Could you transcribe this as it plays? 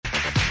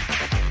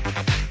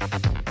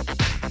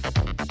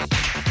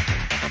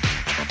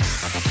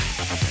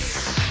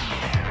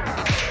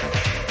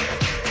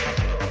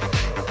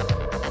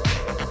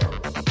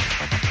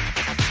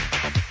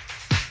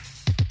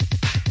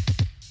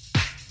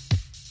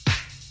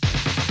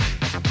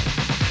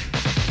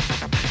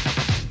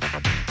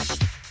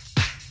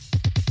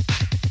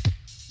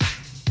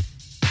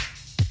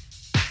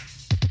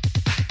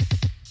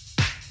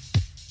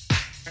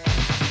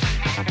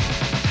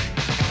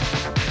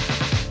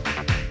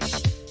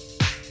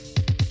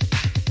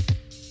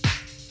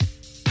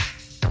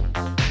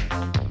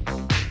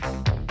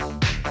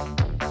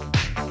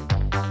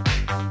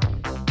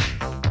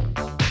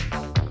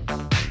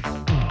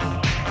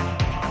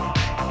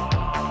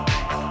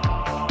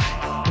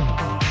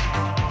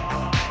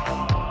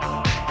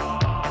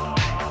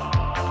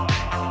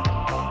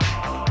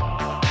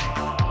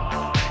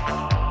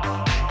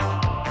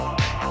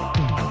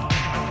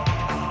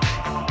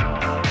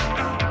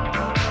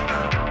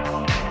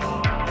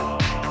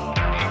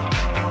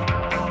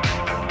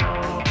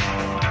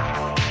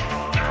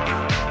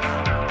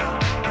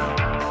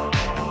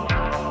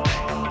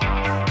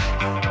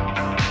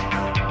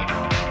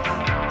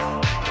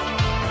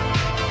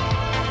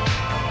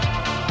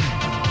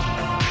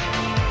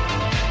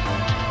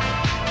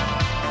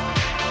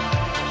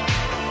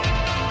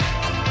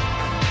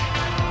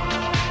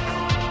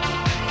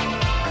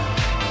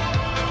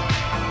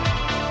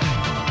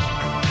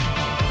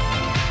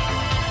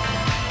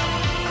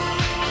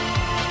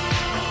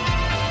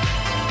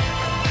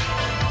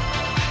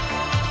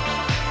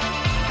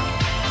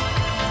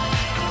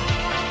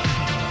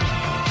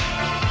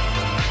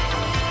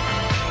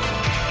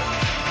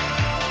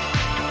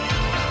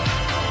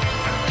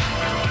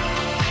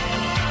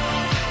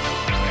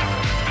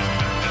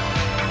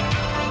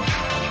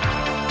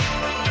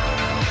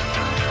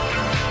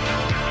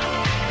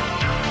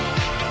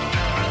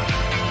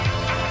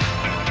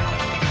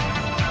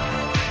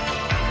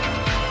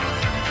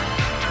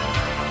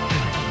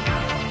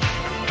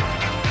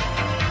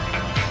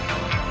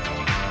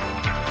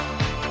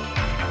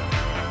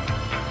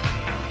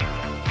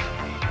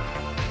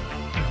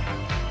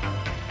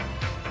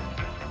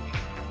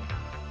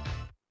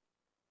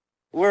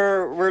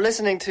we're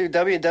listening to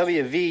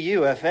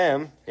WWVU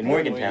FM in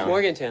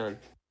Morgantown.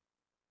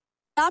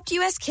 Adopt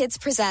US Kids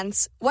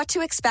presents What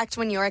to Expect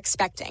When You're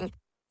Expecting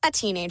a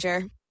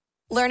Teenager.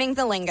 Learning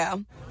the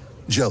lingo.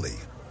 Jelly.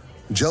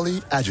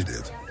 Jelly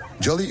adjective.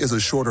 Jelly is a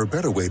shorter,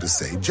 better way to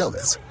say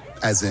jealous.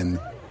 As in,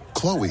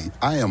 Chloe,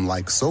 I am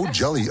like so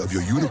jelly of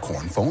your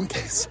unicorn phone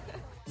case.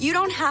 You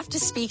don't have to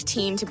speak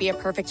teen to be a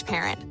perfect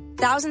parent.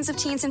 Thousands of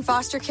teens in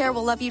foster care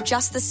will love you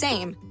just the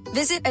same.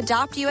 Visit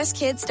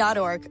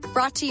adoptuskids.org,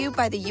 brought to you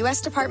by the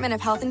U.S. Department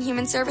of Health and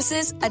Human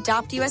Services,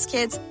 Adopt U.S.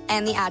 Kids,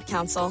 and the Ad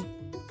Council.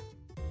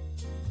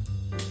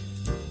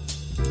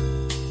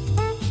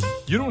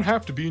 You don't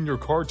have to be in your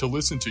car to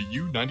listen to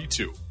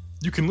U92.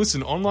 You can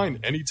listen online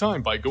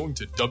anytime by going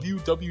to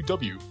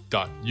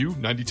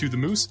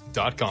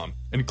www.u92themoose.com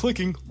and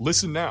clicking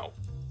Listen Now.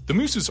 The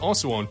Moose is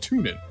also on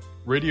TuneIn,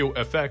 Radio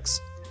FX,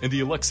 and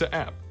the Alexa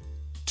app.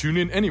 Tune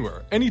in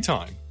anywhere,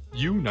 anytime.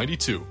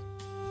 U92.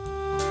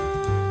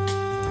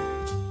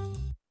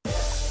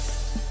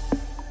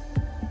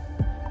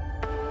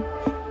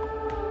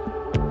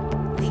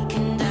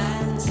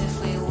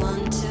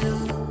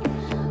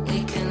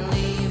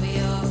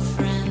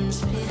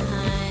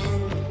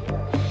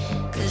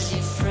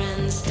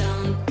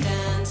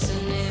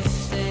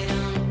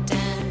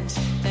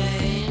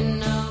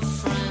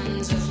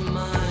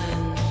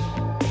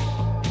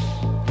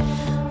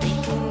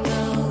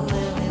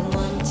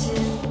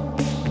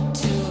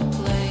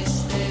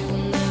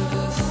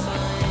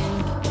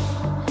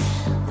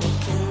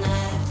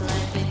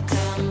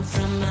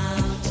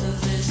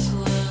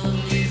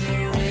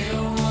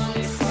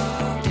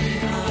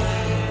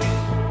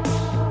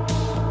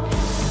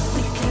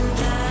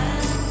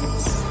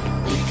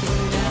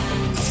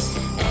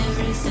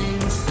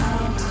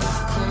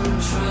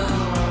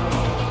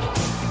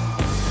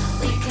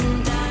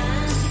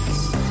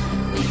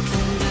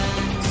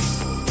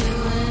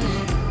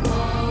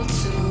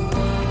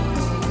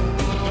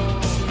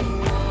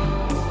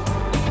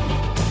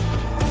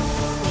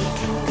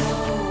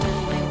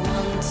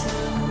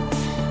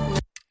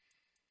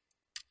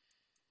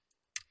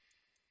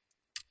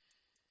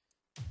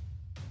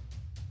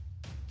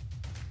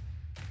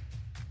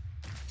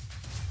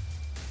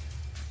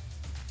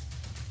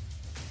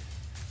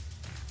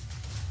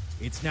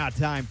 It's now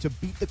time to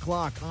beat the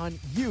clock on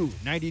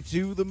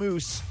U92 The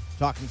Moose.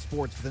 Talking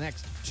sports for the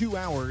next 2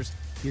 hours.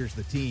 Here's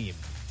the team.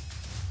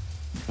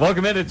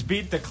 Welcome in. It's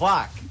Beat the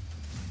Clock.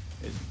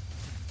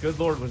 Good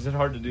Lord, was it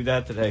hard to do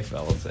that today,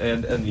 fellas?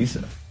 And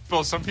Anissa.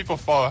 Well, some people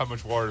follow how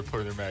much water to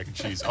put in their mac and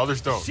cheese.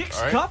 Others don't. 6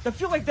 all right? cups? I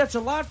feel like that's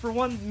a lot for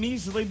one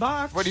measly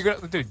box. What are you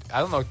going to... Dude, I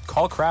don't know.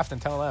 Call Kraft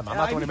and tell them. I'm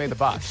not the one who made the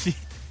box.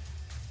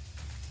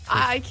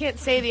 I can't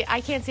say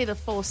the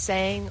full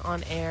saying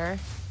on air.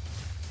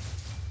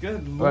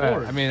 Good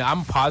Lord. I mean,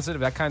 I'm positive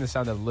that kind of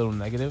sounded a little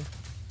negative.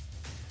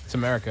 It's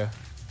America.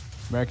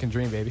 American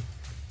dream, baby.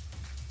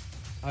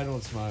 I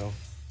don't smile.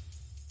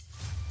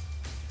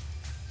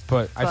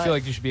 But I feel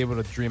like you should be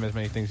able to dream as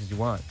many things as you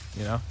want,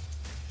 you know?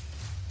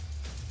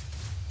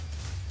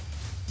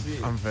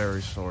 I'm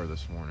very sore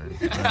this morning.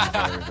 I'm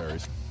very, very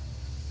sore.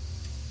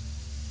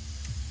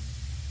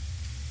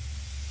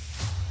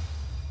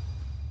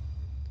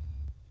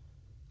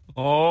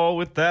 Oh,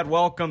 with that,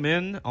 welcome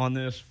in on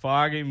this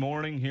foggy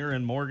morning here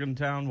in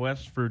Morgantown,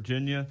 West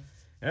Virginia.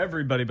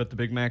 Everybody but the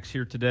Big Macs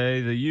here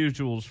today. The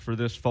usuals for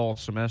this fall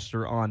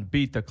semester on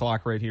Beat the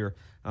Clock right here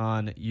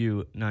on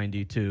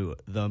U92.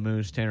 The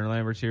Moose, Tanner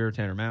Lambert's here,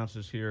 Tanner Mounts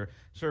is here,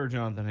 Sir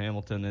Jonathan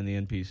Hamilton, and the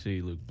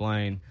NPC, Luke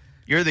Blaine.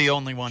 You're the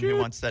only one who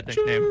wants that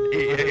nickname.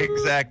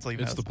 Exactly.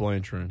 It's the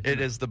Blaine train. It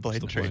is the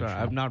Blaine train. Sorry,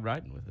 I'm not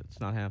riding with it. It's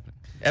not happening.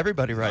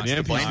 Everybody rides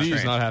the Blaine train. The NPC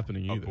is not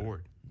happening either.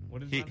 Aboard.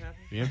 What is not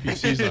happening? The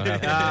NPC's not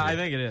happening. I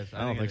think it is.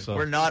 I don't think so.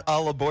 We're not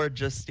all aboard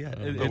just yet,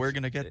 but we're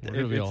going to get there.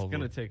 It's going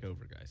to take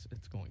over, guys.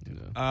 It's going to.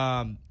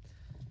 Yeah.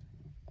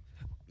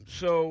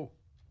 So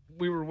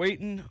we were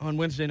waiting on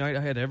Wednesday night.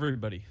 I had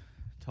everybody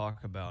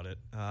talk about it.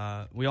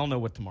 We all know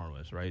what tomorrow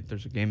is, right?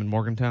 There's a game in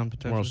Morgantown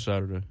potentially.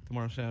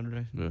 Tomorrow's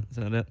Saturday. Yeah. Yeah. Is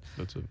that it?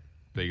 That's it.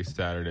 Biggest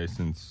Saturday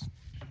since...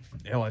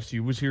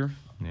 LSU was here.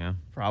 Yeah.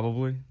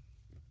 Probably.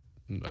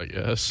 I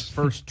guess.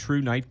 First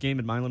true night game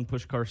at Milan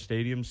Puskar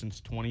Stadium since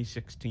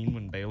 2016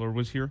 when Baylor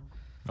was here.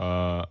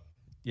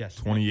 Yes.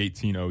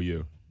 2018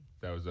 OU.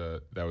 That was a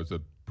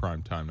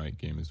prime time night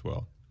game as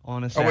well.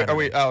 On a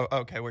Saturday.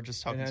 Okay. We're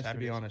just talking Saturday. It has Saturdays. to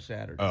be on a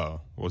Saturday.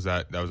 Oh,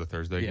 that was a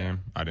Thursday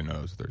game? I didn't know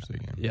it was a Thursday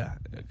game. Yeah,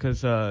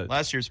 because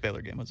last year's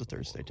Baylor game was a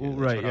Thursday too. Well,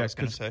 right? Yeah,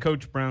 because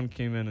Coach Brown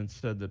came in and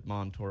said that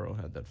Montoro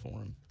had that for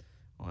him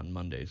on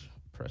Monday's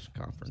press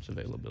conference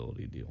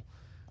availability deal.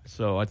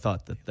 So I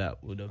thought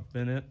that would have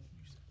been it.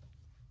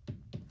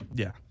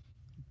 Yeah,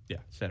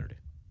 Saturday.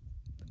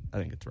 I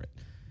think it's right.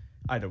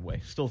 Either way,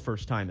 still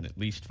first time in at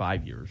least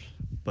 5 years,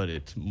 but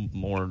it's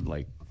more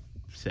like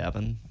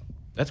 7.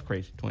 That's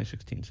crazy.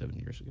 2016, 7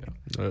 years ago.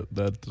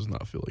 That does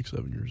not feel like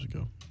 7 years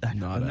ago. Not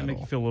at all. Doesn't that make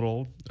you feel a little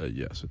old?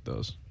 Yes, it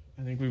does.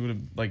 I think we would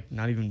have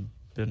not even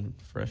been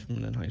a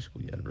freshman in high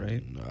school yet,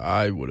 right?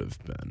 I would have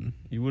been.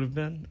 You would have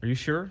been? Are you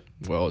sure?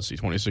 Well, let's see,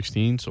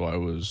 2016, so I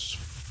was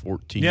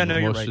 14 Yeah, no,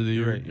 most you're right. of the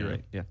year. You're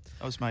right. Yeah.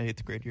 That was my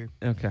 8th grade year.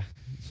 Okay.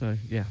 So,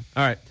 yeah.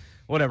 All right.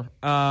 Whatever.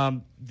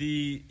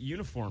 The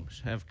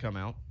uniforms have come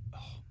out.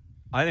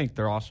 I think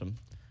they're awesome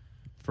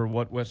for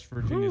what West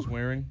Virginia's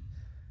wearing.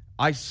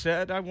 I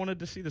said I wanted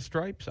to see the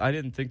stripes. I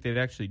didn't think they'd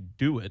actually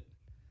do it.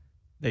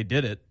 They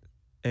did it.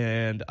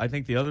 And I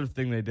think the other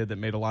thing they did that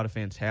made a lot of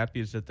fans happy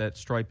is that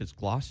stripe is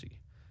glossy.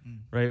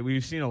 Right?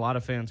 We've seen a lot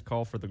of fans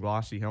call for the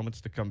glossy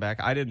helmets to come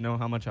back. I didn't know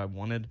how much I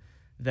wanted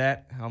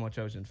that, how much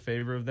I was in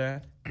favor of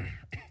that.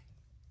 It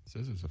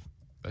says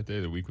that day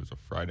of the week was a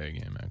Friday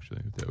game,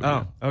 actually.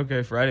 Oh,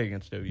 okay, Friday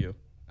against OU.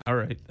 All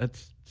right,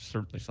 that's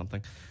certainly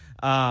something.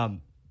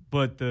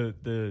 But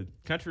the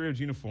Country Roads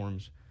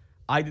uniforms,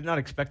 I did not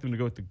expect them to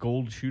go with the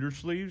gold shooter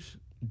sleeves.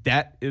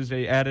 That is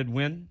a added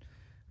win.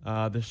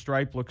 The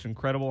stripe looks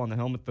incredible on the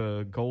helmet.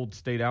 The gold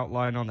state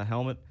outline on the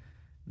helmet.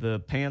 The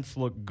pants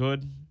look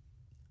good.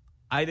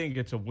 I think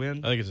it's a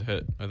win. I think it's a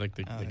hit. I think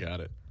they got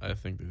it. I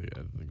think they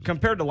got it.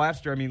 Compared to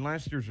last year, I mean,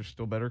 last year's are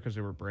still better because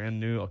they were brand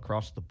new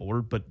across the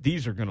board. But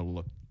these are going to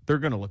look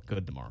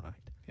good tomorrow night.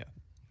 Yeah,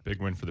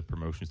 big win for the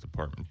promotions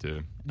department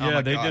too. Yeah,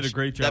 they did a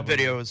great job. That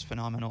video is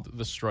phenomenal.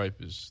 The stripe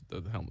is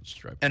the helmet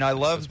stripe, and I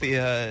love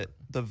the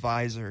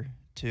visor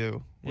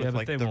too. Yeah, but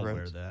like they the won't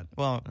roads. wear that.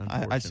 Well,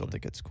 I still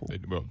think it's cool.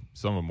 Well,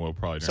 some of them will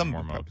probably during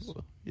warm-ups.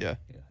 Yeah,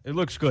 it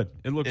looks good.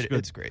 It looks good.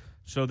 It's great.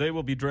 So they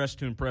will be dressed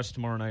to impress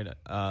tomorrow night.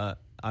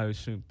 I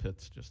assume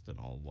Pitt's just in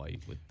all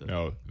white with the.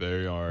 No,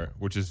 they are.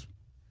 Which is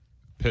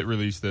Pitt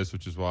released this,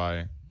 which is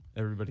why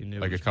everybody knew.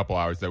 Like a couple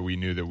hours that we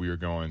knew that we were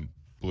going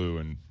blue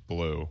and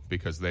blue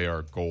because they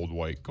are gold,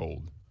 white,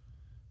 gold.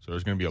 So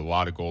there's going to be a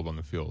lot of gold on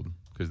the field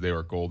because they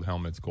are gold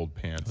helmets, gold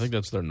pants. I think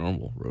that's their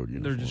normal road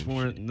uniforms. They're just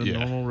wearing the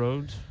normal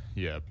roads.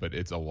 Yeah, but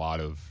it's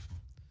going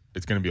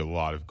to be a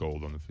lot of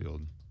gold on the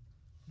field.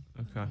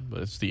 Okay,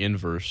 but it's the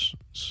inverse.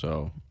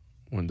 So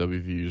when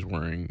WVU is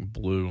wearing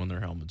blue on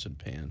their helmets and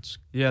pants,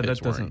 yeah, that Pitt's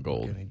doesn't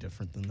gold. look any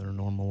different than their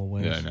normal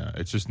aways. Yeah, no,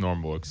 it's just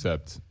normal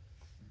except.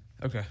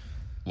 Okay.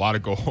 A lot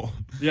of gold.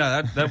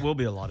 Yeah, that will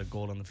be a lot of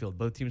gold on the field.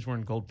 Both teams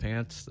wearing gold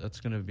pants. That's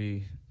going to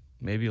be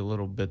maybe a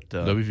little bit.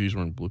 WVU's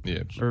wearing blue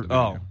pants.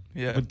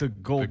 Yeah, with the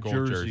gold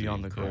jersey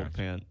on the correct. gold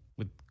pant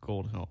with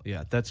gold helmet.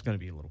 Yeah, that's going to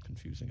be a little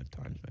confusing at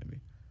times.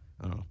 Maybe.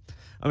 I don't know.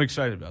 I'm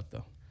excited about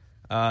it,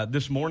 though.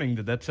 This morning,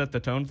 did that set the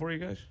tone for you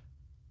guys?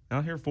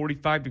 Out here,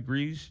 45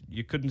 degrees.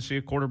 You couldn't see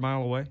a quarter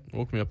mile away.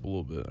 Woke me up a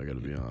little bit. I got to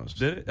be honest.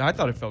 Did it? I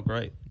thought it felt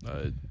great.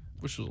 I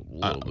wish it was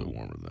a little bit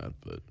warmer than that,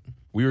 but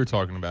we were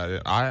talking about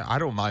it. I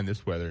don't mind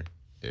this weather.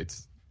 It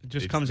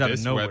just comes out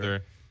of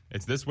nowhere.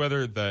 It's this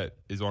weather that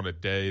is on a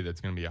day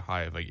that's going to be a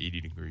high of like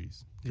 80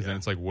 degrees. Because then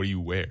it's like, what do you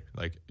wear?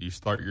 Like you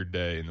start your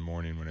day in the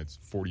morning when it's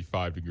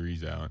 45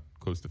 degrees out,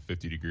 close to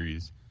 50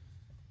 degrees.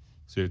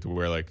 So you have to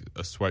wear like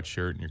a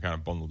sweatshirt and you're kind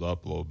of bundled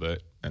up a little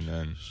bit, and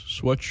then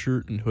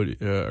sweatshirt and hoodie,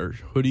 or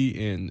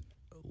hoodie and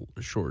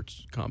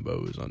shorts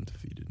combo is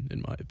undefeated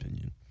in my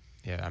opinion.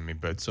 Yeah, I mean,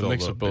 but it's a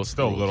mix of both. It's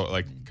still a little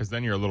like because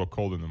then you're a little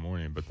cold in the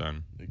morning, but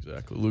then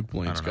exactly. Luke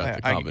Blaine's got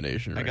the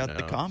combination. I got right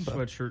the now. combo.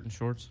 Sweatshirt and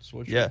shorts.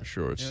 Sweatshirt and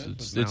shorts.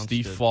 Yeah, it's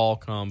the fall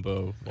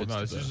combo. Well, no,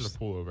 this is just a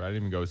pullover. I didn't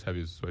even go as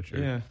heavy as a sweatshirt.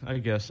 Yeah, I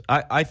guess.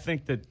 I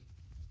think that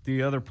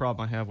the other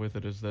problem I have with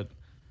it is that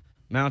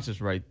Mounts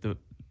is right. The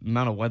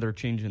amount of weather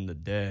change in the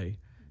day,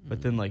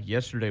 but then like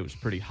yesterday was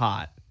pretty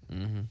hot,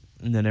 and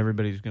then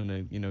everybody's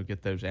gonna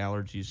get those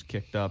allergies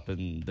kicked up,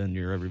 and then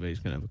everybody's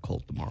gonna have a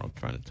cold tomorrow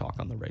trying to talk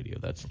on the radio.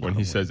 That's when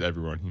he says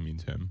everyone, he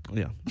means him.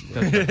 Yeah,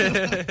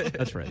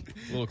 that's right.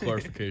 A little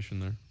clarification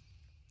there.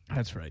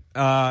 That's right.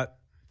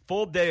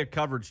 Full day of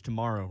coverage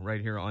tomorrow right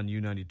here on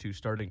U92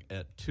 starting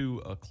at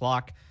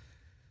 2:00.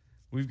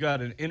 We've got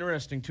an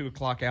interesting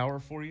 2:00 hour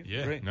for you.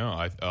 Yeah, right?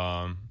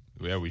 no,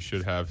 we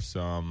should have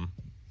some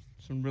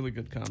really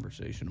good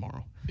conversation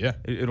tomorrow. Yeah.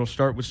 It'll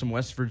start with some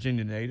West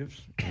Virginia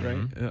natives,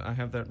 right? I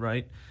have that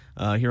right.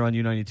 Here on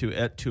U92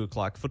 at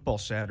 2:00. Football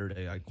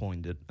Saturday, I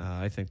coined it.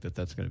 I think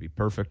that's going to be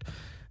perfect.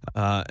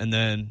 And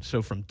then,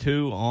 so from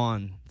 2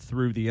 on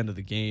through the end of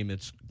the game,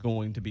 it's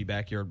going to be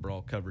Backyard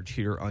Brawl coverage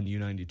here on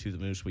U92 The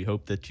Moose. We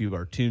hope that you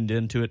are tuned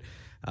into it.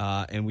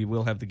 And we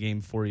will have the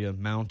game for you.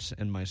 Mounts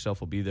and myself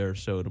will be there,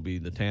 so it'll be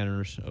the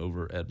Tanners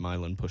over at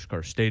Milan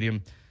Pushkar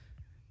Stadium.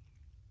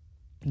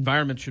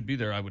 Environment should be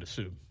there, I would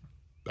assume.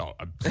 Oh,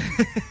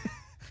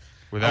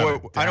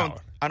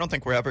 I don't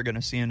think we're ever going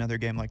to see another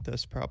game like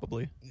this.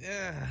 Probably,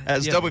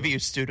 as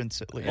WVU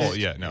students at least. Oh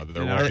yeah, no,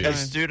 there won't be. As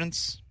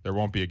students, there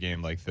won't be a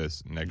game like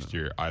this next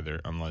year either,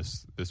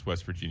 unless this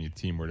West Virginia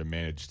team were to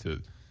manage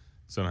to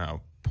somehow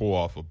pull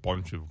off a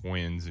bunch of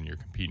wins and you're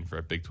competing for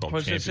a Big 12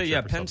 championship. I was going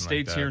to say, Penn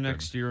State's here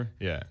next year.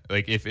 Yeah,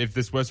 like if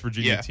this West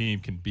Virginia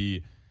team can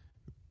be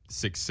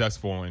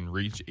successful and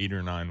reach 8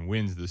 or 9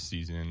 wins this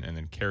season and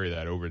then carry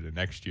that over to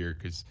next year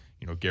because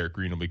Garrett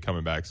Green will be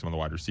coming back, some of the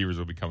wide receivers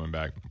will be coming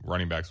back,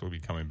 running backs will be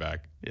coming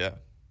back. Yeah,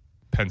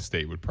 Penn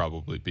State would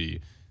probably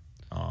be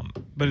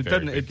But it very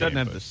doesn't. big It doesn't game,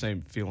 have but the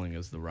same feeling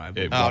as the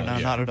rival. It won't, no,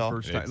 not at all.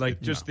 First time. It's-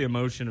 Just the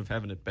emotion of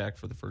having it back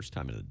for the first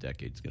time in a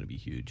decade is going to be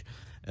huge,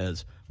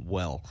 as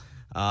well.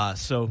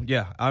 So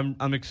yeah,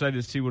 I'm excited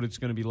to see what it's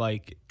going to be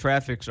like.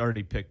 Traffic's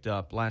already picked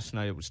up. Last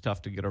night it was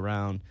tough to get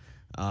around,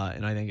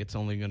 and I think it's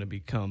only going to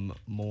become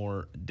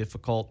more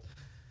difficult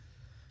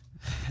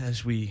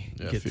as we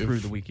get through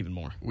the week even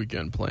more.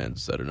 Weekend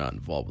plans that are not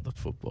involved with a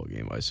football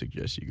game, I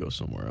suggest you go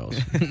somewhere else.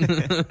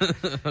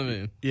 I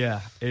mean, yeah,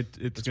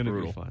 it's going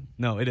to be fun.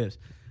 No, it is.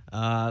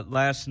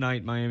 Last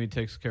night, Miami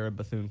takes care of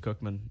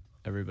Bethune-Cookman.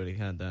 Everybody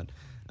had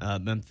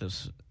that.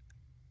 Memphis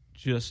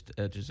just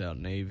edges out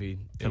Navy.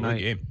 Tonight,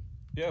 game.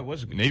 Yeah, it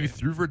was a good Navy game.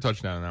 threw for a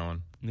touchdown in that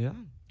one. Yeah.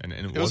 And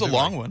It was a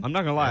long one. I'm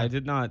not going to lie. I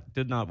did not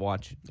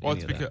watch Well,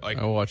 any it's of because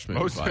that. I watched maybe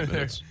most 5 of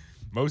minutes.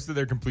 most of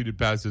their completed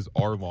passes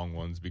are long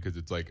ones because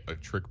it's like a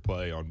trick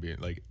play on being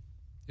like.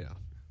 Yeah.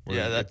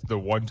 Yeah, that's the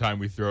one time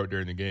we throw it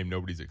during the game.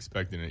 Nobody's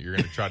expecting it. You're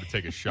going to try to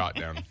take a shot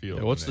down the field.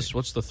 Yeah, what's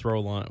the throw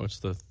line? What's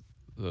the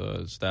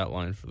stat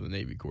line for the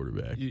Navy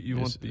quarterback? You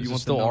want is the it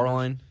still R numbers?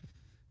 line?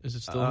 Is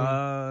it still?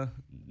 him?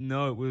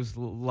 No, it was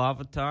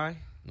Lavatai.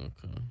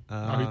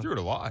 Okay. He threw it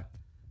a lot.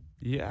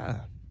 Yeah,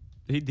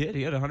 he did.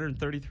 He had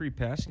 133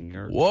 passing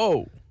yards.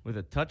 Whoa! With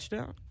a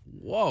touchdown.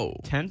 Whoa!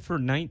 10 for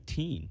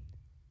 19.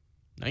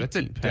 That's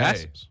a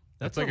passes. day.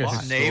 That's like a a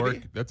lot. historic.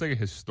 Navy? That's like a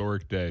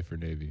historic day for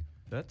Navy.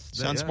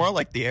 Sounds more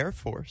like the Air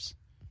Force.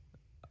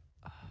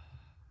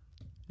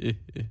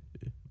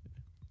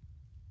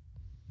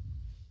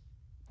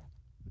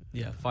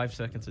 Yeah, 5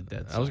 seconds of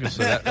dead. I was gonna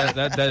say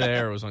that dead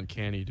air was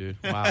uncanny, dude.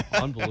 Wow,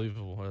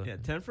 unbelievable. Yeah,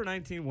 10 for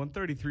 19,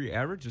 133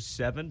 average, is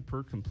 7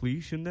 per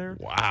completion there.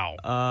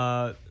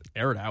 Wow.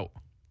 Air it out.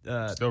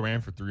 Still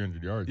ran for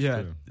 300 yards.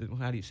 Yeah, too.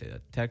 how do you say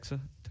that? Takaza,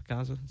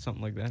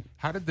 something like that.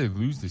 How did they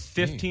lose this?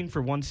 15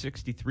 for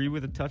 163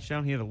 with a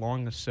touchdown. He had a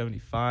long of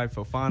 75.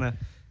 Fofana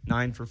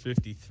 9 for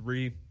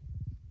 53.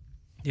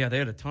 Yeah, they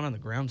had a ton on the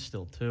ground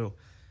still too.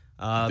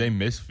 Did they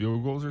miss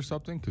field goals or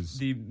something? Because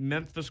the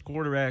Memphis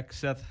quarterback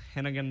Seth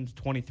Hennigan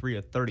 23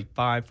 of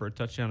 35 for a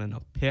touchdown and a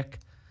pick.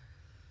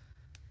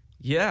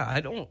 Yeah, I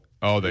don't.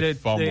 Oh, they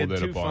fumbled they had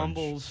it a 2 bunch.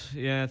 fumbles.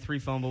 Yeah, 3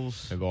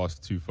 fumbles. They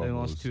lost 2 fumbles. They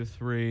lost 2 of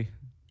 3.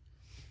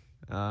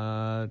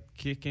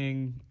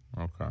 Kicking.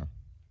 Okay.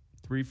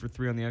 3 for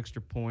 3 on the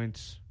extra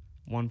points.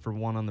 1 for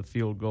 1 on the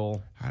field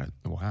goal.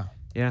 Wow.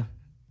 Yeah.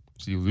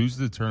 So you lose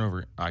the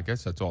turnover. I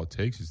guess that's all it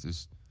takes is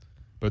this.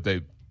 But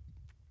they,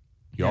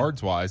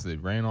 yards wise, they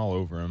ran all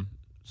over him.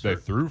 They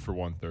threw for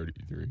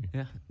 133.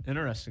 Yeah,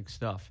 interesting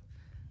stuff.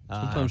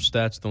 Sometimes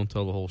stats don't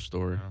tell the whole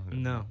story.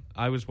 No,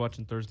 I was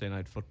watching Thursday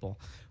Night Football,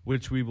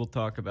 which we will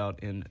talk about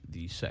in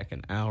the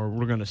second hour.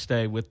 We're going to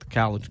stay with the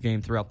college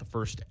game throughout the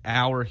first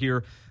hour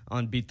here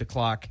on Beat the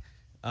Clock.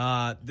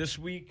 This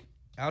week,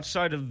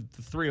 outside of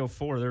the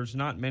 304, there's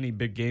not many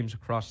big games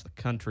across the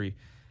country.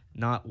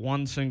 Not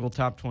one single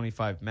top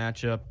 25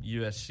 matchup.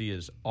 USC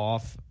is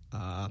off.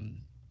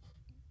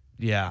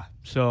 Yeah,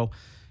 so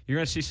you're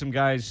going to see some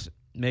guys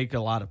make a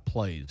lot of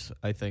plays,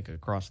 I think,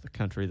 across the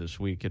country this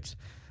week. It's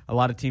a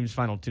lot of teams'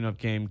 final tune-up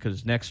game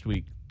because next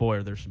week, boy,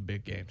 are there some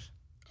big games.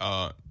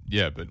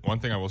 Yeah, but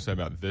one thing I will say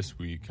about this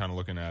week, kind of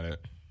looking at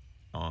it,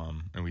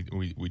 and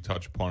we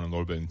touch upon it a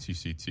little bit in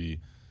TCT,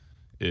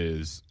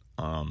 is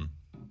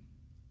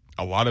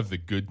a lot of the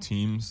good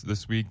teams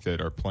this week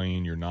that are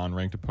playing your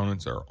non-ranked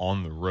opponents are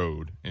on the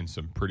road in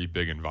some pretty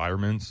big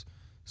environments.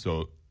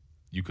 So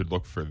you could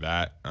look for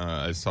that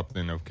as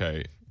something,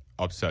 okay,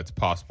 upsets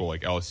possible.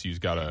 Like LSU's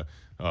got to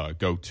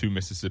go to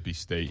Mississippi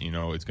State. You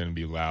know, it's going to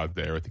be loud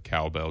there with the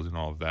cowbells and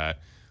all of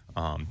that.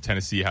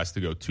 Tennessee has to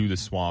go to the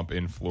Swamp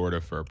in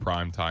Florida for a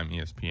primetime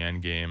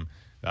ESPN game.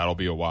 That'll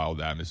be a wild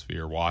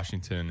atmosphere.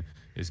 Washington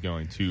is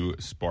going to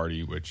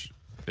Sparty, which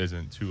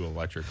isn't too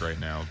electric right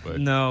now.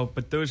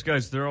 But those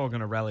guys, they're all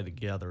going to rally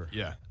together.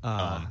 Yeah.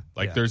 Yeah.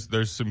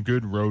 There's some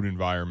good road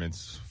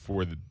environments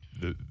for the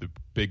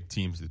big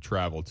teams to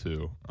travel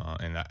to,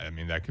 and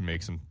that can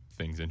make some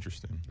things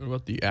interesting. What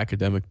about the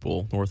Academic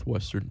Bowl,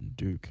 Northwestern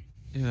Duke?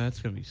 Yeah,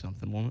 that's going to be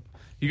something, won't it?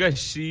 You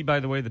guys see, by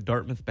the way, the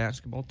Dartmouth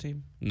basketball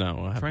team?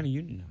 No. Trying to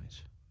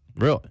unionize.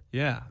 Really?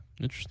 Yeah.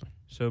 Interesting.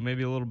 So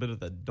maybe a little bit of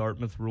the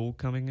Dartmouth rule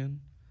coming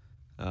in,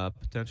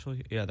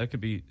 potentially. Yeah, that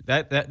could be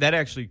that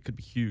actually could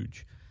be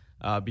huge,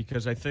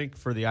 because I think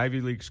for the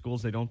Ivy League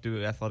schools they don't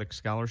do athletic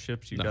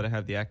scholarships. You've got to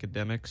have the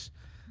academics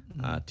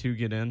to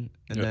get in,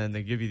 and then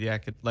they give you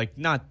the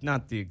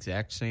not the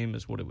exact same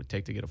as what it would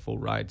take to get a full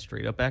ride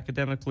straight up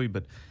academically,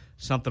 but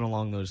something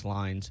along those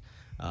lines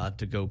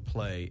to go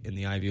play in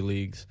the Ivy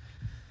Leagues.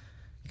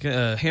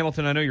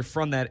 Hamilton, I know you're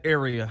from that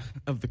area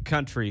of the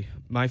country.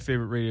 My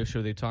favorite radio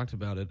show, they talked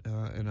about it,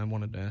 and I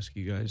wanted to ask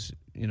you guys,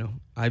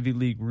 Ivy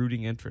League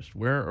rooting interest.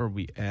 Where are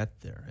we at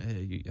there?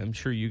 I'm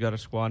sure you got a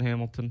squad,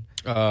 Hamilton.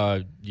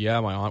 Yeah,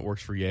 my aunt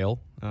works for Yale.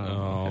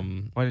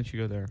 Okay. Why didn't you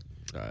go there?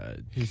 I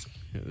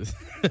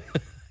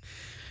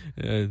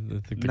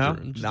think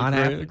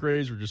the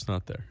Grays were just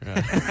not there.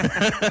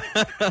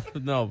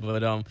 No,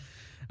 but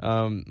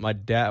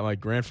my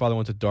grandfather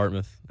went to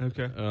Dartmouth.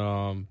 Okay.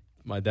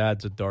 my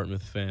dad's a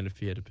Dartmouth fan if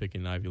he had to pick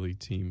an Ivy League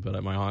team,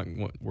 but my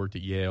aunt worked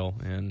at Yale,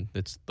 and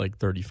it's like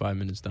 35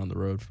 minutes down the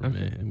road from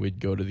me, and we'd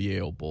go to the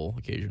Yale Bowl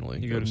occasionally.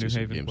 You go to New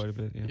Haven quite a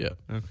bit, yeah.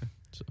 Okay.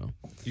 So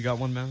you got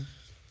one, Mount?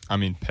 I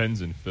mean,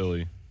 Penn's in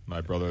Philly. My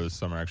brother this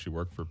summer actually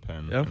worked for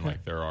Penn, and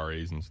like their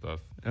RAs and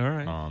stuff. All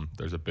right.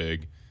 There's a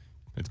big,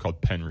 it's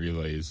called Penn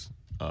Relays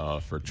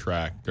for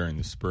track during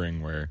the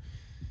spring, where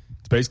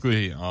it's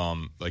basically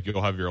like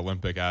you'll have your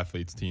Olympic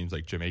athletes teams,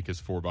 like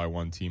Jamaica's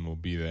 4x1 team will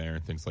be there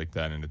and things like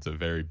that, and it's a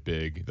very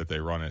big that they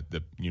run at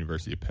the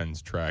University of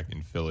Penn's track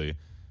in Philly.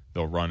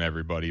 They'll run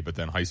everybody, but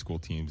then high school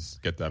teams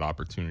get that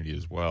opportunity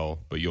as well.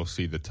 But you'll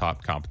see the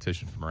top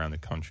competition from around the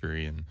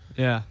country, and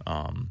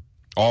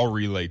all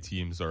relay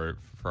teams are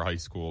for high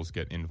schools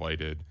get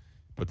invited,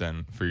 but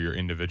then for your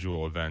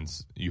individual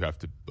events, you have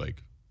to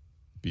like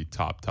be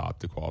top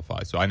to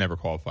qualify. So I never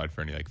qualified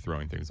for any like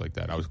throwing things like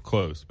that. I was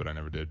close, but I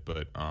never did.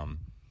 But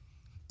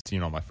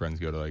seeing all my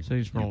friends go to like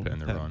UPenn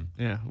and run.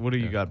 Yeah. What do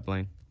you got,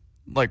 Blaine?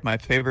 Like my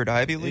favorite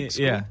Ivy League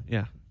school?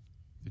 Yeah.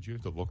 Did you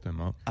have to look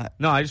them up?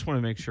 No, I just want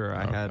to make sure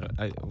I had.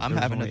 I'm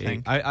having to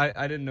think.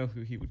 I didn't know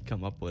who he would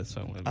come up with,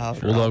 so I want to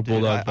make sure.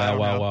 Bulldog, bow,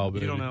 wow,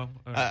 baby. You don't know?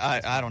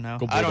 I don't know.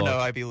 I don't know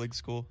Ivy League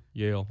school.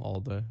 Yale all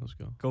day. Let's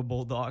go. Go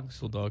Bulldogs.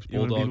 Bulldog.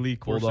 Lee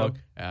Corso? Bulldog.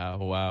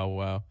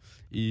 Wow.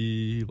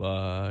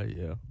 Eli.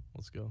 Yeah.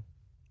 Let's go.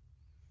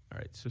 All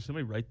right, so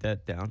somebody write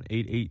that down.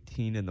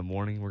 8:18 in the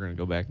morning. We're going to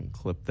go back and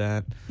clip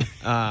that.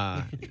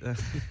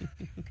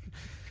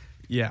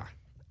 Yeah.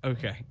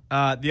 Okay.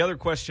 The other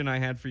question I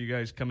had for you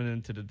guys coming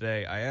into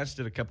today, I asked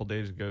it a couple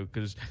days ago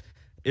because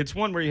it's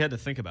one where you had to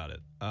think about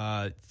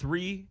it.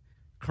 3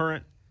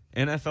 current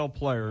NFL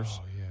players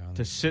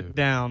to sit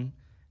down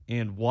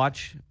and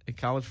watch a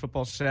college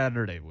football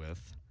Saturday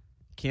with.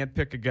 Can't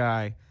pick a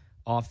guy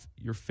off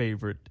your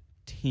favorite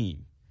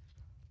team.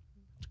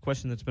 It's a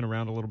question that's been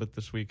around a little bit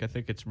this week. I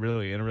think it's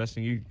really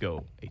interesting. You could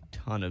go a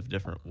ton of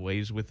different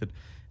ways with it.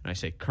 And I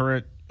say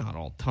current, not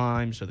all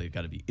time, so they've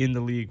got to be in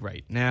the league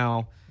right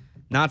now.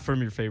 Not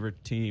from your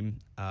favorite team.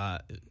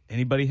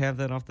 Anybody have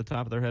that off the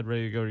top of their head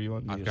ready to go? Or you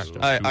want me to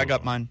start? I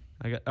got mine.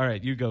 All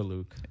right, you go,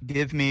 Luke.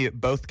 Give me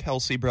both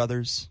Kelsey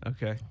brothers.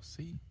 Okay.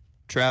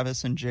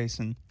 Travis and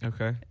Jason.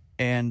 Okay.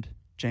 And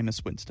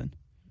Jameis Winston.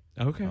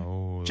 Okay.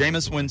 Oh,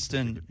 Jameis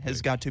Winston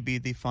has got to be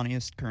the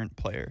funniest current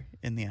player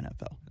in the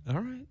NFL.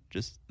 All right.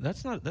 Just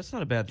that's not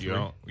a bad three.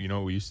 You know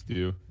what we used to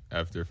do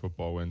after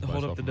football wins?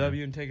 Hold up the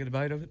W and take a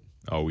bite of it?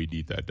 Oh, we'd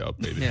eat that dub,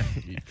 baby. Yeah.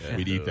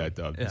 We'd eat that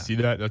dub. Yeah. You see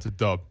that? That's a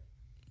dub.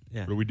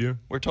 Yeah. What do we do?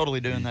 We're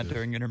totally doing that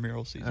during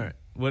intramural season. All right.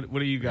 What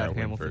do you got,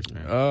 Hamilton? First,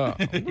 man.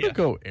 I'm gonna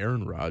go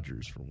Aaron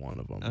Rodgers for one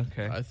of them.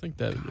 Okay. I think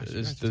that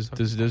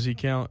does he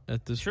count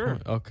at this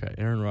point? Okay,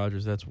 Aaron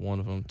Rodgers. That's one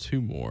of them.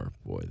 2 more.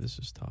 Boy, this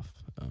is tough.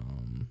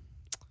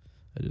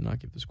 I did not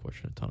give this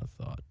question a ton of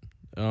thought.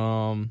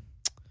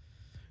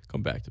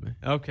 Come back to me.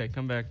 Okay,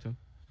 come back to him.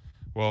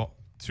 Well,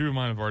 2 of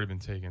mine have already been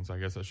taken, so I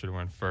guess I should have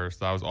went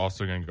first. I was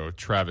also going to go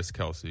Travis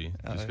Kelce,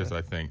 just because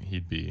I think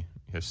he'd be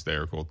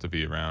hysterical to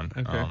be around.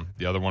 Okay.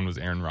 The other one was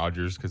Aaron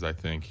Rodgers, because I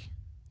think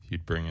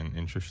he'd bring an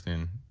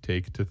interesting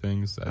take to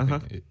things. I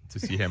think to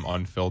see him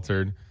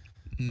unfiltered.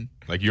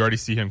 Like, you already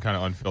see him kind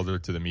of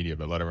unfiltered to the media,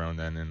 but let alone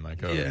then in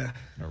like a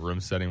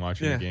room setting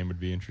watching the game would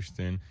be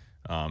interesting.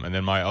 And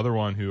then my other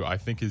one, who I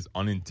think is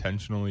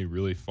unintentionally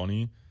really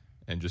funny,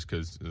 and just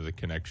because of the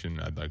connection,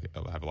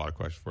 I'll have a lot of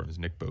questions for him, is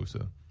Nick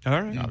Bosa.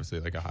 All right. Obviously,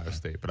 like Ohio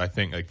State. But I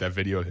think like that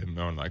video of him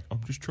going like,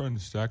 I'm just trying to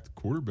sack the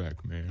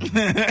quarterback, man.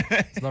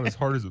 It's not as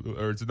hard as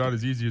it's not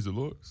as easy as it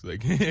looks.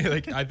 Like,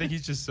 I think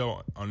he's just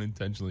so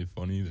unintentionally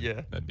funny.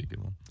 That'd be a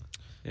good one.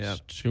 Yeah.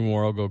 2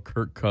 more. I'll go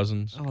Kirk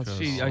Cousins. Oh,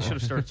 see, I should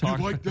have started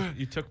talking. You like that?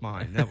 You took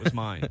mine. That was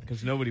mine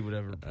because nobody would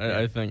ever.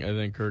 I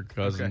think Kirk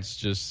Cousins,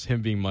 just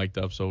him being mic'd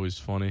up is always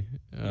funny.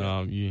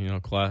 You know,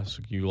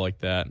 classic. You like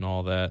that and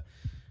all that.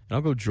 And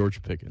I'll go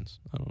George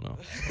Pickens. I don't know.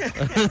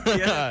 The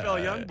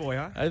NFL young boy,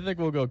 huh? I think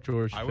we'll go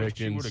George I Pickens. wish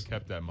he would have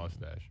kept that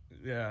mustache.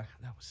 Yeah,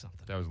 that was something.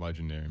 That was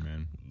legendary,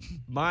 man.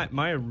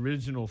 My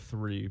original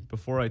 3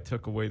 before I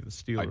took away the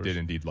Steelers. I did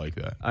indeed like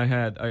that. I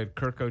had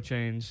Kirk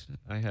O'Chains.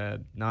 I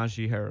had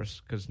Najee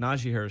Harris, because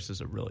Najee Harris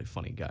is a really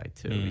funny guy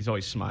too. He's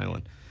always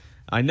smiling.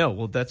 I know.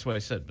 Well, that's what I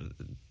said.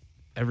 But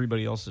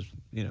everybody else is,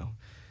 you know.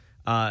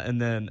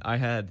 And then I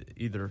had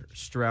either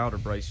Stroud or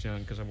Bryce Young,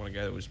 because I want a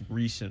guy that was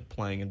recent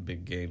playing in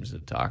big games to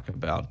talk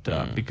about.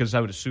 Because I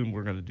would assume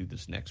we're going to do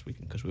this next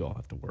weekend because we all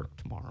have to work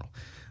tomorrow.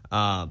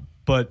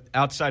 But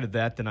outside of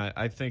that, then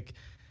I think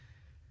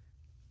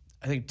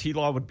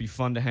T-Law would be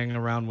fun to hang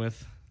around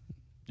with,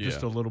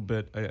 just a little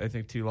bit. I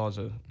think T-Law is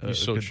a he's a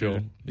so good chill.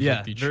 dude. He's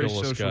like the very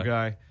chillest social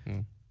guy.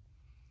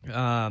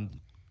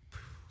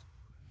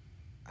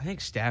 I think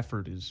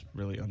Stafford is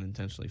really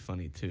unintentionally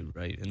funny too,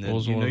 right? And then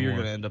you know you're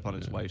going to end up on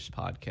his wife's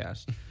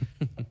podcast,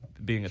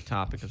 being a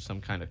topic of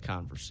some kind of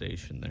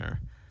conversation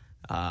there.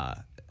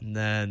 And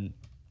then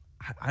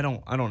I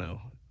don't know,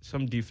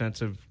 some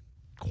defensive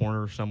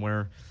corner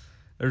somewhere.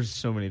 There's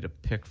so many to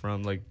pick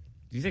from. Like,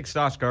 do you think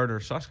Sauce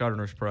Gardner's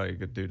probably a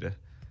good dude to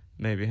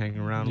maybe hang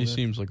around with? He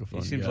seems like a fun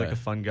guy. He seems like a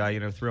fun guy. You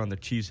know, threw on the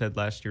cheesehead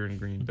last year in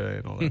Green Bay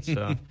and all that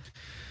stuff.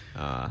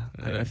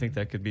 I think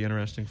that could be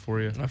interesting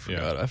for you. I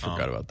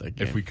forgot about that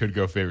game. If we could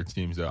go favorite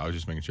teams, though, I was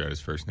just making sure I had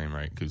his first name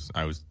right because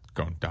I was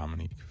going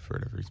Dominique for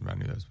whatever reason. But I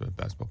knew that was a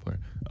basketball player.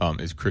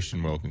 Is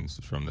Christian Wilkins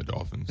from the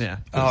Dolphins? Yeah.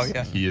 Oh,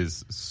 yeah. He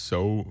is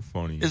so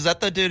funny. Is that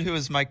the dude who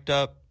was mic'd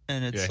up?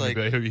 And it's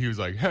he was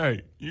like,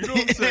 "Hey, you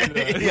don't say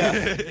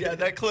that." yeah,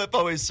 that clip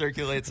always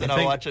circulates, and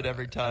I watch it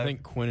every time. I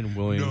think Quinnen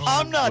Williams.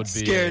 I'm not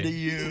scared of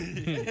you.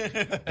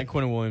 I think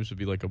Quinnen Williams would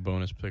be like a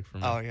bonus pick for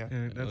me. Oh yeah,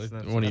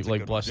 when he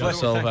like blessed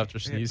himself after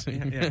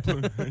sneezing. Yeah.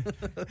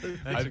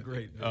 That's a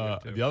great.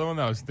 The other one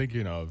that I was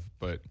thinking of,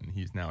 but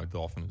he's now a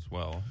Dolphin as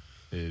well,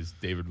 is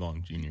David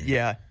Long Jr.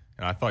 Yeah.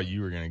 And I thought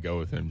you were going to go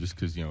with him just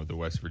because the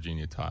West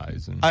Virginia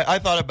ties. And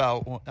I've thought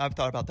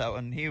about that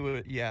one. He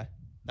would,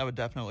 that would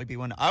definitely be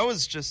one. I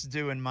was just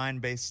doing mine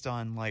based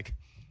on like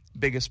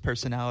biggest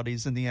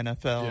personalities in the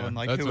NFL and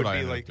like who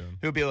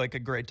would be like a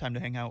great time to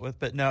hang out with.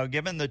 But no,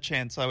 given the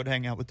chance, I would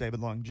hang out with David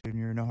Long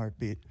Jr. in a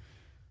heartbeat.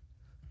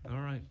 All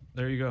right,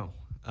 there you go.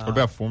 What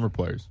about former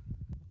players?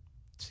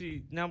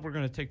 See, now we're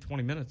going to take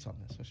 20 minutes on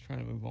this. I was trying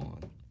to move on.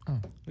 Oh,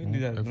 we can do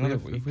that another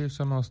week. If we have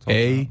something else to talk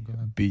about,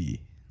 A,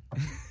 B.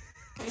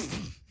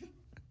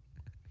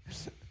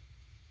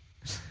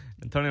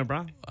 Antonio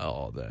Brown?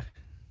 All day.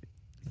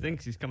 He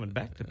thinks he's coming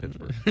back to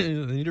Pittsburgh. They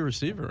need a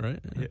receiver, right?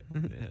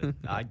 Yeah.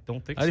 I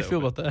don't think so. How do you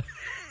feel about that?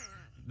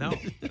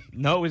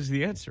 No is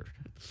the answer.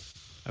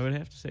 I would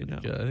have to say no.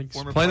 Yeah, I think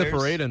Former playing players? the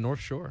parade in North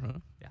Shore, huh?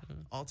 Yeah.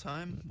 All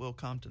time, Will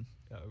Compton.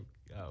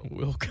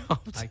 Will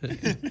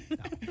Compton.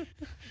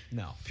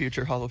 No.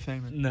 Future Hall of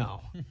Famer.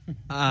 No.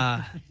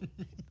 That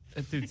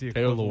dude's the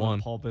equivalent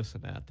of Paul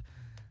Bissonnette.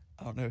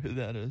 I don't know who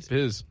that is.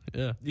 Biz,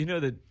 yeah. You know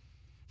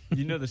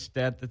the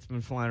stat that's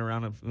been flying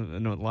around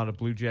in a lot of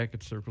Blue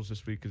Jacket circles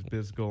this week is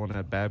Biz going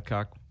at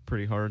Babcock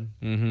pretty hard.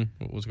 Mm-hmm.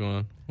 What was going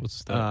on? What's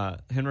the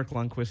stat? Henrik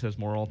Lundqvist has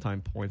more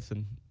all-time points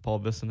than Paul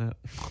Bissonnette.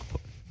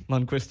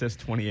 Lundqvist has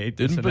 28.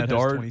 Didn't Bissonnette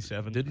Bedard has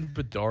 27. Didn't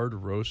Bedard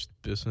roast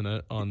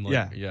Bissonnette on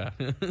like yeah.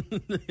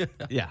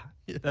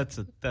 That's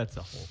a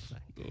whole thing.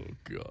 Oh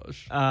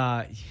gosh.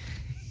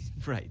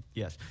 Right.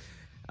 Yes.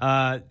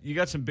 You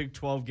got some Big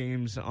 12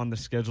 games on the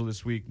schedule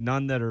this week.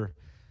 None that are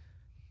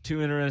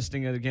too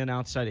interesting. Again,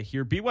 outside of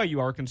here, BYU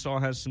Arkansas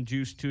has some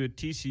juice to it.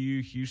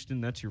 TCU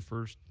Houston. That's your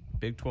first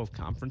Big 12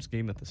 conference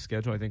game at the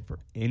schedule, I think, for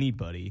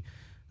anybody.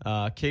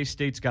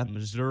 K-State's got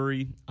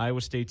Missouri.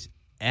 Iowa State's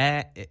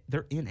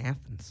they're in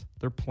Athens.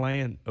 They're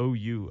playing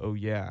OU.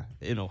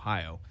 In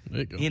Ohio.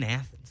 In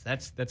Athens.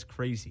 That's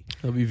crazy.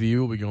 WVU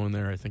will be going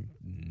there, I think,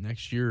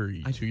 next year or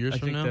 2 years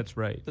from now. I think that's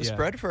right. The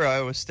spread for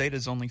Iowa State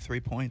is only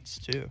 3 points,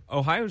 too.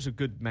 Ohio's a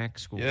good MAC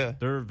school. Yeah.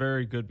 They're a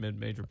very good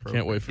mid-major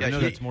program. Can't wait for I know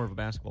that's more of a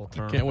basketball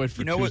term. Can't wait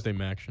for Tuesday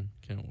Maction.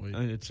 Can't wait.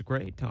 It's a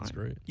great time. It's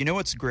great. You know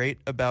what's great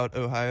about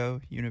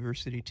Ohio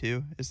University,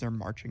 too, is their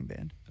marching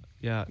band.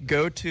 Yeah.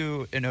 Go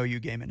to an OU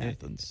game in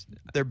Athens.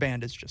 Their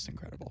band is just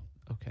incredible.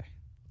 Okay.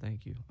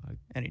 Thank you.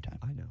 Anytime.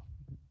 I know.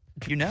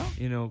 You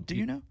know? Do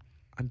you know?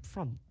 I'm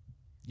from.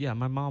 Yeah,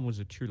 my mom was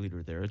a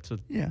cheerleader there. It's a.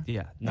 Yeah.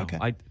 Yeah. No.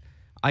 Okay.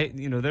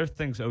 There are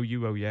things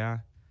OU. Oh yeah.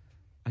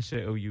 I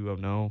say OU. Oh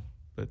no.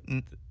 But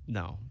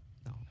no.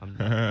 I'm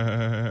not.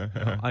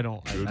 No, I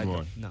don't. I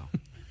don't. No.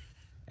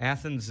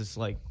 Athens is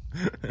like.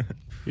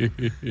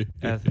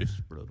 Athens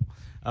is brutal.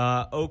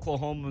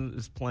 Oklahoma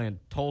is playing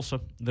Tulsa,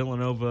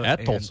 Villanova,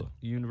 at Tulsa,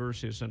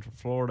 University of Central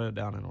Florida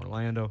down in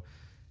Orlando.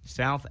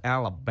 South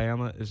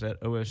Alabama is at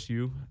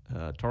OSU.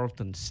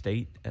 Tarleton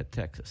State at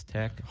Texas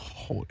Tech.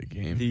 What a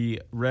game!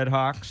 The Red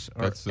Hawks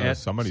are at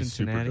somebody's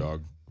Cincinnati. super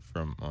dog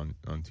from on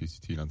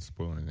TCT. Not to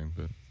spoil anything,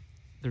 but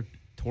they're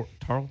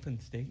Tarleton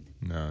State.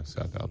 No,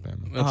 South Alabama.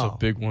 That's a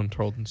big one.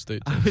 Tarleton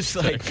State. I was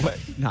like, what?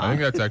 No, I think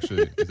that's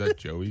actually is that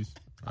Joey's?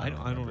 I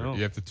don't know.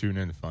 You have to tune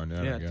in to find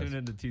out. Yeah, tune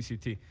in to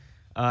TCT.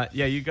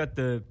 You got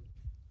the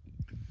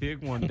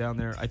big one down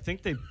there. I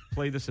think they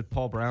play this at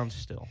Paul Brown's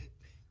still.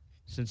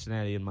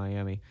 Cincinnati and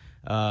Miami.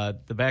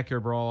 The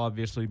backyard brawl,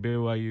 obviously,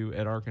 BYU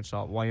at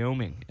Arkansas.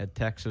 Wyoming at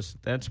Texas.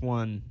 That's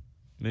one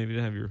maybe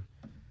to have your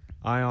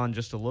eye on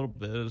just a little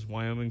bit, as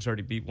Wyoming's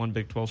already beat one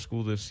Big 12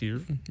 school this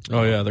year.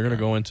 Oh, yeah. They're going to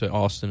go into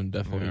Austin and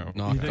definitely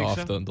knock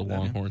off so? the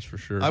Longhorns for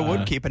sure. I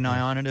would keep an eye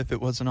on it if it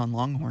wasn't on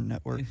Longhorn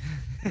Network.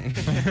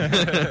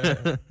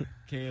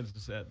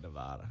 Kansas at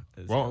Nevada.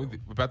 Well,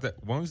 about that,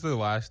 when was the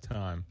last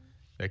time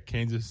that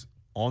Kansas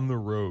on the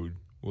road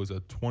was a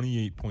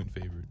 28-point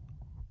favorite?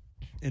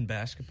 In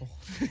basketball.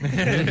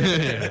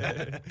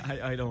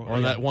 I don't. Or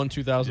that one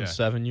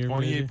 2007 year.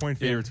 28-point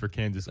favorites for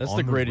Kansas. That's on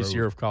the greatest road.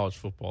 year of college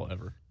football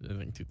ever. I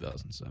think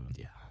 2007.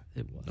 Yeah,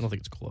 it was. I don't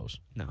think it's close.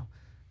 No.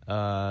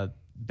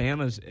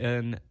 Bama's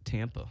in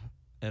Tampa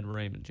and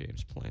Raymond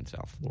James playing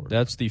South Florida.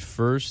 That's the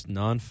first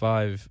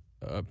non-Power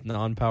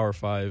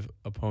 5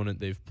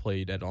 opponent they've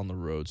played at on the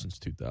road since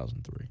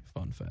 2003.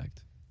 Fun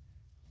fact.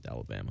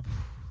 Alabama.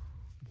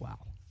 Wow.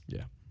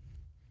 Yeah.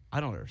 I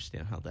don't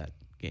understand how that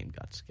game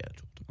got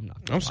scheduled.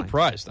 I'm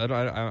surprised.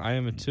 I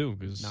am too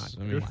because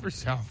good for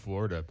South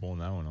Florida pulling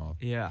that one off.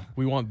 Yeah,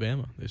 we want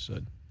Bama. They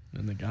said,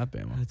 and they got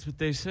Bama. That's what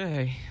they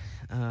say.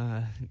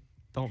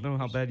 Don't know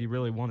how bad you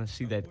really want to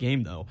see that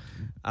game though.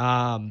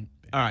 All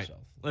right,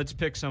 let's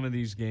pick some of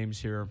these games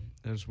here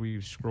as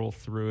we scroll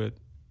through it.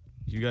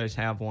 You guys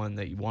have one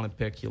that you want to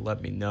pick, you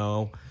let me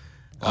know.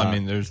 I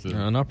mean, there's the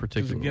not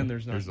particularly. Again,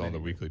 there's all the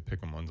weekly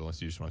pick'em ones,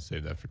 unless you just want to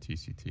save that for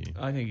TCT.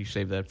 I think you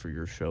save that for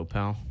your show,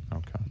 pal.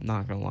 Okay. I'm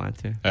not gonna lie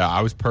to you. Yeah,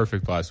 I was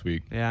perfect last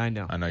week. Yeah, I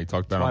know. I know you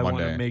talked about That's it why on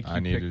Monday. I want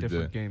to make you pick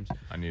different games.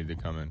 I needed to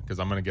come in because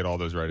I'm going to get all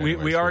those right.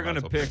 We are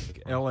going to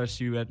pick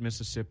LSU at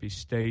Mississippi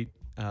State.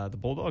 The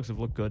Bulldogs have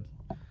looked good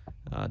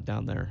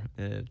down there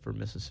for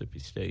Mississippi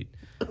State.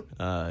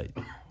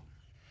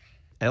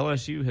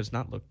 LSU has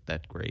not looked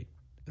that great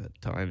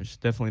at times.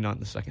 Definitely not in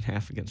the second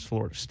half against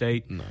Florida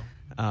State. No.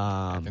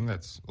 I think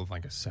that's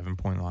like a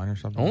 7-point line or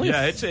something.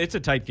 It's a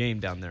tight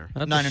game down there.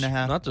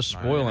 9.5. Not to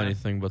spoil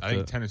anything, but I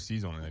think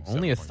Tennessee's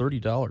only a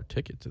 $30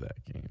 ticket to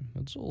that game.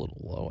 That's a little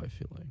low, I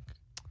feel like.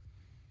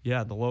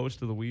 Yeah, the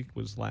lowest of the week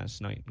was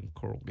last night in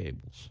Coral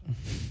Gables.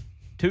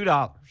 $2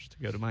 to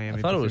go to Miami.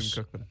 I thought it was.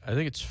 I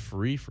think it's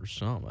free for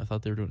some. I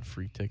thought they were doing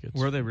free tickets.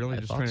 Were they really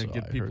just trying to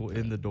get people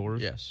in the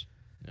doors? Yes.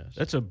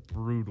 That's a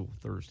brutal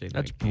Thursday night.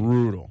 That's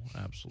brutal.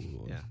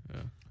 Absolutely.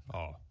 Yeah.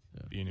 Oh,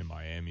 being in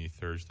Miami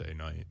Thursday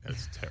night,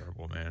 that's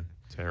terrible, man.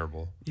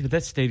 Terrible. Yeah, but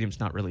that stadium's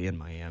not really in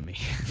Miami.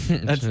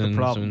 That's the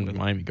problem. It's in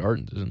Miami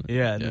Gardens, isn't it?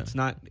 Yeah, and it's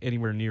not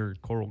anywhere near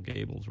Coral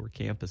Gables where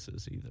campus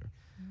is either.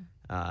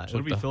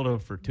 It'll be filled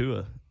up for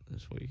Tua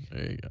this week.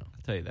 There you go.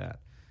 I'll tell you that.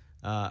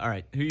 All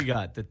right, who you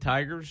got? The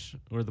Tigers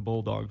or the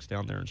Bulldogs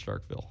down there in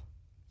Starkville?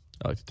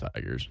 I like the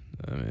Tigers.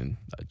 I mean,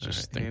 I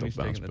just think Andy's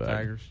they'll bounce taking back. the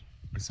Tigers.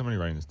 Is somebody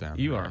writing this down?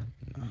 You are.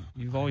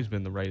 You've always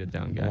been the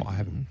write-it-down guy. Well, I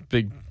haven't.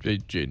 Big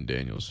Jaden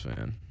Daniels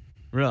fan.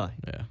 Really?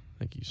 Yeah, I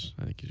think he's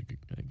a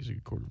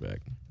good quarterback.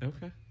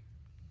 Okay.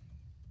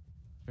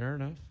 Fair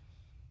enough.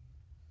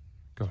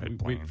 Go ahead.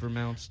 Wait for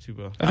Mounts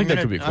to. I think that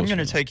could be a close I'm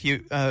going to game.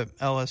 take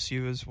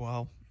LSU as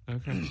well.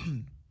 Okay.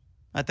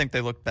 I think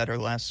they looked better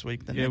last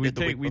week than they did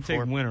the week we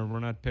before. take winner. We're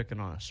not picking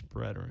on a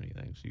spread or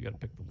anything, so you got to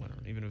pick the winner,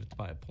 even if it's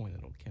by a point.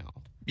 It'll count.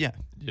 Yeah.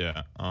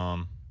 Yeah.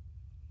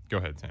 Go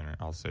ahead, Tanner.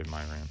 I'll save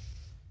my rant.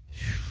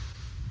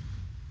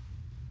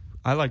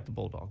 I like the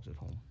Bulldogs at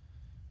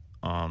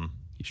home.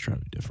 He's trying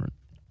to be different.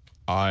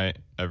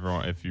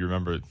 Everyone, if you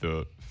remember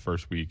the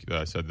first week that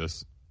I said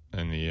this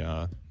in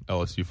the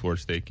LSU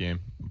Florida State game,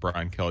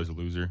 Brian Kelly's a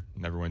loser.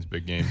 Never wins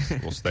big games.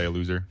 Will stay a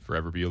loser.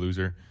 Forever be a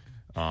loser.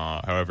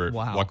 However,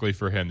 luckily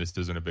for him, this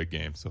isn't a big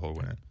game, so he'll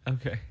win it.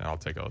 Okay. And I'll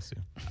take LSU.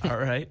 All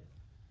right.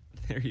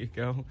 There you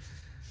go.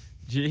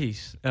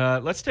 Jeez.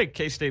 Let's take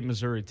K-State,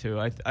 Missouri, too.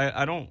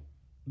 I don't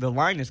 – the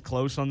line is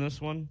close on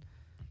this one.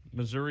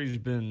 Missouri's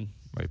been –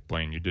 Wait,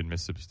 Blaine, you did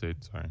Mississippi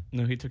State. Sorry.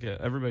 No, he took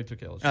it. Everybody took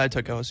LSU. I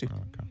took LSU. Oh,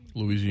 okay.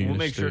 Louisiana We'll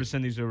make State. sure to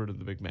send these over to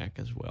the Big Mac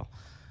as well.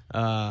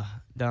 Down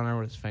there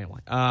with his family.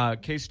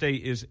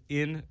 K-State is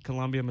in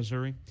Columbia,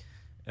 Missouri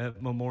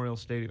at Memorial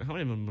Stadium. How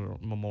many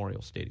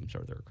Memorial Stadiums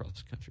are there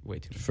across the country? Way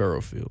too many.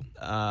 Faro Field.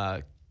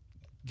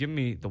 Give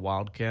me the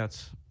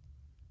Wildcats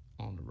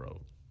on the road.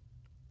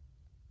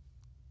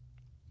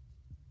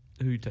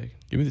 Who you taking?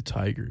 Give me the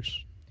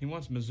Tigers. He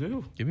wants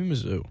Mizzou. Give me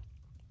Mizzou.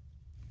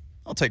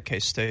 I'll take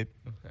K-State.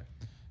 Okay.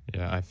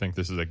 Yeah, I think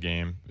this is a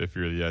game, if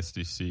you're the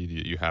SDC,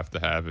 that you have to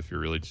have if you're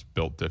really just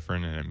built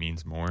different and it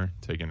means more,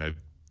 taking a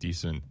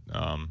decent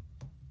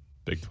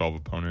Big 12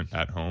 opponent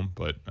at home,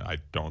 but I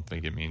don't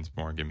think it means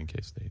more. Give me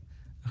K-State.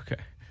 Okay.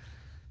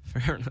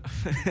 Fair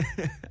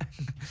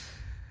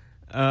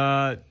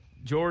enough.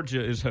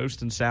 Georgia is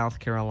hosting South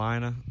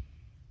Carolina.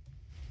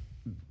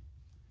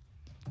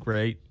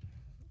 Great.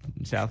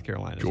 South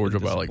Carolina. Georgia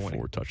by like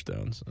 4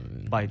 touchdowns. I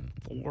mean, by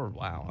 4?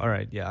 Wow. All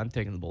right. Yeah, I'm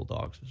taking the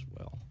Bulldogs as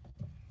well.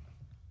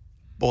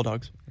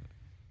 Bulldogs.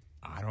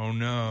 I don't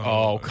know.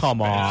 Oh,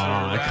 come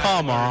on.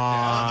 Come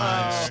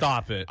on.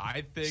 Stop it.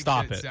 I think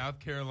Stop that it. South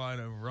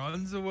Carolina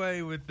runs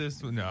away with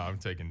this one. No, I'm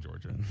taking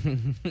Georgia.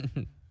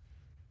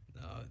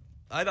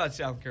 I thought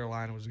South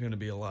Carolina was going to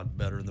be a lot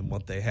better than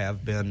what they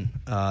have been.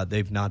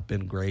 They've not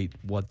been great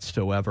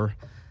whatsoever.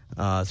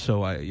 I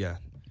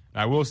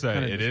will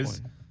say it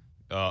is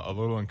a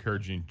little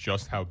encouraging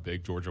just how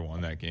big Georgia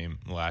won that game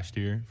last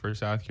year for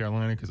South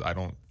Carolina, because I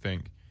don't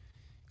think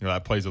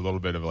that plays a little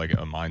bit of like a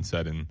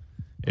mindset. And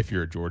if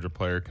you're a Georgia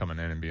player coming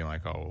in and being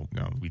like, oh,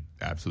 we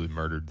absolutely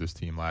murdered this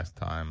team last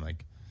time,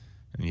 like,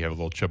 and you have a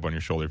little chip on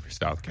your shoulder for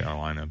South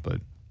Carolina, but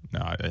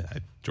no,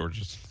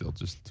 Georgia's still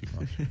just too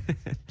much.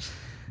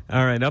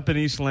 All right, up in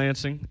East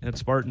Lansing at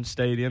Spartan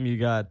Stadium, you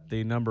got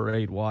the number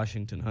 8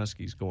 Washington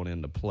Huskies going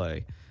into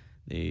play,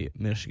 the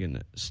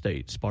Michigan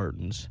State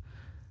Spartans.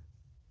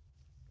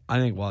 I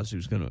think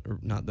Wazoo's going to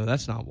 – no,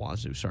 that's not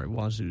Wazoo. Sorry,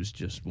 Wazoo's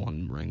just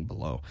one ring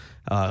below.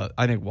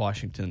 I think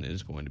Washington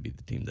is going to be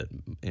the team that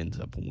ends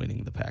up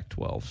winning the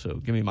Pac-12. So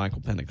give me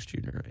Michael Penix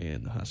Jr.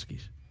 and the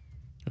Huskies.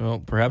 Well,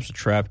 perhaps a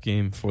trap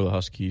game for the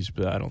Huskies,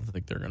 but I don't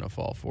think they're going to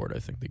fall for it. I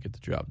think they get the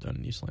job done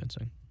in East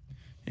Lansing.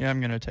 Yeah, I'm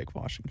going to take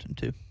Washington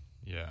too.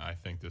 Yeah, I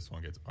think this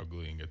one gets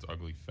ugly and gets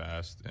ugly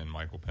fast. And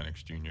Michael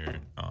Penix Jr.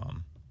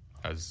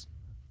 has,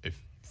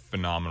 if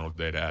phenomenal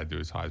day to add to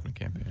his Heisman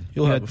campaign.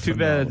 Too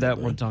bad that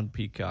one's on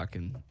Peacock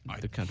and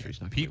the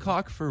country's not.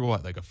 Peacock for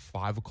what? Like a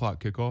 5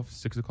 o'clock kickoff,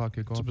 6 o'clock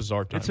kickoff? It's a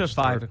bizarre time. It's a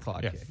 5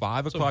 o'clock. Yeah, kick.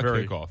 5 o'clock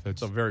kickoff.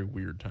 It's a very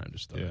weird time to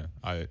start.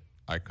 Yeah,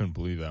 I couldn't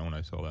believe that when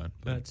I saw that.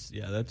 That's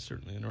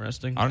certainly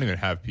interesting. I don't even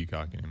have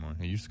Peacock anymore.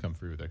 It used to come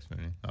free with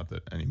Xfinity. Not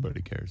that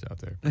anybody cares out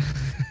there.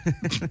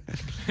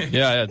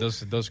 Yeah, it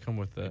does come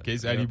with that. In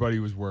case anybody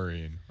was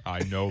worrying, I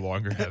no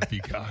longer have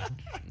Peacock.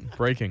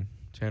 Breaking.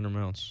 Tanner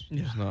Mounts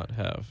does not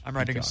have. I'm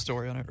writing Peacock. a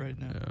story on it right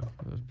now.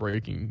 Yeah,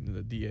 breaking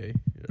the DA.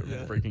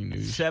 Breaking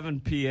news. 7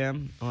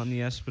 p.m. on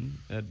the ESPN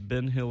at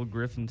Ben Hill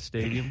Griffin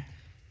Stadium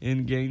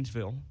in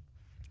Gainesville.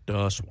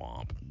 The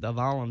Swamp. The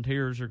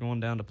Volunteers are going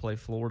down to play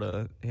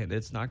Florida, and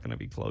it's not going to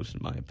be close,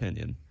 in my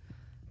opinion.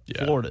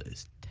 Yeah. Florida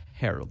is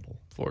terrible.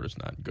 Florida's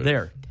not good.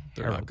 They're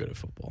not good at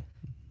football.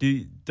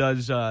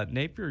 Does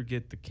Napier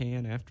get the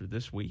can after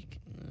this week?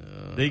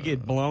 They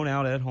get blown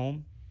out at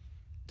home.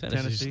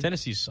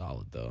 Tennessee's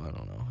solid, though. I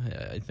don't know.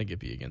 I think it'd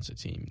be against a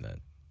team that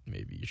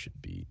maybe you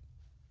should beat.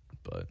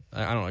 But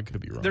I don't know. I could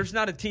be wrong. There's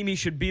not a team he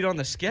should beat on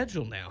the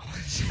schedule now.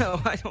 So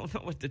I don't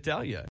know what to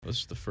tell you. This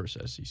is the first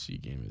SEC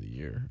game of the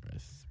year,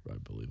 I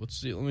believe. Let's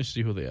see. Let me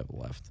see who they have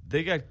left.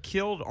 They got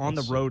killed on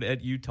the road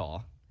at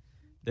Utah.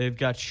 They've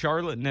got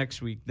Charlotte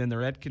next week. Then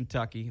they're at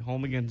Kentucky,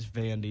 home against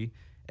Vandy,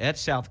 at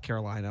South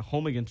Carolina,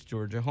 home against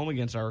Georgia, home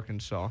against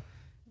Arkansas,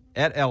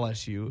 at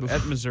LSU,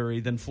 at Missouri,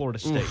 then Florida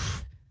State.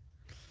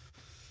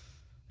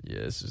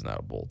 Yeah, this is not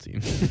a bowl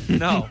team.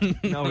 No,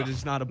 it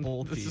is not a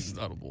bowl team. This is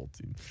not a bowl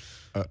team.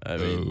 I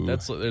mean,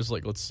 let's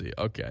see.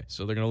 Okay,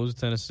 so they're going to lose to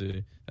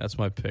Tennessee. That's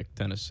my pick,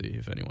 Tennessee,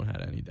 if anyone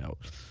had any doubt.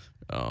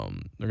 They're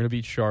going to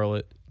beat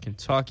Charlotte.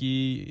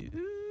 Kentucky,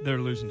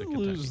 they're losing to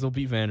Kentucky. They'll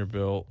beat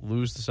Vanderbilt,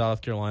 lose to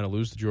South Carolina,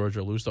 lose to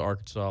Georgia, lose to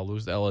Arkansas,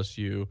 lose to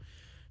LSU,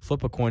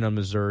 flip a coin on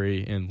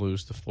Missouri, and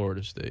lose to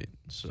Florida State.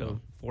 So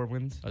 4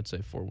 wins? I'd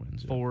say 4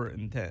 wins. 4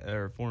 and 10,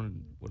 or 4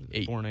 and what is it?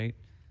 8. 4 and 8.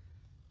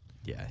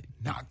 Yeah,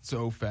 not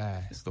so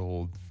fast,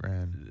 old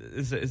friend.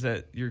 Is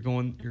that you're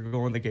going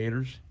the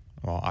Gators?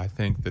 Well, I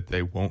think that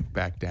they won't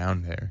back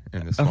down there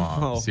in the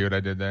swamp. Oh. See what I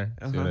did there?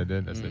 Uh-huh. See what I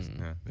did?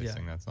 They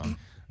sing that song.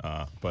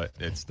 But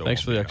it's still.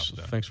 Thanks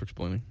for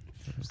explaining.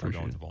 Still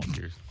going with the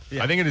Volunteers.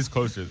 I think it is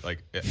closer.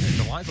 Like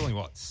the line's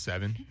only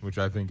 7, which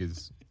I think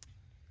is.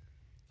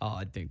 Oh,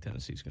 I think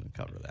Tennessee's going to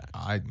cover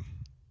that.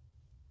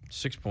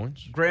 6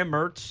 points. Graham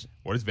Mertz.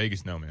 What does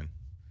Vegas know, man?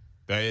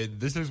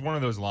 This is one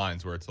of those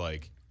lines where it's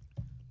like,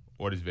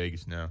 what does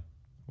Vegas know?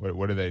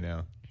 What do they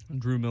know?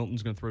 Drew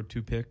Milton's going to throw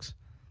 2 picks.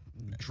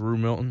 Drew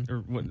Milton? Or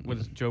what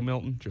is it, Joe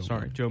Milton?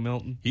 Joe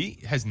Milton. He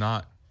has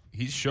not.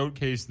 He's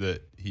showcased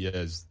that he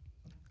has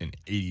an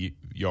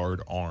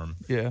 80-yard arm.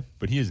 Yeah.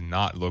 But he has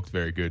not looked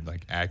very good,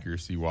 like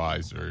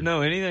accuracy-wise. No,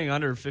 anything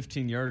under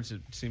 15 yards,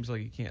 it seems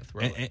like he can't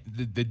throw it. And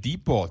the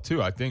deep ball,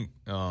 too. I think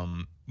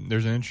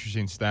there's an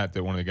interesting stat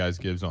that one of the guys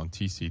gives on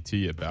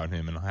TCT about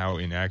him and how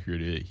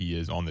inaccurate he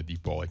is on the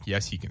deep ball. Like,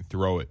 yes, he can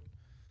throw it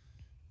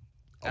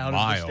out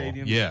mile. Of the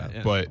stadium?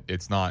 Yeah, but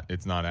it's not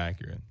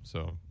accurate.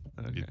 So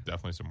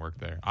definitely some work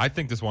there. I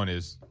think this one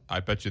is. I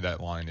bet you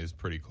that line is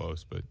pretty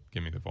close, but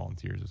give me the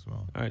Volunteers as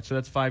well. All right, so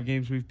that's 5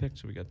 games we've picked.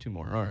 So we got 2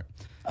 more. All right,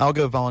 I'll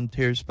go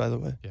Volunteers. By the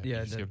way,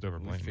 you skipped over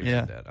Blaine.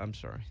 That. I'm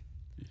sorry.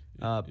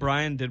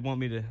 Brian did want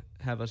me to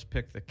have us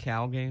pick the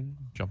Cal game.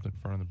 Jumped in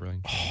front of the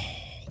Blaine.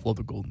 Love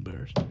the Golden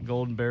Bears.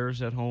 Golden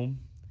Bears at home.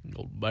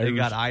 Golden Bears. They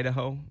got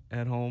Idaho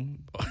at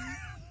home.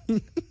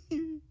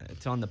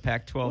 It's on the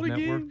Pac-12 network.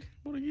 Game.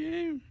 What a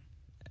game!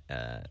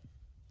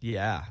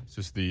 Yeah, it's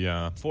just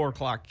the 4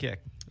 o'clock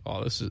kick.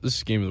 Oh, this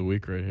is game of the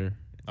week right here.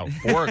 Oh,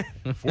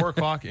 4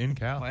 o'clock in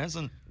Cal. Why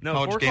isn't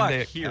 4 o'clock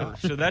here?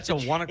 So that's a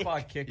 1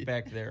 o'clock kick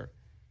back there.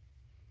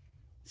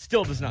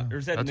 Still does not. Or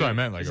is that that's noon? what I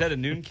meant. Like is that a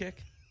noon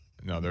kick?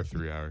 No, they're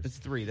 3 hours. It's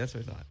 3. That's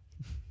what I thought.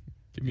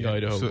 Give me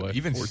Idaho. So by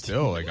even 14.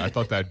 still, like I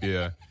thought that'd be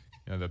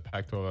the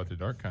Pac-12 after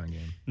dark kind of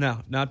game. No,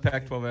 not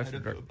Pac-12 after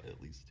dark.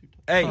 At least 2 times.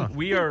 Hey,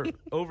 we are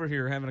over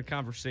here having a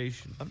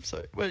conversation. I'm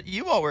sorry. Well,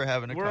 you all were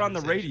having a We're conversation.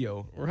 on the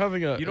radio. We're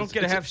having a. You don't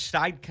get to have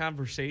side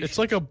conversations. It's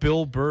like a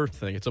Bill Burr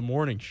thing. It's a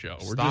morning show.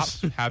 We're Stop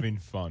just having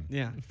fun.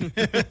 Yeah.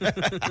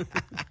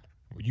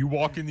 You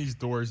walk in these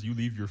doors, you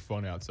leave your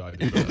fun outside.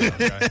 The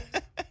door, okay?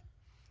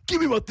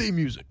 Give me my theme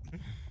music.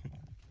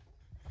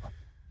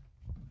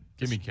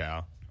 Give me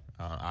Cal.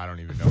 I don't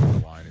even know what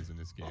the line is in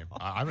this game.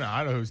 I mean,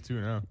 Idaho's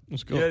 2-0.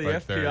 Let's go. Yeah, the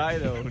Right there. FBI,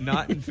 though,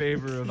 not in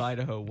favor of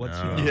Idaho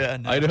whatsoever. Yeah,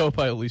 no. Idaho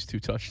by at least 2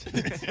 touchdowns.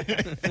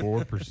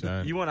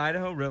 4%. You want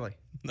Idaho? Really?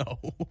 No.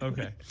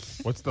 Okay.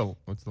 What's the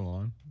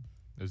line?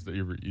 Is there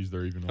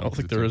even one? I don't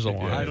think there is a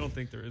line. I don't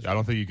think there is. I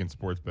don't think you can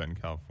sports bet in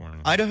California.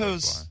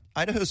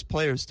 Idaho's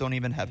players don't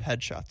even have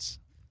headshots.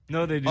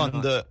 No, they do on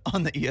not. the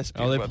ESPN.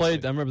 Oh, they website.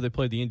 played. I remember they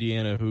played the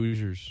Indiana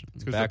Hoosiers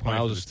back when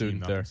I was a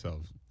student there.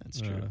 That's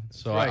true.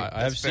 So right.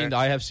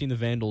 I have seen the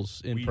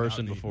Vandals in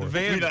person before.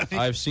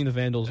 I've seen the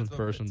Vandals in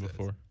person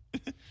before.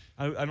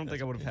 I don't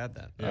think I would have had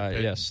that.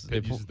 Yes,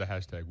 Pitt uses the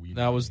hashtag we.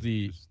 That was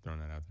the just throwing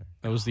that out there.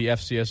 That was the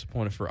FCS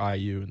appointed for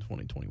IU in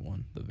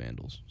 2021. The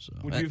Vandals. So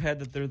would you have had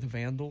that they're the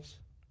Vandals?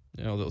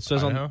 You know, it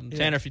says on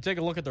Tanner. If you take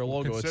a look at their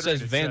logo, it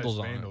says Vandals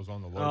on it. Vandals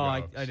on the logo. Oh,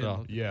 I didn't.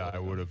 So. Yeah, I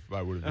would have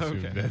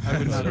assumed that. I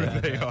would not That's have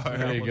what they are.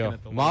 There you go.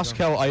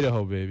 Moscow,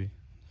 Idaho, baby.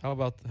 How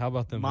about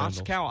them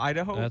Moscow, Vandals?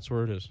 Idaho? That's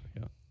where it is.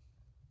 Yeah.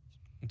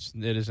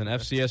 It is an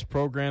FCS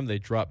program. They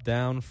dropped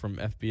down from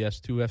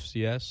FBS to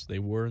FCS. They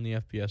were in the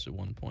FBS at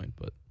one point,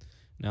 but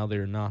now they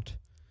are not.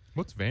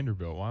 What's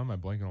Vanderbilt? Why am I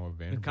blanking on what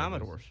Vanderbilt The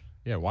Commodores. Is?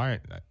 Yeah, why?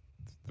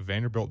 The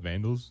Vanderbilt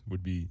Vandals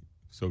would be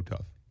so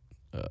tough.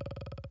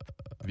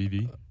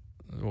 VV?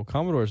 Well,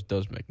 Commodores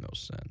does make no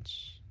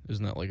sense.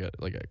 Isn't that like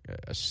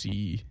a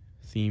sea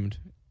themed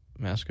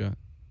mascot?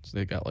 So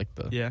they got like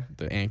the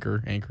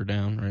anchor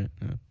down,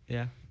 right?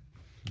 Yeah.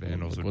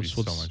 Vandals would be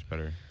so much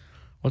better.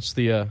 What's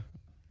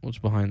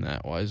behind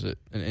that? Why is it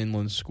an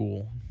inland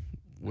school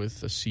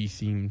with a sea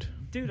themed?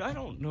 Dude, I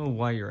don't know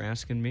why you're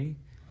asking me.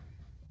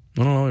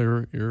 No,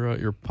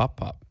 you're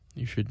pop.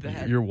 You should.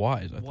 You're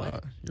wise. I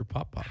thought you're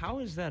pop. How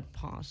is that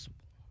possible?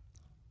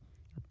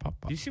 You're pop.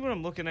 Do you see what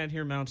I'm looking at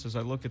here, Mounts? As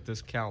I look at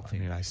this Cal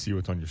team, I mean, I see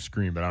what's on your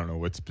screen, but I don't know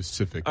what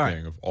specific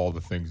thing of all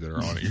the things that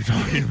are on it you're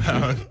talking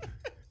about.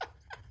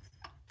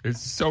 There's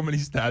so many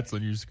stats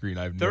on your screen.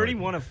 I have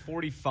 31 of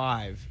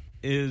 45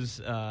 is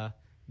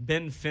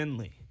Ben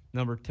Finley,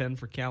 number 10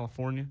 for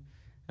California,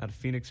 out of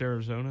Phoenix,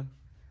 Arizona.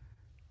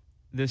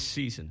 This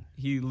season,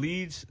 he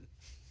leads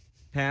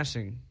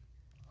passing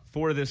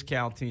for this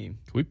Cal team.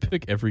 Can we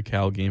pick every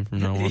Cal game from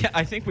now on? Yeah,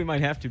 I think we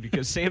might have to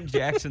because Sam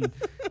Jackson,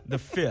 the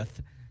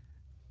fifth,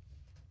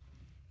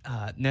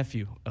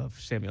 nephew of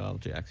Samuel L.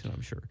 Jackson,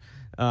 I'm sure.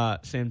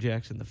 Sam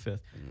Jackson, the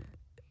fifth.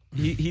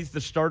 He's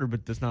the starter,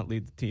 but does not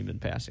lead the team in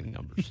passing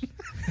numbers.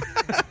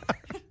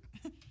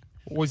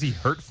 Was he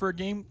hurt for a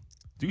game?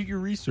 Do your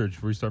research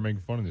before you start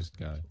making fun of this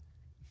guy.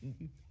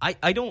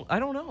 I don't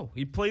know.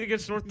 He played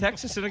against North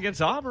Texas and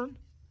against Auburn.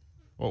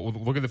 Well,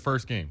 look at the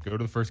first game. Go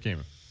to the first game.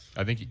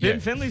 I think Ben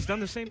Finley's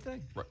done the same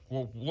thing. Right.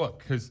 Well,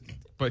 look,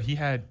 but he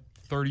had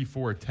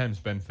 34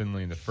 attempts, Ben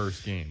Finley, in the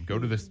first game.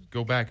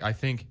 Go back. I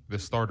think the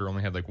starter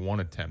only had like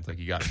one attempt. Like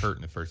he got hurt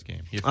in the first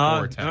game. He had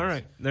 4 attempts. All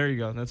right, there you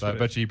go. So I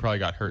bet you he probably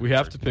got hurt. We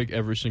have to pick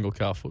every single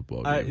Cal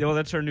football game. Well,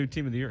 that's our new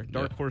team of the year.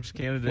 Dark horse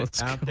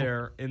candidate out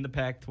there in the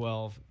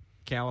Pac-12,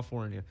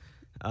 California.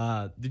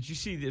 Did you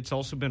see it's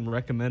also been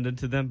recommended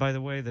to them, by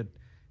the way, that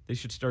they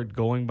should start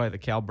going by the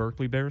Cal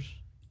Berkeley Bears?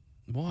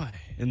 Why?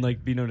 And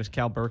be known as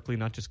Cal Berkeley,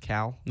 not just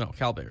Cal? No,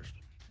 Cal Bears.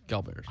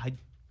 Cal Bears.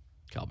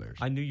 Cal Bears.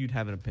 I knew you'd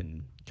have an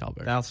opinion. Cal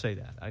Bears. I'll say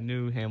that. I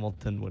knew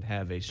Hamilton would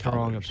have a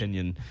strong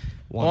opinion.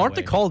 Aren't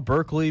they called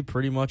Berkeley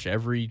pretty much in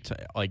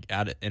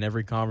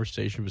every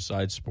conversation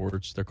besides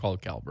sports? They're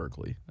called Cal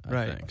Berkeley,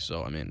 I think.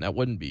 So, I mean, that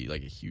wouldn't be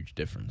like a huge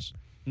difference.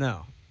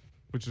 No,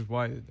 which is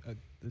why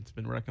it's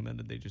been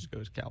recommended they just go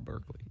as Cal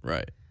Berkeley.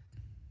 Right.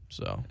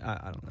 So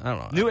I don't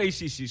know. New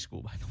ACC school,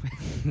 by the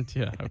way.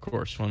 Yeah, of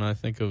course. When I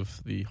think of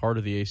the heart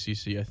of the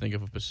ACC, I think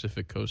of a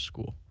Pacific Coast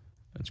school.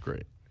 That's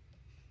great.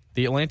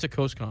 The Atlantic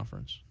Coast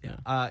Conference.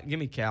 Yeah. Give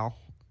me Cal.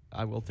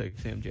 I will take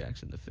Sam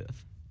Jackson the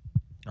fifth.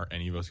 Are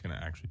any of us going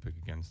to actually pick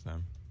against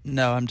them?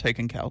 No, I'm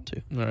taking Cal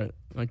too. All right.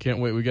 I can't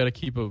wait. We got to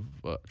keep a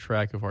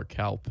track of our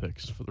Cal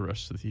picks for the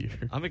rest of the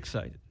year. I'm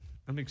excited.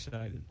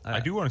 I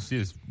do want to see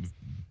this.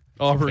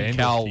 Auburn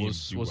Cal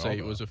was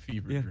a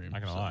fever dream. I'm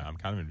not gonna lie, I'm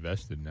kind of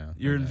invested now.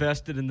 You're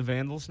invested in the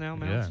Vandals now,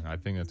 man? Yeah, I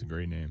think that's a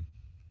great name.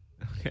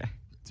 Okay,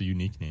 it's a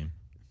unique name.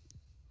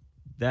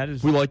 That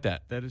is. We like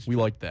that. That is. We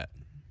like that.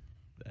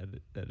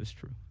 That is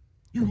true.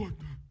 You like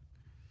that?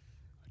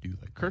 I do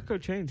like. Kirk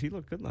O'Chains, he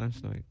looked good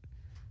last night.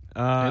 He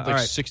had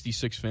like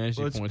 66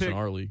 fantasy points in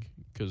our league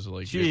because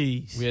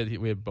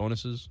we had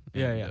bonuses.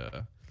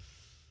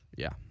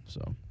 Yeah.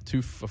 So a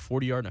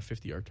 40-yard and a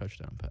 50-yard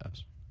touchdown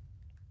pass.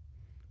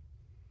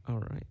 All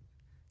right.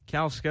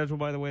 Cal's schedule,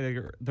 by the way,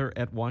 they're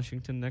at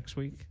Washington next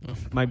week.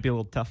 Might be a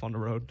little tough on the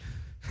road.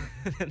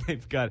 And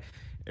they've got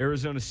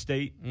Arizona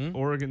State,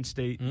 Oregon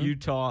State,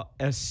 Utah,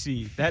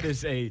 SC. That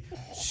is a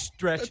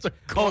stretch. That's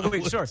a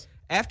gauntlet. Sorry.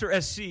 After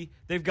SC,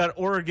 they've got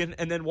Oregon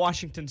and then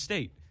Washington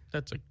State.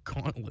 That's a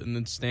gauntlet. And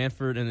then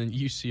Stanford and then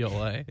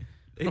UCLA.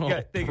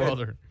 They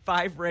got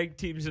 5 ranked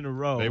teams in a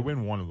row. They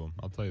win one of them.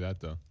 I'll tell you that,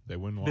 though. They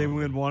win one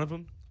of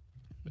them.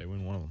 They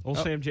win one of them. Old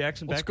Sam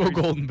Jackson back. Let's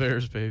go Golden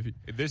Bears, baby.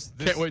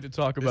 Can't wait to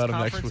talk about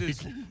them next week.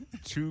 This conference is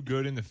too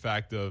good in the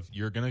fact of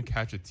you're going to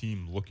catch a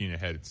team looking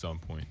ahead at some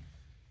point.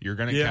 You're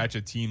going to catch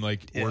a team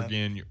like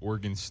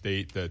Oregon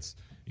State that's,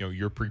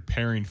 you're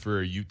preparing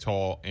for a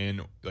Utah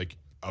and like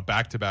a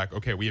back-to-back.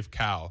 Okay, we have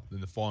Cal. Then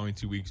the following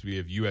 2 weeks we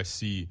have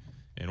USC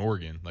and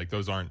Oregon. Like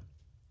those aren't.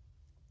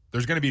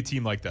 There's going to be a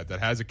team like that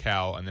has a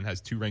Cal and then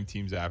has 2 ranked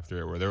teams after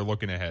it where they're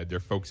looking ahead.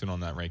 They're focusing on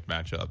that ranked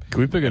matchup.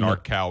 Can we pick our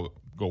Cal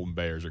Golden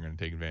Bears are going to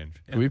take advantage.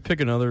 Can we pick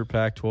another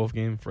Pac-12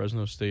 game?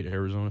 Fresno State,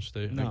 Arizona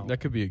State? No. That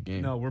could be a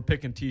game. No, we're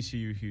picking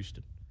TCU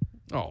Houston.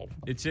 Oh.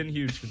 It's in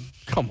Houston.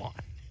 Come on.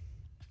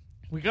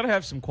 We got to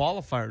have some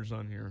qualifiers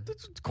on here.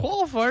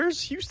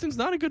 Qualifiers? Houston's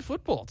not a good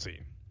football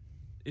team.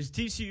 Is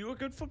TCU a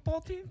good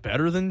football team?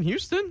 Better than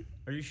Houston.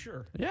 Are you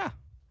sure? Yeah.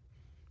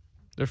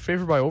 They're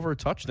favored by over a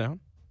touchdown.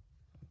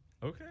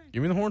 Okay.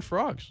 Give me the Horned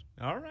Frogs.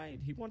 All right.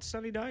 He wants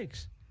Sonny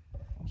Dykes.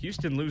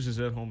 Houston loses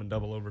at home in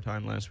double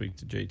overtime last week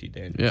to JT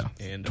Daniels. Yeah,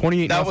 and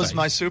 28. That was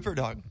my super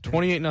dog.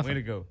 28-0. Way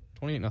to go.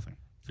 28-0.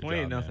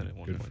 28-0 at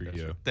one Good point. for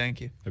you.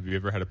 Thank you. Have you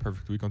ever had a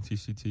perfect week on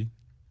TCT?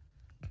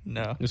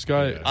 No. This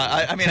guy.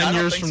 I mean, 10 I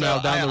don't years think from so.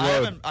 now, down the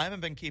road. I haven't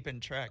been keeping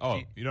track.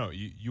 Oh,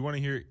 you want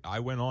to hear? I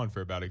went on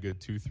for about a good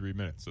 2-3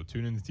 minutes. So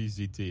tune in to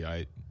TCT.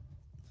 I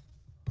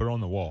put it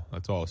on the wall.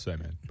 That's all I'll say,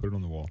 man. Put it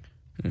on the wall.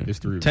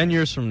 History. 10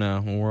 years from now,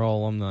 when we're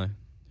all alumni,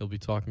 he'll be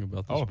talking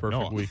about this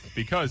perfect week.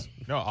 Because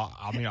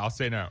I'll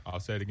say now. I'll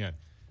say it again.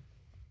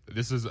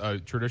 This is a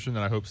tradition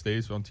that I hope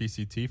stays on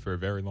TCT for a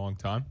very long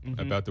time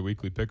about the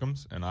weekly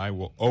pick'ems, and I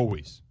will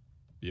always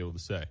be able to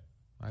say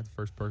I had the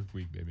first perfect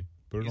week, baby.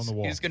 Put it on the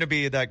wall. He's going to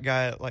be that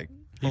guy at like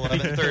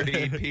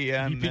 11:30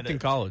 p.m. He peaked in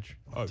college.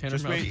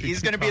 Just wait.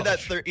 He's going to be that.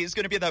 He's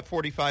going to be that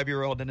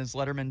 45-year-old in his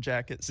Letterman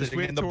jacket, sitting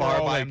in the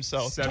bar by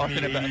himself, talking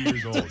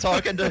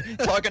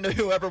to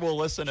whoever will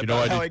listen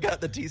about how he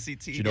got the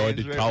TCT. You know, I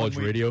did college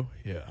radio.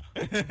 Yeah,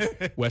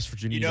 West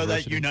Virginia. You know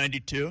University.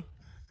 that U92?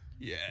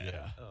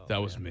 Yeah,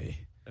 that was me.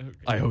 Okay.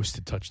 I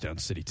hosted Touchdown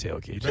City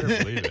tailgate. You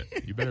better believe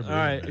it. You better believe it.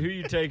 All right, who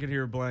you taking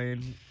here,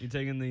 Blaine? You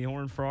taking the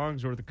Horned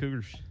Frogs or the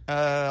Cougars?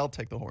 I'll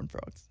take the Horned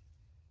Frogs.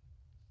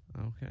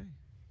 Okay.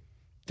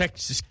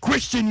 Texas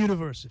Christian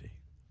University.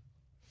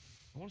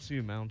 I want to see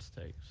who Mounts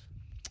takes.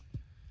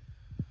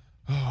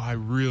 Oh, I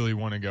really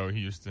want to go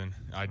Houston.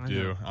 I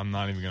do. I'm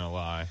not even gonna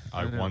lie.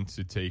 I want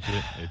to take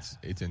it.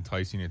 It's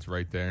enticing. It's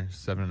right there.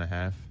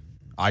 7.5.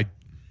 I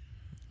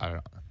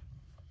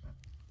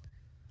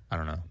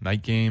don't know.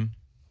 Night game.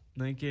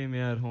 Night game,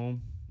 yeah, at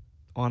home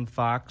on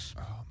Fox.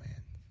 Oh man.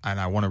 And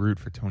I want to root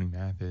for Tony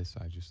Mathis.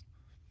 I just.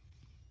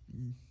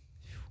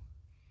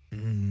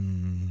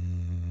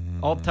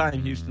 All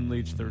time, Houston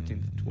leads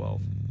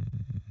 13-12.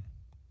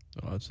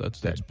 Oh, that's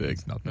big.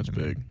 That's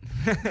big.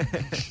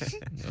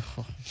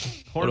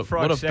 Horned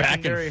Frogs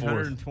secondary, back and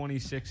forth.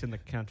 126 in the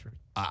country.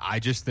 I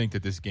just think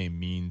that this game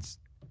means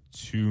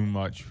too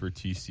much for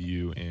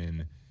TCU,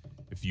 and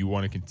if you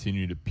want to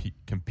continue to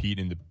compete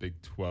in the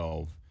Big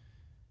 12,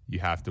 you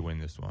have to win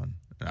this one.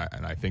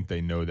 And I think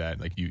they know that.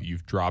 Like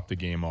you've dropped a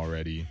game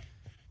already.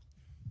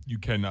 You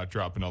cannot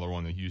drop another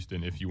one to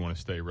Houston if you want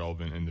to stay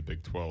relevant in the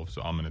Big 12.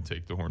 So I'm going to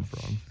take the Horned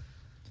Frogs.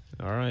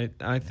 All right,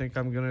 I think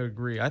I'm going to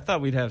agree. I thought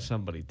we'd have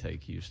somebody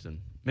take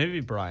Houston. Maybe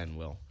Brian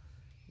will.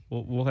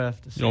 We'll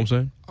have to see. You know what I'm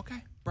saying?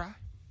 Okay, Brian.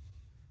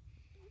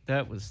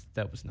 That was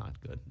not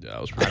good. Yeah,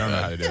 that was. I don't know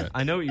how to do it.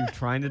 I know what you're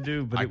trying to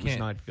do, but it was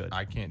not good.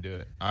 I can't do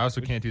it. I also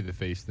can't do the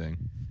face thing.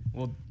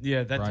 Well,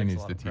 yeah, that Brian takes needs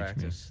a lot to of teach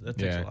practice. me. That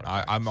takes a lot of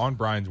practice. I'm on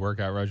Brian's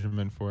workout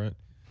regimen for it.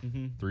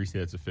 Mm-hmm. 3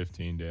 sets of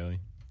 15 daily.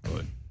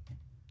 But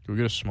Can we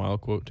get a smile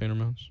quote, Tanner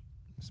Mounts?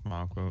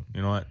 Smile quote.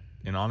 You know what?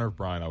 In honor of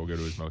Brian, I will go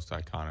to his most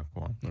iconic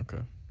one. Okay.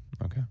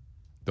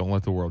 Don't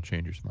let the world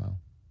change your smile.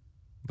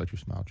 Let your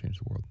smile change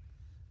the world.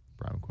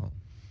 Brian quote.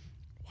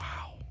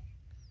 Wow.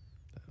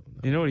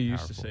 You know what he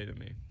used to say to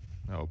me?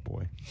 Oh,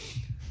 boy.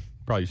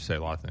 Probably used to say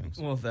a lot of things.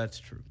 Well, that's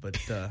true. But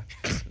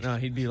no,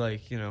 he'd be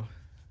like,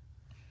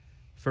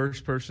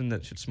 first person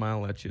that should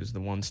smile at you is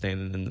the one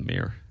standing in the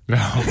mirror.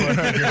 That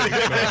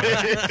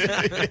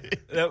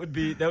would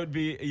be at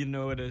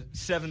a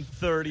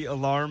 7:30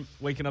 alarm,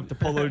 waking up to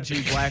Polo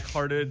G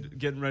Blackhearted,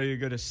 getting ready to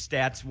go to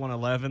Stats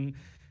 111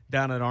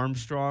 down at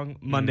Armstrong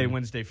Monday,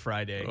 Wednesday,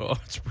 Friday. Oh,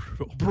 it's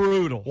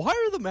brutal. Why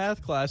are the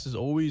math classes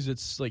always?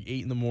 It's like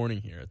 8 a.m.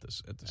 here at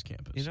this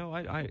campus.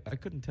 I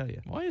couldn't tell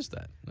you. Why is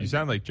that? You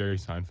sound like Jerry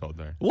Seinfeld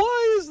there.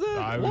 Why is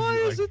that? Why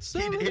is it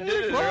 7 He did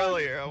it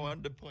earlier. I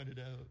wanted to point it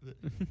out.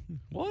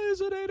 Why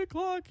is it 8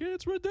 o'clock?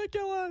 It's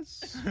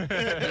ridiculous.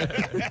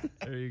 There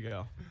you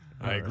go.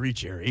 I agree,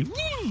 Jerry.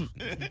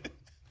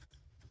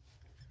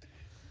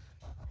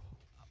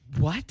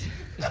 What?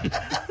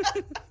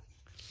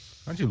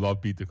 Don't you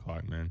love Beat the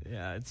Clock, man?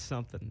 Yeah, it's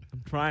something.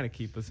 I'm trying to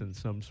keep us in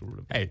some sort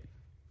of. Hey,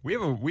 we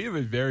have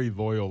a very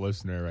loyal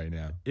listener right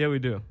now. Yeah, we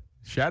do.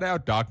 Shout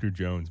out Dr.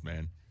 Jones,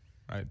 man.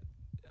 I'm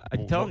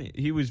telling you,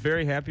 he was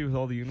very happy with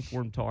all the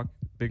uniform talk.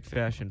 Big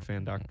fashion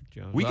fan, Dr.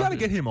 Jones. We got to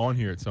get him on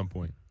here at some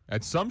point.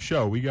 At some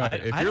show, we got.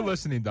 If you're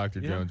listening, Dr.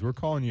 Jones, we're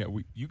calling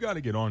you. You got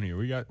to get on here.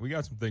 We got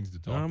some things to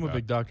talk about. I'm a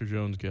big Dr.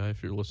 Jones guy.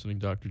 If you're listening,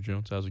 Dr.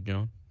 Jones, how's it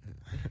going?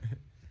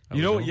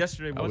 You know what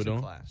yesterday was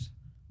in class?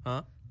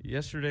 Huh?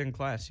 Yesterday in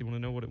class, you want to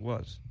know what it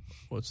was?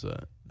 What's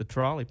that? The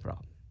trolley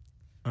problem.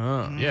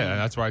 Yeah,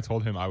 that's why I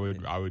told him I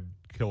would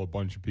kill a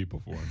bunch of people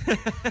for him. All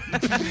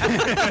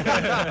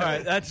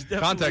right, that's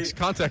context.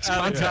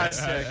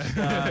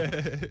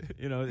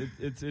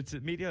 It's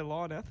media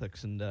law and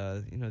ethics, and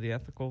the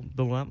ethical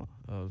dilemma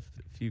of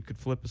if you could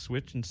flip a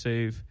switch and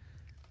save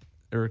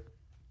or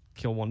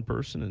kill one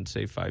person and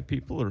save 5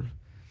 people, or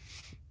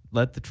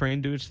let the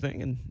train do its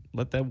thing and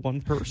let that one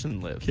person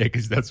live. Yeah,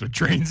 because that's what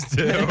trains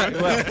do.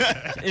 Well,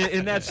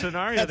 in that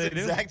scenario, that's they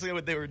do. exactly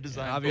what they were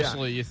designed for.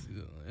 Obviously,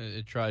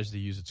 it tries to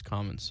use its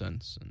common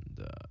sense, and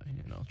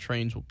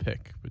trains will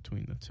pick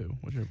between the two,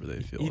 whichever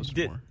they feel is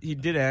more. He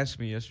did ask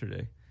me yesterday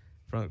in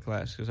front of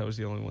class, because I was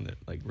the only one that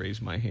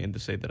raised my hand to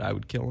say that I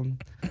would kill him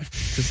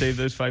to save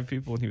those 5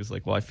 people, and he was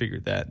like, "Well, I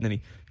figured that," and then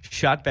he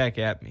shot back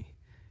at me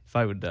if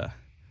I would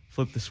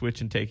flip the switch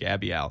and take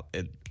Abby out?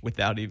 And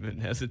without even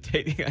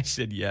hesitating, I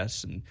said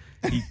yes, and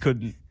he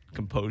couldn't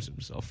compose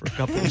himself for a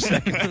couple of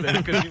seconds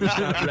there because he was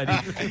not ready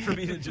for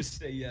me to just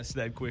say yes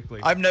that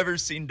quickly. I've never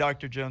seen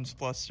Dr. Jones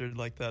flustered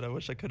like that. I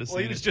wish I could have seen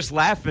it. He was just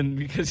laughing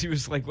because he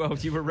was like, well,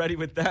 you were ready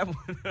with that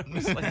one? I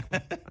was like,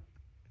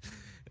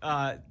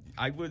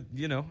 I would,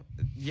 you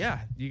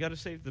got to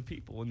save the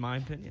people, in my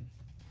opinion.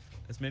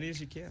 As many as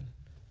you can.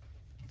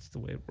 That's the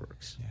way it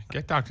works. Yeah,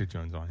 get Dr.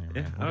 Jones on here,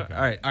 man. Yeah.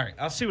 All right.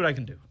 I'll see what I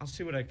can do.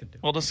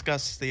 We'll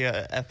discuss the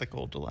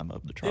ethical dilemma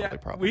of the trolley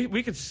problem.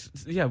 We could,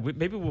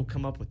 maybe we'll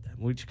come up with that.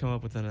 We should come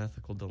up with an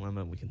ethical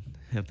dilemma. We can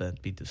have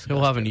that be discussed.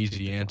 He'll have an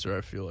easy answer, I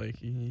feel like.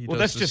 He well,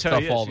 does that's just stuff how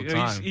he is. all the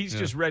time. He's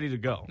just ready to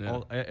go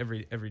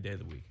every day of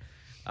the week.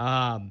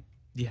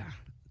 Yeah.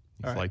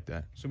 He's like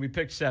that. So we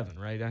picked 7,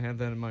 right? I have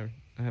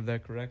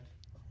that correct?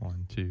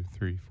 1, 2,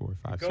 3, 4,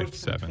 5, 6,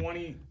 7.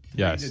 20.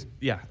 Yes.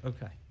 Yeah.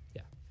 Okay.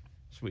 Yeah.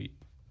 Sweet.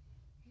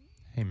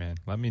 Hey, man,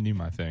 let me do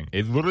my thing.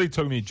 It literally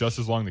took me just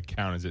as long to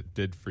count as it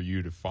did for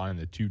you to find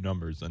the 2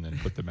 numbers and then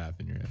put the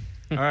math in your head.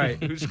 All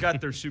right. Who's got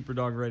their super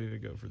dog ready to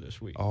go for this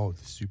week? Oh,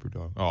 the super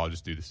dog. Oh, I'll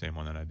just do the same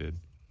one that I did.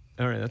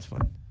 All right. That's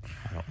fine.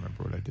 I don't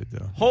remember what I did,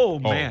 though. Oh,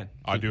 man.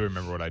 I do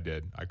remember what I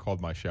did. I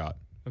called my shot.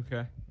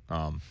 Okay.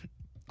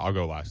 I'll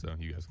go last, though.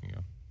 You guys can go.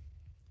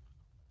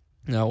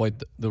 Now, wait,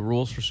 the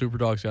rules for super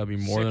dogs got to be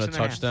more than a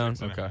touchdown?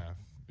 Okay.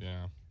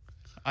 Yeah.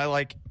 I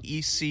like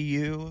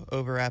ECU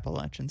over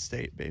Appalachian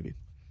State, baby.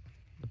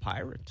 The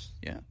Pirates?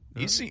 Yeah.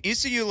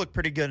 ECU looked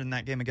pretty good in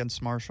that game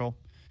against Marshall.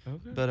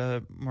 Okay.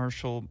 But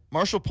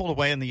Marshall pulled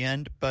away in the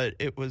end, but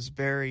it was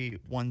very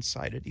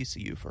one-sided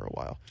ECU for a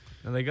while.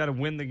 Now they got to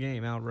win the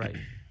game outright.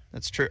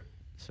 That's true.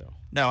 So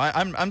no,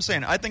 I'm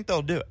saying I think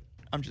they'll do it.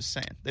 I'm just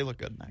saying they look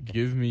good in that game.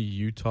 Give me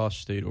Utah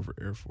State over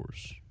Air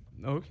Force.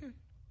 Okay.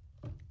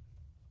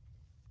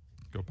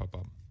 Go pop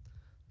up.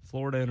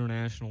 Florida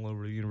International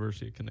over the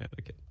University of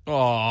Connecticut.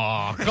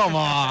 Oh, come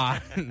on.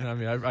 I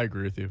mean, I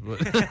agree with you.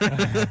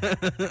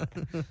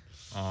 But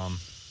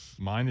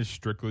mine is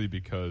strictly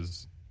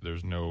because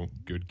there's no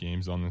good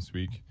games on this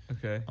week.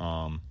 Okay.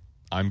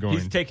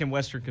 He's taking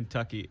Western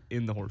Kentucky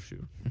in the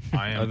horseshoe.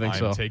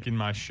 I'm taking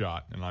my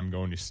shot, and I'm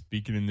going to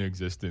speak it into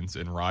existence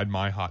and ride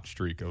my hot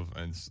streak of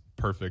a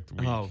perfect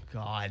week. Oh,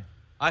 God.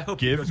 I hope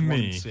Give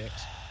me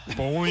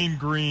Bowling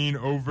Green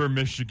over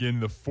Michigan,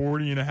 the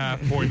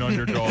 40.5-point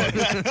underdog,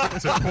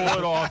 to pull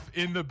it off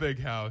in the big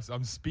house.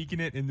 I'm speaking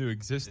it into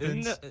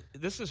existence.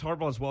 This is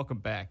Harbaugh's welcome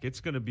back.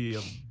 It's going to be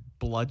a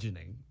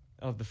bludgeoning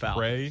of the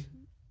Falcons. Pray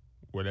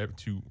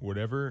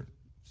whatever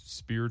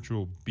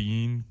spiritual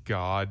being,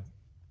 God,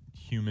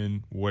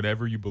 human,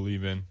 whatever you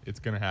believe in, it's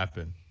going to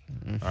happen.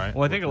 All right.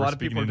 Well, I think a lot of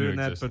people are doing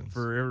that, but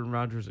for Aaron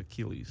Rodgers'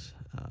 Achilles.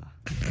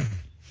 Have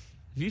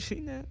you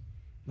seen that?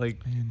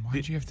 Like, man,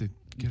 why'd you have to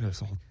get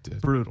us all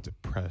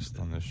depressed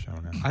on this show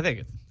now? I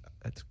think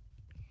it's.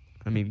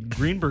 I mean,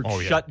 Greenberg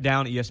shut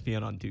down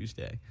ESPN on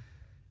Tuesday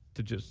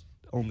to just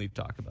only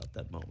talk about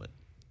that moment.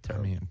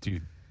 Terrible. I mean,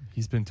 dude,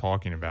 he's been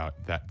talking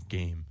about that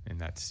game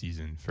and that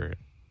season for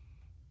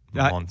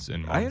months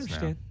and months. I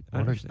understand. Now.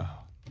 I understand.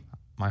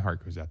 My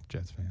heart goes out to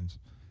Jets fans.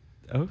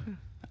 Okay.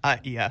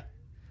 Yeah.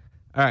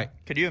 All right.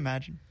 Could you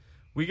imagine?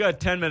 We got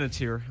 10 minutes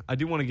here. I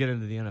do want to get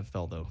into the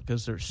NFL, though,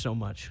 because there's so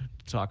much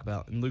to talk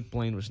about. And Luke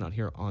Blaine was not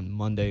here on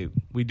Monday.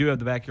 We do have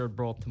the Backyard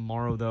Brawl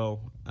tomorrow, though.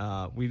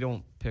 We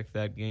don't pick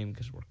that game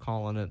because we're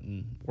calling it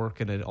and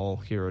working it all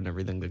here and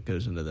everything that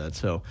goes into that.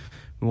 So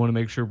we want to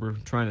make sure we're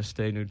trying to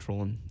stay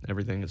neutral and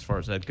everything as far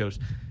as that goes.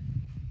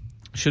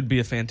 Should be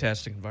a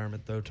fantastic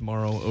environment, though,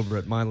 tomorrow over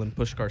at Milan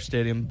Puskar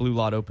Stadium. Blue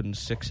Lot opens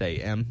 6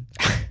 a.m.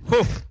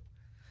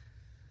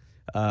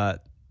 I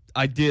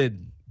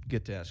did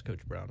get to ask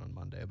Coach Brown on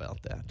Monday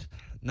about that.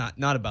 Not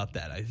about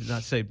that. I did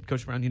not say,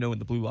 Coach Brown, when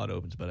the Blue Lot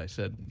opens, but I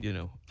said,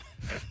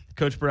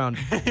 Coach Brown.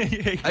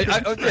 I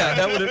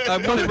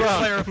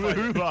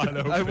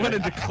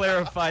wanted to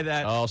clarify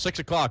that. Oh, 6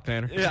 o'clock,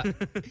 Tanner. Yeah.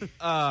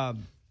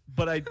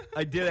 But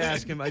I did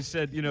ask him. I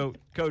said,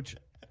 Coach,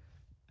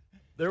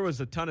 there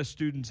was a ton of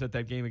students at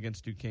that game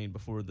against Duquesne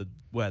before the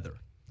weather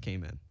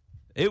came in.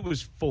 It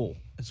was full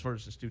as far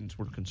as the students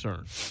were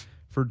concerned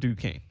for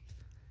Duquesne.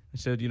 I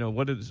said,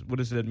 what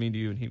does that mean to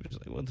you? And he was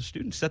like, well, the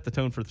students set the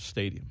tone for the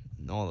stadium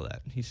and all of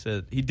that.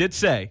 And he did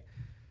say,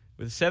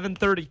 with a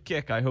 7:30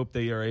 kick, I hope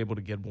they are able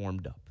to get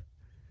warmed up.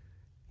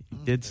 He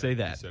did say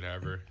that. He said,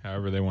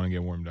 however they want to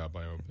get warmed up,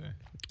 I hope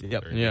they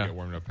get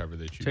warmed up however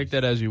they choose. Take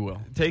that as you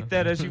will. Take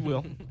that as you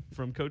will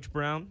from Coach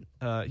Brown.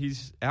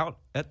 He's out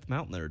at the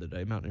Mountain Air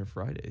today, Mountain Air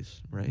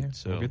Fridays, right? Yeah,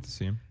 so we'll get to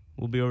see him.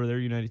 We'll be over there.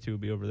 U92 will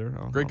be over there.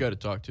 Great guy to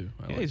talk to.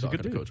 I like he's a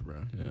good dude. Coach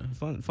Brown.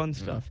 Yeah. Fun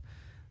stuff.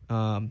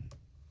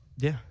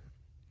 Yeah.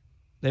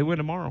 They win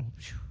tomorrow.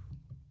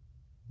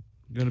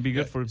 Going to be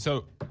good for him.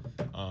 So,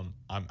 I'm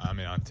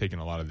taking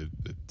a lot of the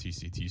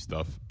TCT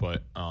stuff,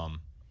 but I'm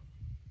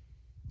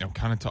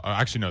kind of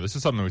actually no. This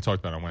is something that we talked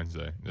about on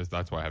Wednesday.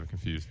 That's why I have it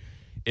confused.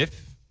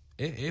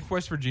 If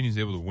West Virginia is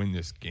able to win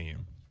this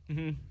game,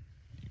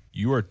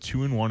 you are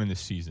 2-1 in the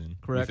season,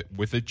 correct?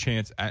 With a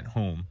chance at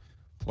home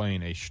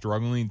playing a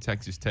struggling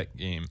Texas Tech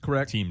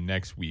team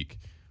next week,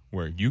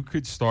 where you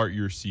could start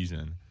your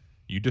season,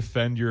 you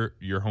defend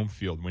your home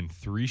field, win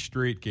 3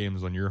 straight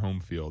games on your home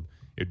field.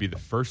 It'd be the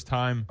first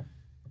time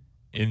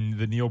in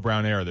the Neil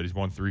Brown era that he's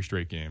won 3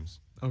 straight games.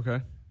 Okay.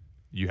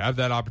 You have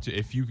that opportunity.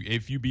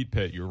 If you beat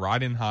Pitt, you're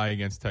riding high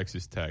against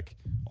Texas Tech.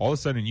 All of a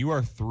sudden, you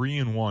are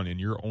 3-1,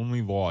 and your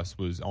only loss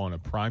was on a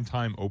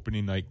primetime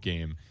opening night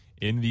game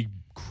in the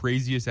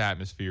craziest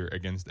atmosphere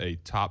against a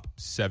top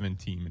 7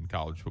 team in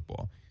college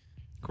football.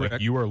 Correct.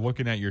 Like, you are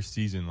looking at your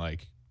season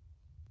like,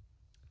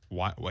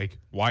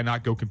 why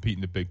not go compete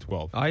in the Big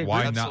 12? I agree.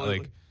 Why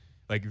Absolutely.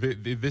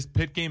 not this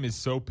Pitt game is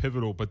so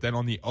pivotal, but then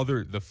on the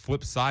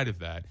flip side of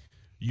that,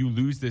 you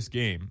lose this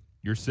game,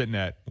 you're sitting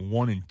at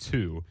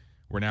 1-2.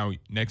 Where now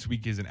next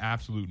week is an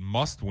absolute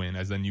must-win,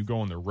 as then you go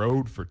on the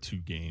road for 2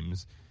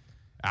 games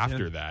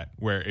after that,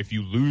 where if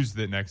you lose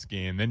the next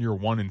game, then you're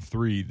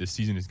 1-3, the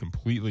season is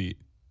completely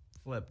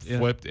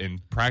flipped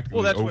and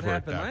practically that's over what at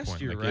happened that last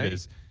point. year, Like, right? it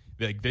is,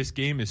 like, this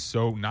game is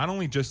so, not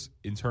only just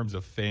in terms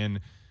of fan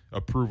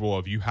approval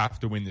of you have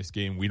to win this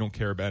game, we don't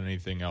care about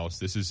anything else.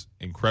 This is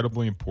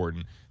incredibly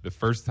important. The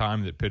first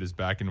time that Pitt is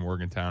back in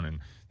Morgantown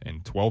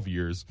in 12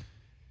 years.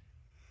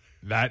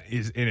 That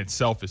is in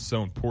itself is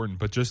so important,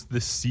 but just the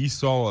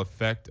seesaw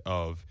effect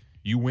of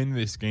you win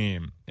this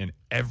game and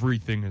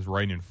everything is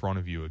right in front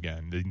of you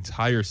again. The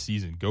entire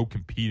season, go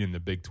compete in the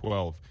Big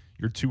 12.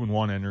 You're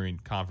 2-1 entering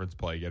conference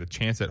play. You get a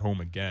chance at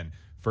home again.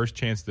 First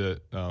chance to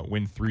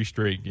win 3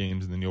 straight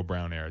games in the Neil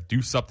Brown era.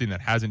 Do something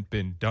that hasn't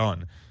been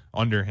done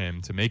under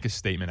him to make a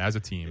statement as a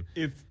team.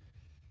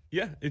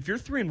 If you're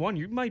 3-1,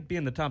 you might be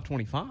in the top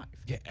 25.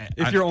 Yeah,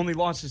 if your only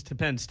loss is to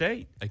Penn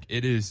State, like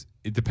it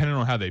depending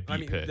on how they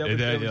beat Pitt.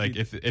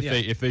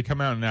 If they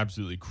come out and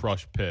absolutely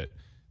crush Pitt,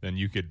 then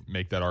you could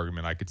make that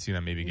argument. I could see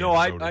them maybe.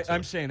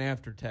 I'm saying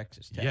after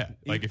Texas Tech. Yeah,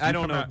 like if I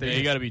don't know.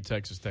 You got to beat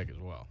Texas Tech as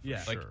well.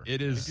 Yeah, like sure.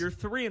 It is. If you're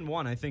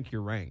 3-1, I think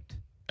you're ranked.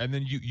 And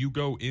then you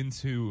go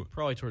into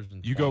probably towards the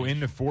 20s. go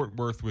into Fort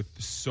Worth with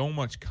so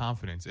much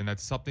confidence, and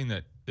that's something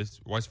that this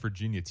West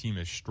Virginia team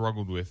has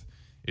struggled with,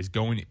 is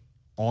going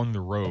on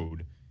the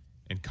road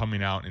and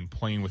coming out and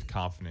playing with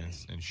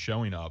confidence and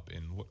showing up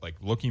and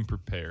looking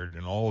prepared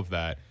and all of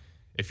that.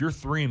 If you're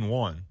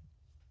 3-1,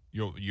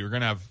 you're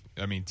gonna have.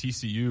 I mean,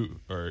 TCU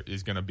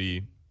is gonna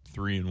be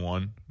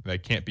 3-1. They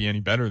can't be any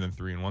better than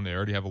 3-1. They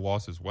already have a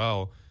loss as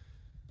well.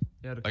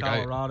 Yeah, to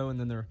Colorado, and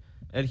then they're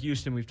at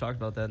Houston. We've talked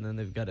about that, and then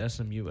they've got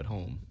SMU at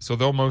home. So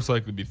they'll most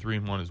likely be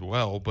 3-1 as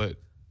well. But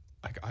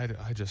I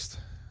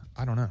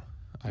don't know.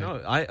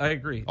 I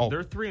agree. Oh,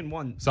 they're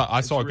 3-1. So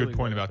I saw a good really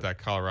point about that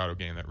Colorado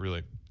game that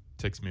really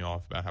ticks me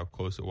off about how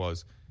close it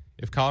was.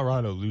 If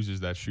Colorado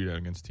loses that shootout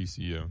against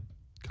TCU,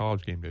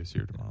 College Game Day is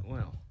here tomorrow.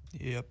 Well,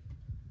 yep.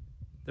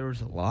 There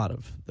was a lot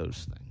of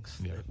those things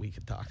that we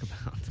could talk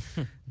about,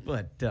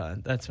 but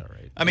that's all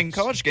right. I mean,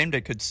 College Game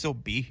Day could still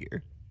be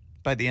here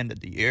by the end of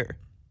the year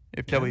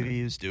if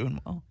WVU is doing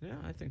well. Yeah,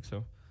 I think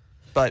so.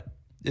 But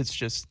it's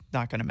just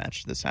not going to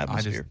match this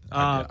atmosphere.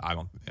 I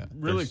don't. Yeah.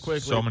 Really There's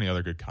quickly, so many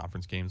other good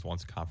conference games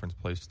once conference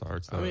play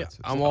starts. Though. I mean,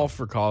 I'm all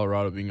for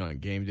Colorado being on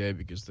game day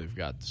because they've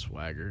got the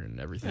swagger and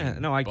everything. Yeah,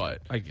 no, I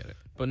get it.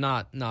 But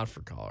not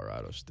for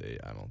Colorado State,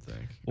 I don't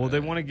think. Well, they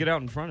want to get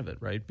out in front of it,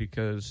 right?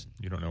 Because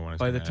you don't know when it's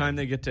by the gonna time end.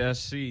 they get to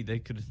SC, they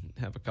could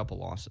have a couple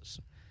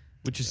losses,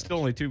 which is still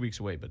only 2 weeks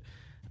away. But,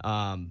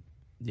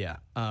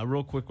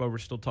 real quick, while we're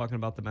still talking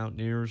about the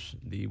Mountaineers,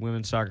 the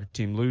women's soccer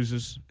team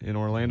loses in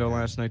Orlando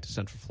last night to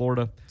Central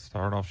Florida.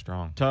 Start off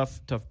strong. Tough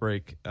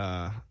break.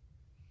 They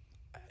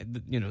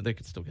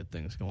could still get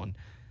things going.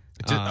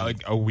 It's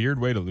like a weird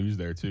way to lose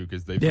there, too,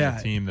 because they've been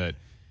a team that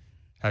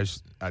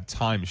has at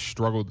times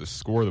struggled to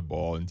score the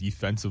ball and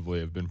defensively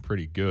have been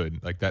pretty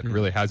good. Like that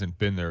really hasn't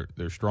been their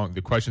strong.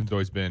 The question's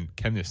always been,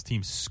 can this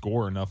team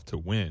score enough to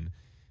win?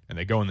 And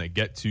they go and they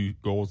get 2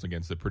 goals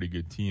against a pretty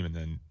good team and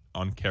then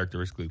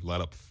uncharacteristically let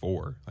up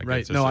 4. Like right.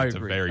 It's I a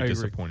agree. very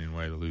disappointing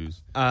way to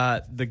lose.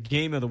 The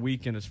game of the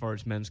weekend as far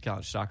as men's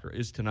college soccer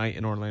is tonight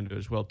in Orlando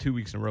as well. 2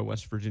 weeks in a row,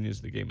 West Virginia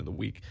is the game of the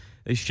week.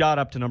 They shot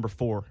up to number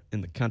 4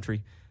 in the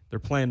country. They're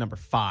playing number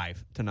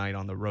 5 tonight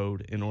on the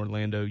road in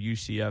Orlando.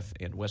 UCF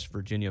and West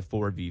Virginia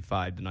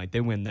 4v5 tonight.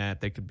 They win that,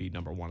 they could be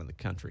number 1 in the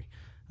country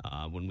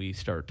when we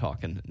start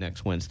talking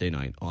next Wednesday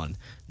night on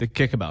the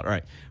Kickabout. All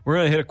right, we're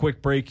going to hit a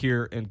quick break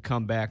here and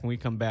come back. When we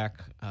come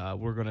back,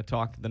 we're going to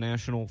talk the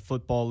National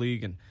Football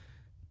League and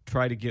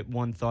try to get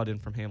one thought in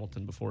from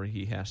Hamilton before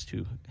he has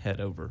to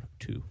head over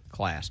to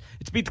class.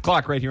 It's Beat the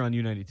Clock right here on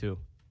U92.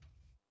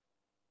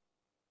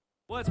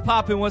 What's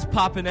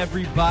poppin',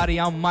 everybody?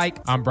 I'm Mike.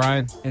 I'm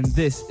Brian. And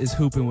this is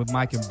Hoopin' with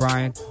Mike and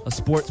Brian, a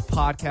sports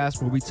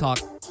podcast where we talk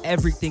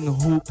everything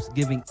hoops,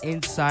 giving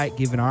insight,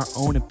 giving our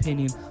own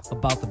opinion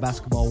about the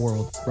basketball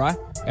world. Right?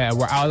 Yeah,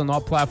 we're out on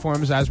all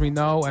platforms, as we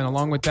know. And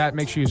along with that,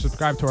 make sure you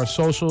subscribe to our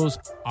socials.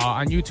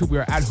 On YouTube, we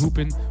are at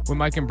Hoopin' with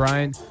Mike and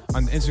Brian.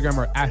 On Instagram,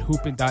 we're at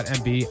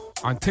hoopin.mb.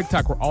 On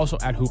TikTok, we're also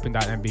at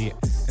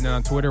hoopin.mb. And then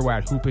on Twitter, we're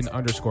at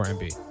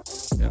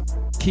hoopin_MB. Yeah.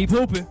 Keep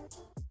hooping.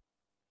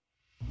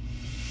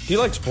 Do you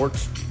like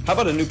sports? How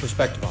about a new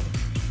perspective on them?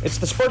 It's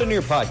the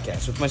Spartaneer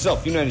Podcast with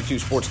myself,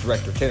 U92 Sports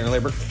Director Tanner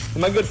Labert,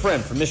 and my good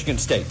friend from Michigan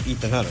State,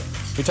 Ethan Hunter.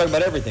 We talk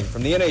about everything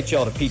from the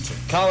NHL to pizza,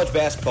 college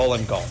basketball,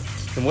 and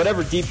golf, and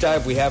whatever deep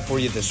dive we have for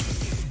you this week.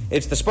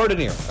 It's the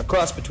Spartaneer, a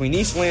cross between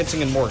East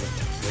Lansing and Morgantown,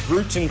 with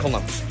roots in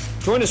Columbus.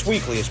 Join us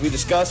weekly as we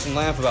discuss and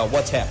laugh about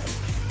what's happening.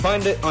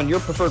 Find it on your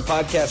preferred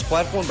podcast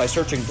platform by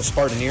searching The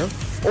Spartaneer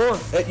or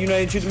at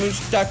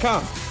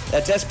UnitedToTheMoose.com.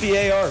 That's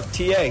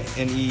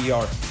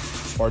SPARTANEER.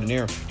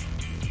 Spartaneer.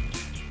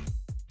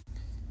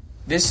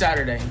 This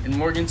Saturday in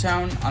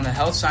Morgantown on the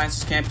Health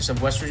Sciences campus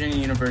of West Virginia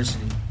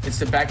University, it's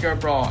the Backyard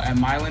Brawl at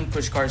Milan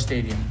Pushkar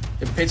Stadium.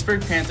 The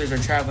Pittsburgh Panthers are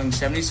traveling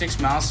 76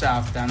 miles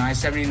south down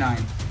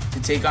I-79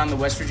 to take on the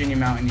West Virginia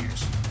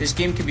Mountaineers. This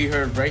game can be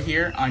heard right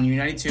here on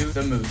U92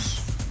 The Moose.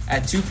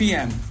 At 2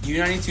 p.m.,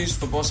 U92's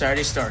Football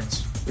Saturday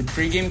starts, with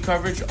pregame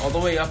coverage all the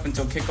way up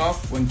until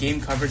kickoff when game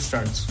coverage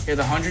starts. Hear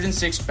the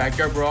 106th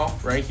Backyard Brawl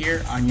right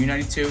here on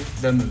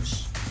U92 The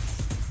Moose.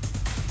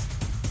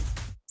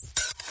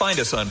 Find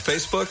us on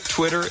Facebook,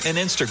 Twitter, and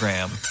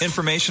Instagram.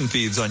 Information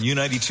feeds on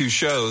U92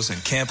 shows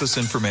and campus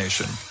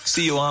information.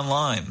 See you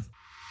online.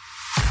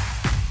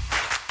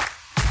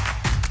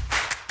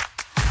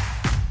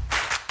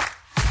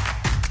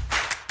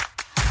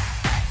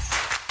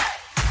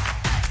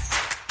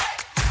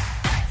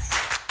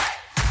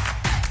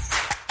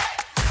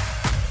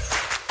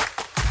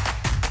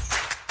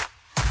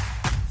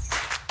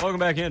 Welcome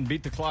back in.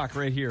 Beat the clock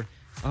right here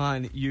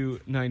on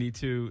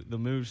U92 The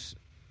Moose.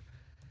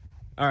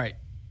 All right.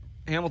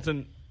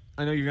 Hamilton,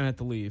 I know you're going to have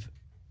to leave.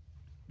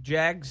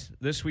 Jags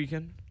this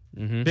weekend.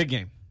 Mm-hmm. Big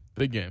game.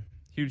 Big game.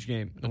 Huge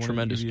game. A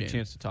tremendous give you game. A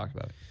chance to talk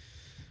about it.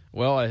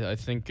 Well, I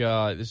think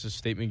this is a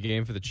statement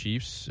game for the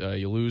Chiefs.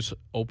 You lose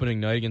opening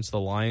night against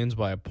the Lions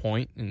by a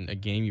point in a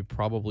game you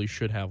probably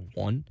should have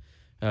won.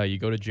 You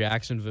go to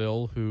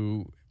Jacksonville,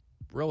 who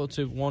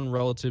won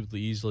relatively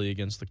easily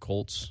against the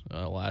Colts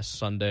last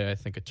Sunday. I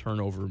think a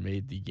turnover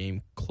made the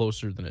game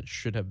closer than it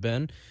should have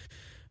been.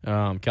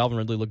 Calvin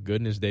Ridley looked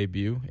good in his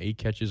debut. 8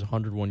 catches,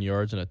 101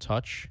 yards, and a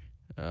touch.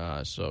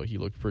 So he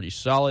looked pretty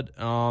solid.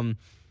 As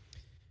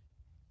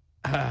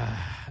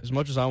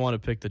much as I want to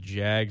pick the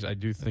Jags, I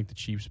do think the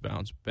Chiefs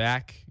bounce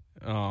back.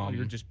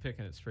 You're just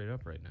picking it straight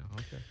up right now.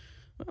 Okay.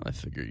 Well, I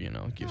figure,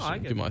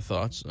 give get my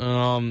thoughts.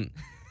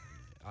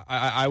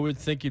 I would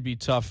think it'd be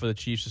tough for the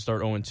Chiefs to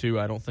start 0-2.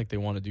 I don't think they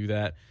want to do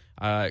that.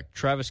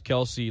 Travis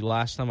Kelce,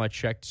 last time I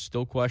checked,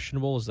 still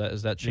questionable. Is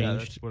that changed? Yeah,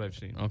 that's what I've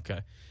seen.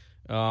 Okay.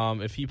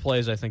 If he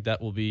plays, I think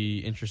that will be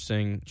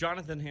interesting.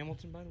 Jonathan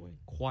Hamilton, by the way,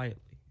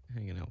 quietly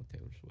hanging out with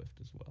Taylor Swift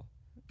as well.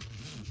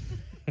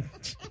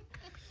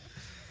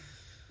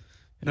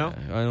 No?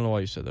 I don't know why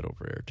you said that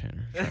over air,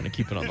 Tanner. Trying to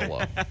keep it on the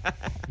low.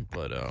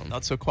 But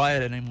not so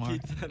quiet anymore.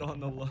 Keep that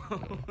on the low.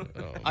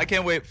 I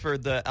can't wait for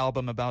the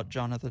album about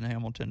Jonathan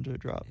Hamilton to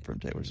drop from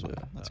Taylor Swift.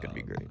 That's going to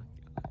be great.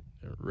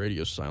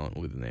 Radio Silent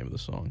will be the name of the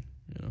song,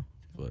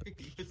 But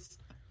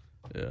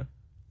yeah.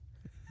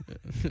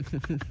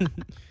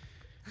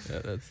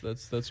 Yeah,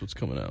 that's what's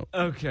coming out.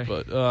 Okay.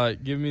 But I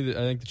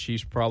think the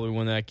Chiefs probably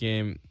win that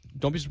game.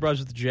 Don't be surprised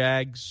if the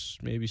Jags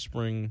maybe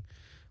spring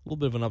a little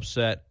bit of an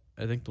upset.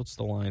 I think what's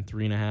the line?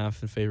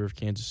 3.5 in favor of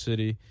Kansas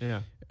City.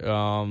 Yeah.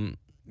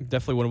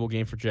 Definitely winnable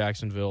game for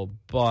Jacksonville,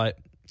 but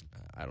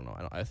I don't know.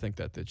 I think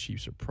that the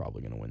Chiefs are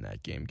probably going to win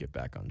that game, get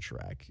back on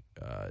track.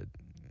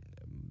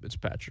 It's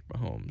Patrick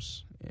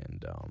Mahomes,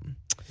 and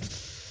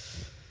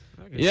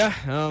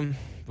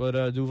but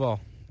Duval.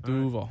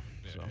 Yeah,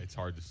 so. It's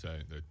hard to say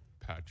that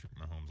Patrick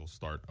Mahomes will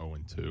start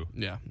 0-2.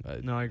 Yeah, I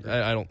agree.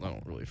 I don't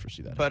really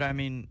foresee that. But I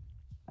mean,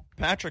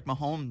 Patrick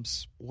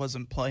Mahomes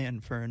wasn't playing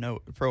for an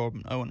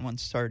 0-1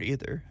 start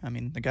either. I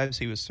mean, the guys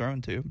he was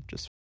throwing to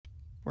just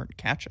weren't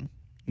catching.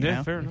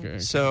 Yeah, fair enough. Okay.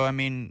 So I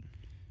mean,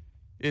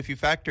 if you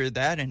factor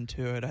that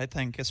into it, I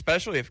think,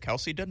 especially if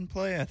Kelce didn't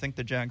play, I think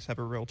the Jags have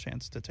a real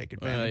chance to take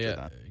advantage of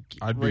that.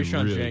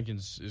 Rashawn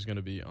Jenkins is going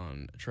to be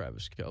on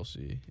Travis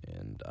Kelce,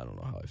 and I don't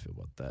know how I feel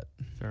about that.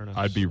 Fair enough.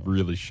 I'd be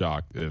really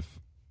shocked if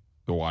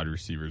the wide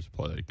receivers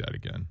play like that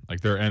again.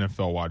 Like, they're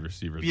NFL wide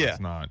receivers. Yeah.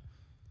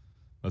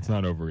 Let's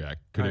not overreact.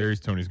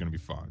 Kadarius Toney's going to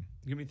be fine.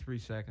 Give me 3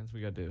 seconds.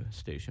 We got to do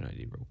station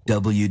ID real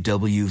quick.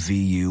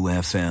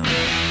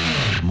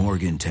 WWVU-FM,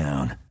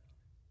 Morgantown.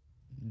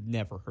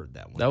 Never heard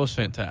that one. That was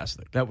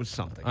fantastic. That was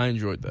something. I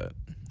enjoyed that.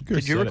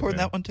 Did you record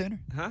that one, Tanner?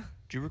 Huh?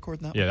 Did you record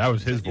that Yeah, one? that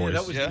was his voice. Yeah,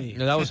 that was me.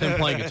 Yeah, that was him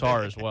playing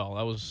guitar as well.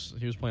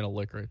 He was playing a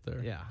lick right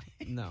there. Yeah.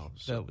 No,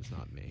 that was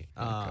not me.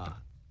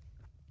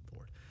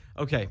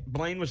 Okay.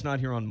 Blaine was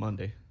not here on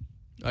Monday.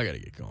 I got to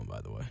get going,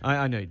 by the way.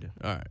 I know you do.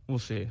 All right. We'll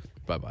see you.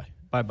 Bye-bye.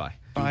 Bye-bye.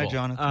 Bye,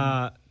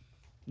 Jonathan.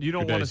 You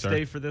don't Good day, want to sir.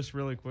 stay for this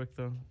really quick,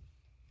 though?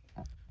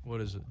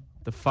 What is it?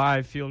 The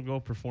 5 field goal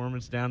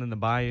performance down in the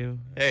Bayou.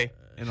 Hey.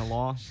 In a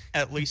loss.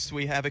 At least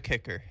we have a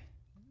kicker.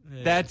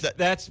 Yeah.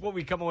 That's what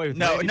we come away with.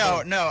 No.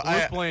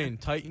 Luke Blaine,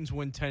 Titans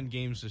win 10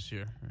 games this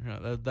year.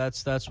 Yeah,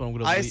 that's what I'm going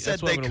to I said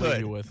they could. leave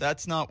you with.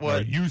 That's not No,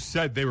 what... you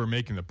said they were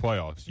making the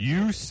playoffs.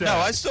 You said... No,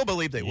 I still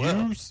believe they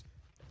will.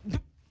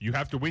 You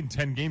have to win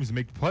 10 games to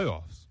make the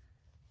playoffs.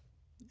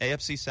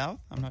 AFC South?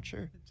 I'm not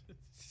sure.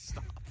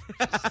 Stop.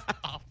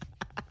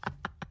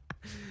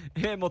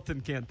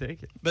 Hamilton can't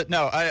take it. But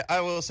no,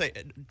 I will say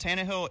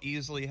Tannehill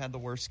easily had the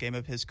worst game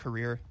of his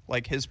career.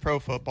 Like, his pro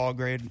football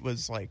grade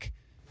was like,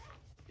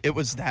 it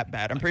was that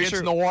bad. I'm pretty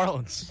sure New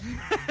Orleans.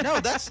 No,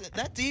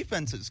 that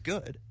defense is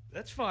good.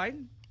 That's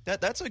fine.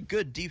 That's a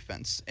good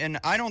defense, and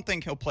I don't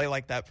think he'll play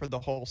like that for the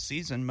whole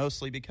season.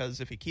 Mostly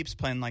because if he keeps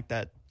playing like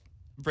that,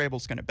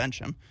 Vrabel's going to bench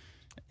him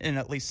in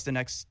at least the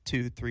next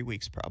 2-3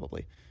 weeks,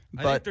 probably.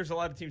 I think there's a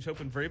lot of teams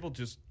hoping Vrabel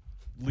just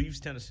leaves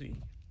Tennessee.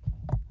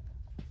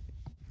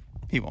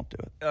 He won't do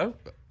it. Oh,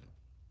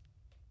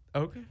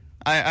 okay.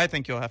 I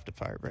think you'll have to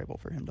fire Vrabel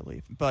for him to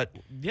leave. But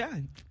yeah,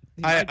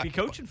 he might be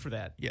coaching for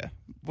that. Yeah.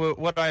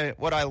 What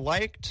I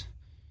liked,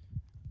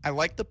 I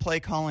liked the play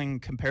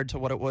calling compared to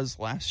what it was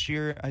last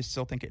year. I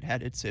still think it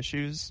had its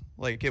issues.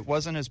 Like, it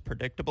wasn't as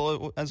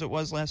predictable as it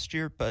was last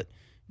year, but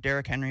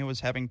Derrick Henry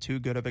was having too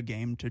good of a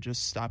game to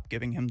just stop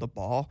giving him the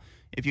ball.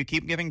 If you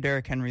keep giving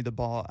Derrick Henry the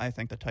ball, I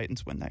think the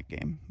Titans win that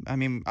game. I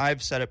mean,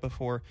 I've said it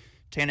before.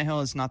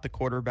 Tannehill is not the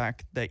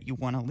quarterback that you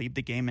want to leave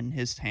the game in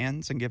his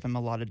hands and give him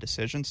a lot of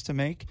decisions to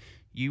make.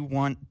 You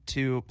want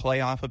to play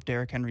off of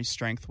Derrick Henry's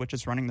strength, which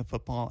is running the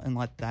football, and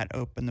let that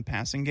open the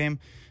passing game.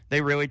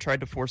 They really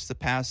tried to force the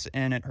pass,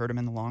 and it hurt him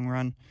in the long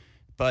run.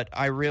 But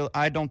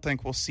I don't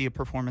think we'll see a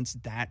performance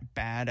that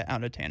bad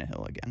out of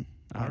Tannehill again.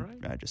 All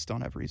right. I just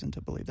don't have reason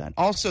to believe that.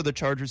 Also, the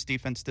Chargers'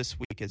 defense this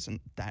week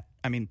isn't that.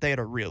 I mean, they had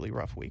a really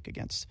rough week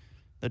against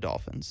the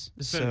Dolphins.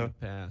 It's been a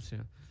pass,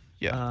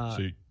 yeah.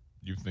 So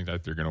you think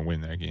that they're going to win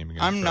that game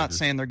against I'm the not Chargers?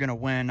 saying they're going to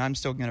win. I'm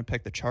still going to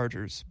pick the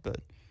Chargers, but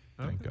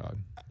Thank God.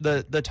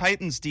 The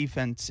Titans'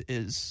 defense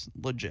is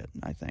legit,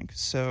 I think.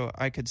 So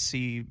I could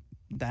see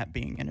that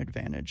being an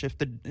advantage. If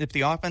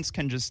the offense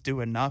can just do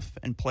enough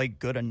and play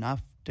good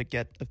enough to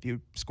get a few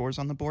scores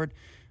on the board,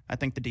 I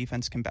think the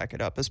defense can back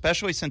it up,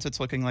 especially since it's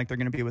looking like they're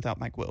going to be without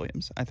Mike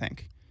Williams, I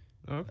think.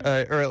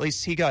 Okay. Or at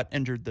least he got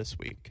injured this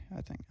week,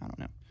 I think. I don't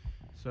know.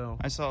 So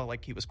I saw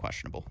like he was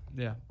questionable.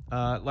 Yeah.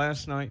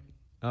 Last night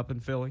up in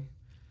Philly,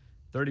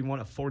 31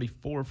 of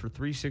 44 for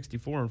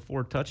 364 and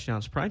 4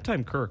 touchdowns.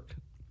 Primetime Kirk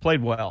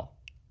played well.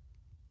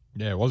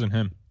 Yeah, it wasn't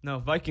him. No,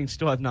 Vikings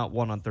still have not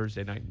won on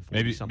Thursday night in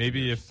 40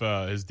 Maybe years.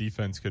 if his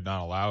defense could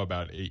not allow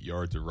about 8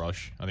 yards of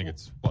rush. I think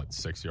it's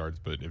 6 yards,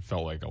 but it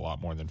felt like a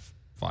lot more than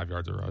 5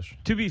 yards of rush.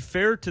 To be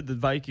fair to the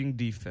Viking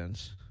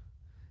defense,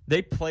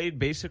 they played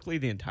basically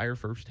the entire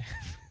first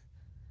half.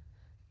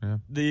 Yeah.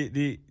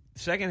 The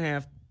second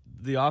half,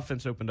 the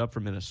offense opened up for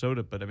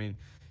Minnesota, but I mean,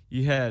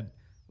 you had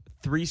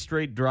 3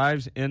 straight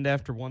drives end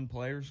after one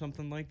play or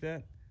something like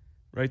that,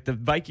 right? The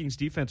Vikings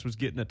defense was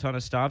getting a ton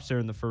of stops there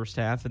in the first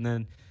half, and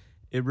then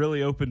it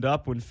really opened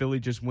up when Philly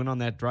just went on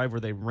that drive where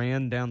they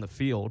ran down the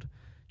field.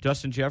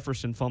 Justin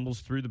Jefferson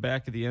fumbles through the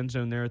back of the end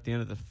zone there at the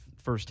end of the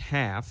first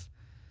half.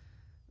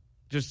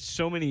 Just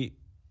so many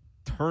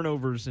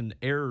turnovers and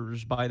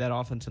errors by that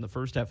offense in the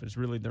first half is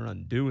really their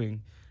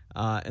undoing.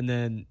 And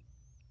then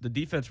the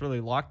defense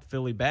really locked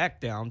Philly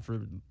back down for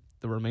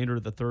the remainder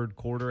of the third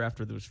quarter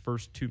after those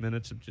first 2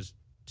 minutes of just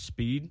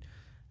speed,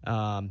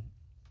 and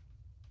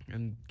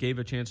gave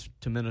a chance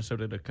to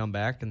Minnesota to come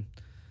back, and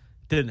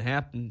didn't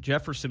happen.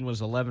 Jefferson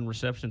was 11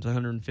 receptions,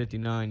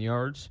 159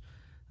 yards.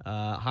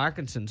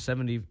 Hawkinson,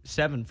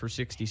 77 for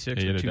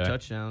 66 with 2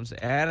 touchdowns.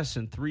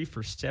 Addison, 3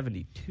 for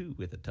 72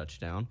 with a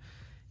touchdown.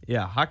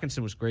 Yeah,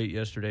 Hawkinson was great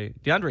yesterday.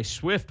 DeAndre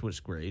Swift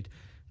was great.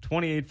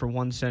 28 for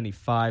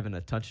 175 and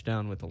a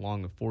touchdown with a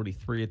long of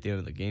 43 at the end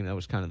of the game. That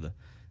was kind of the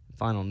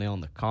final nail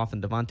in the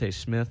coffin. Devontae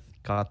Smith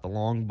caught the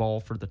long ball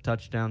for the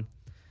touchdown.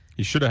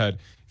 He should have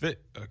had.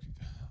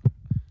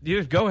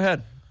 Go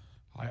ahead.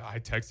 I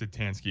texted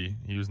Tanski.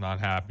 He was not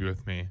happy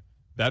with me.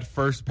 That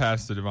first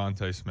pass to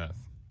Devontae Smith,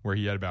 where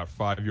he had about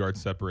 5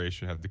 yards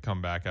separation, had to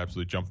come back,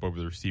 absolutely jump over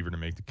the receiver to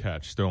make the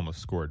catch, still almost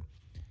scored.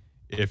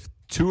 If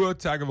Tua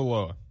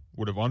Tagovailoa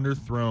would have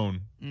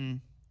underthrown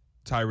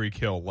Tyreek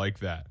Hill like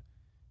that,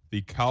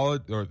 the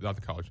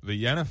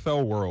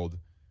NFL world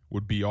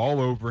would be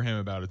all over him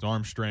about his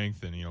arm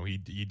strength, and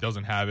he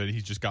doesn't have it.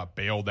 He's just got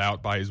bailed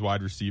out by his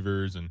wide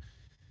receivers,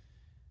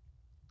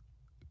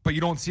 but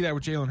you don't see that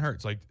with Jalen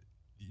Hurts. Like,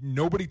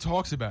 nobody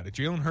talks about it.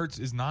 Jalen Hurts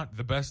is not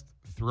the best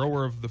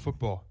thrower of the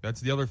football.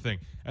 That's the other thing.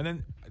 And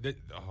then,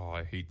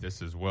 I hate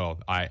this as well.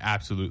 I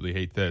absolutely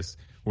hate this,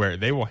 where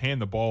they will hand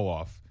the ball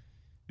off,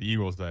 the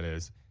Eagles that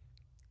is,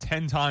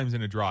 10 times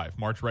in a drive,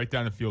 march right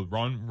down the field,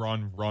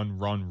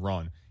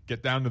 run,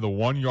 get down to the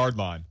 1 yard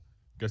line.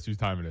 Guess whose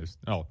time it is?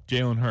 Oh,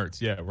 Jalen Hurts.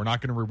 Yeah, we're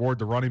not going to reward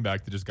the running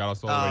back that just got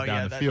us all the way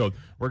down the field.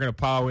 We're going to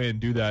plow in,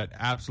 do that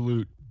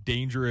absolute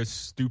dangerous,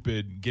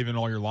 stupid, giving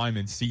all your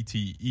linemen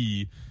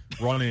CTE,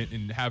 run it,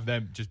 and have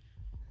them just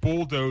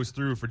bulldoze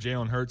through for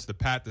Jalen Hurts to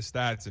pat the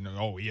stats. And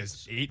he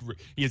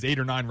has 8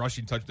 or 9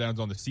 rushing touchdowns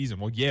on the season.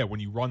 Well, yeah, when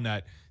you run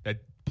that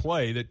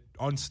play, that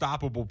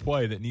unstoppable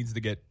play that needs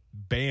to get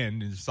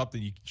banned, is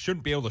something you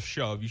shouldn't be able to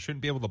shove. You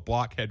shouldn't be able to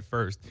block head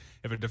first.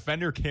 If a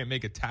defender can't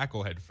make a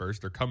tackle head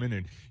first or come in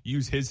and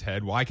use his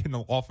head, why can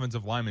the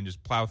offensive linemen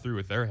just plow through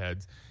with their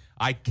heads?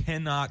 I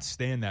cannot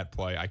stand that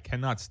play. I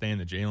cannot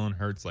stand the Jalen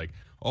Hurts, look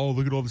at all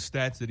the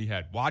stats that he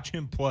had. Watch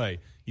him play.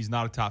 He's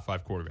not a top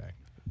 5 quarterback.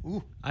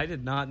 Ooh, I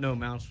did not know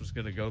Mouse was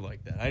going to go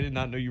like that. I did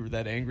not know you were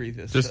that angry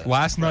this Just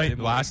last Friday night.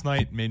 Last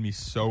night made me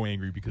so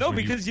angry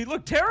because he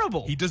looked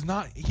terrible. He does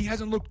not. He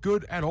hasn't looked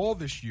good at all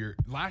this year.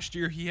 Last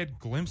year he had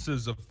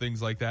glimpses of things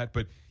like that,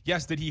 but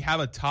yes, did he have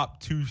a top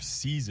 2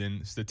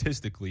 season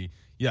statistically?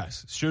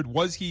 Yes.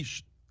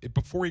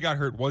 Before he got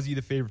hurt, was he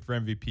the favorite for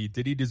MVP?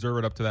 Did he deserve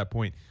it up to that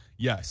point?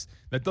 Yes.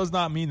 That does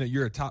not mean that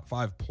you're a top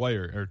 5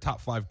 player or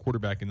top 5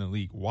 quarterback in the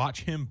league.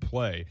 Watch him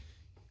play.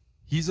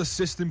 He's a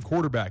system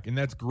quarterback, and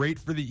that's great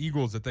for the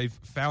Eagles that they've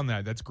found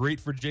that. That's great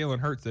for Jalen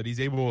Hurts that he's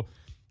able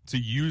to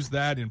use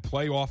that and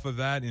play off of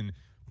that.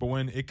 But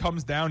when it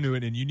comes down to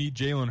it and you need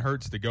Jalen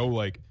Hurts to go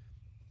like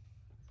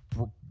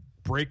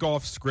break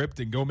off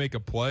script and go make a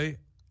play,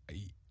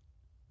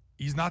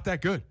 he's not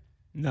that good.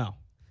 No,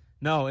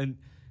 and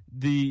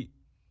the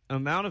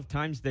amount of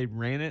times they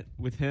ran it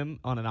with him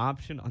on an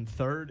option on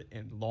 3rd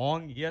and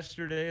long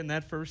yesterday in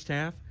that first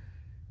half,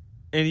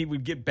 and he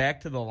would get back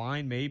to the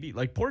line maybe.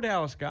 Like poor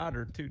Dallas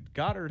Goedert, too.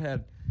 Goddard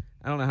had,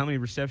 I don't know how many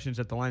receptions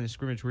at the line of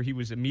scrimmage where he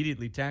was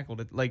immediately tackled.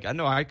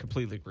 I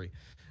completely agree.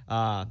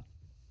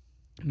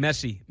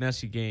 Messy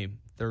game,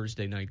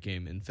 Thursday night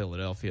game in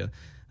Philadelphia.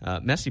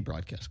 Messy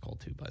broadcast call,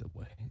 too, by the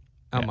way.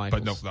 Then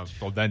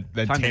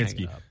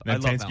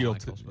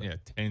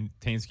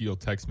Tanski will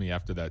text me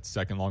after that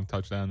second long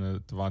touchdown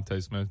to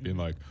Devontae Smith, being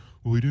like,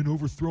 "Well, he didn't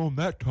overthrow him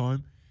that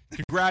time."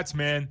 Congrats,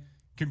 man.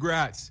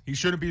 Congrats. He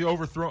shouldn't be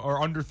overthrown or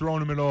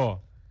underthrown him at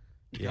all.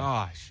 Yeah.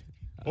 Gosh.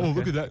 Oh,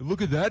 look at that.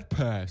 Look at that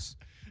pass.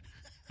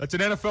 That's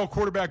an NFL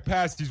quarterback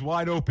pass. He's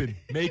wide open.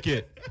 Make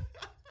it.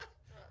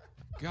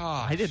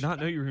 Gosh. I did not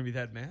know you were going to be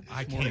that mad.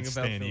 I can't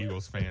stand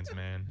Eagles fans,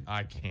 man.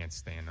 I can't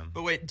stand them.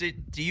 But wait, do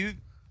you,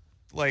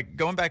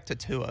 going back to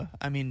Tua,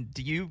 I mean,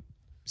 do you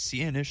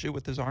see an issue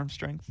with his arm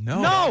strength?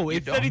 No,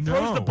 it's that he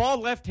throws the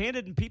ball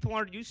left-handed and people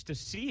aren't used to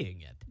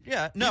seeing it.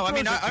 Yeah, no, I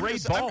mean,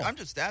 I'm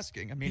just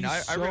asking. I mean,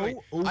 he's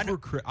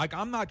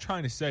I'm not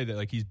trying to say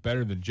that he's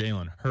better than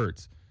Jalen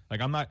Hurts.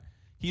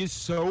 He is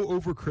so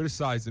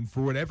over-criticized, and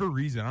for whatever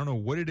reason, I don't know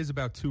what it is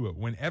about Tua.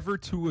 Whenever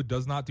Tua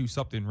does not do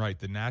something right,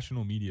 the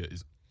national media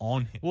is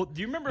on him. Well,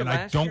 do you remember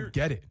last year? I don't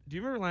get it. Do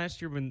you remember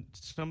last year when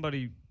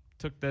somebody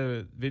took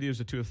the videos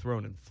of Tua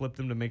throwing and flipped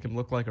them to make him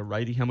look like a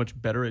righty, how much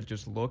better it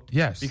just looked?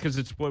 Yes. Because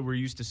it's what we're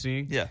used to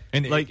seeing. Yeah.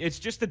 And it's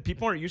just that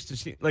people aren't used to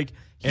seeing.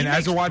 He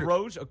makes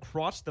throws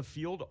across the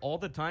field all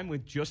the time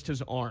with just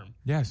his arm.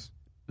 Yes.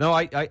 No,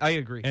 I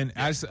agree. And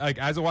as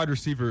a wide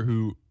receiver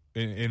who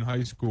in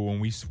high school,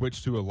 when we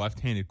switched to a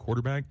left-handed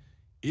quarterback,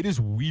 it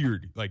is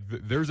weird.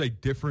 There's a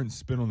different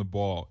spin on the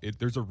ball.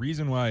 There's a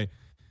reason why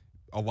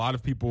a lot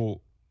of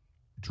people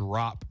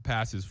drop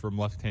passes from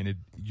left-handed.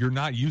 You're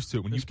not used to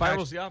it. When the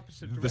spiral's the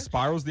opposite direction. The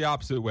spiral's the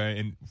opposite way,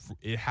 and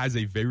it has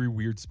a very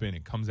weird spin.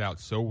 It comes out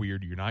so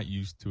weird. You're not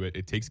used to it.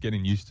 It takes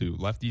getting used to.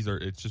 Lefties are.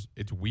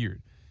 It's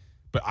weird.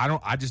 But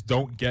I just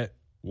don't get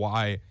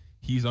why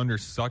he's under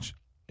such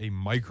a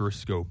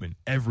microscope in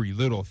every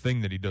little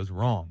thing that he does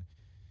wrong.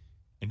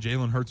 And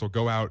Jalen Hurts will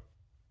go out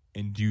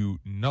and do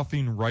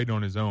nothing right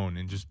on his own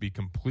and just be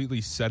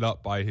completely set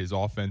up by his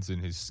offense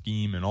and his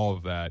scheme and all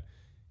of that,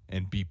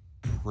 and be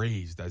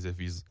praised as if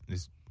he's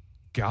this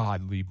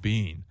godly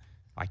being.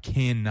 I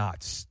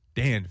cannot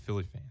stand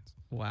Philly fans.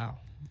 Wow.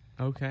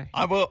 Okay.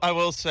 I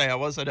will say I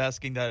wasn't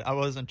asking that. I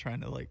wasn't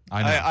trying to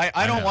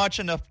I don't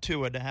watch enough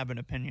Tua to have an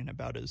opinion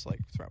about his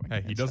throwing.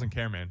 Hey, he doesn't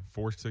care, man.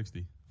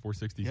 460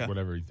 yeah.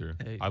 Whatever he threw.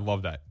 Hey. I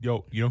love that.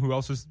 Yo, you know who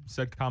else has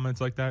said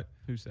comments like that?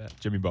 Who's that?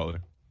 Jimmy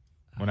Butler.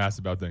 When asked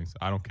about things,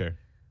 I don't care.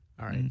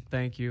 All right.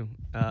 Thank you.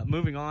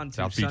 Moving on to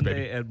South Beach, Sunday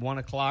baby. at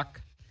 1:00.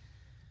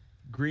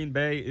 Green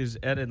Bay is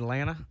at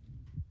Atlanta.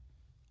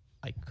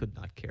 I could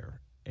not care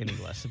any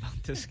less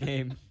about this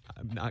game.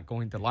 I'm not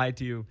going to lie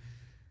to you.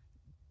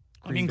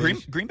 Green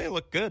Bay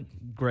looked good.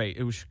 Great.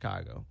 It was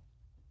Chicago.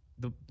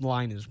 The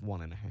line is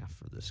 1.5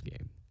 for this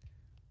game.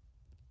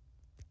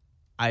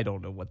 I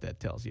don't know what that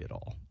tells you at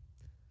all.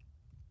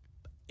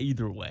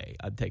 Either way,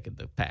 I'm taking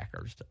the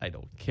Packers. I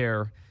don't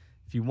care.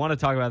 If you want to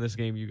talk about this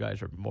game, you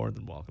guys are more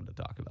than welcome to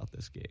talk about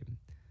this game.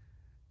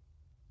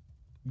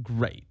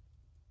 Great.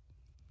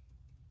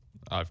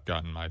 I've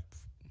gotten my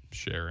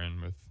share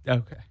in with.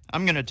 Okay.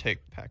 I'm going to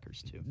take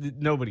Packers, too.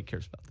 Nobody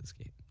cares about this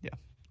game. Yeah.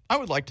 I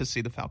would like to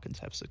see the Falcons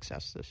have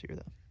success this year,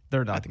 though.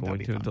 They're not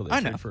going to until they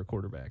trade for a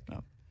quarterback.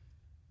 No.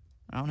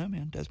 I don't know,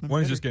 man. Desmond.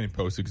 When is this getting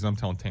posted? Because I'm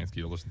telling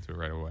Tanski to listen to it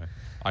right away.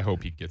 I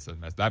hope he gets that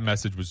message. That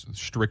message was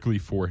strictly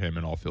for him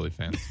and all Philly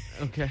fans.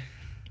 Okay.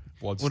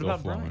 Blood's what still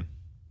about flowing. Brian?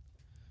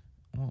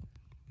 Well,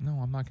 no,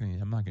 I'm not gonna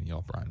yell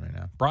at Brian right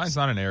now. Brian's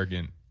not an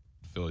arrogant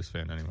Phillies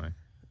fan anyway.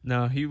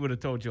 No, he would have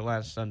told you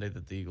last Sunday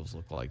that the Eagles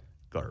look like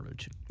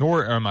garbage.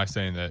 Nor am I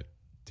saying that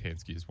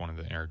Tanski is one of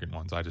the arrogant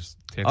ones.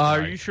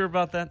 Are you sure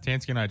about that?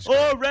 Tansky and I just.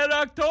 Oh, Red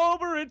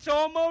October! It's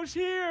almost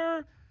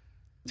here.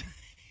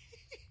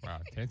 Wow,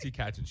 Tansky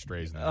catching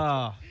strays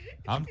now.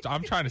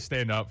 I'm trying to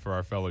stand up for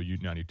our fellow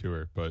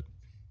U92er, but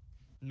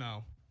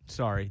no,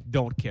 sorry,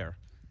 don't care.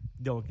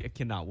 I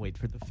cannot wait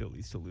for the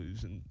Phillies to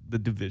lose in the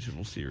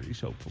divisional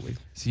series. Hopefully,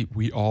 see,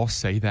 we all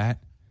say that,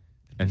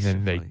 and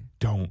then they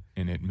don't,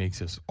 and it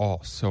makes us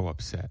all so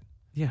upset.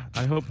 Yeah,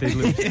 I hope they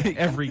lose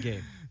every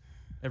game.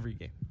 Every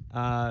game.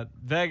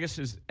 Vegas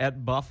is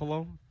at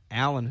Buffalo.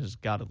 Allen has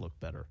got to look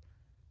better.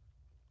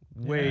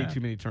 Way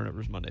too many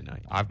turnovers Monday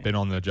night. I've been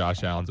on the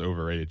Josh Allen's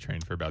overrated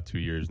train for about 2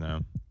 years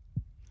now.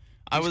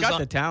 He's got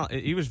the talent.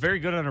 He was very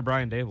good under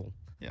Brian Dable.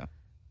 Yeah.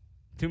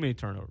 Too many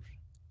turnovers.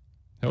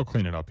 He'll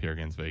clean it up here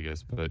against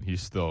Vegas, but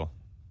he's still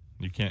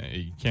you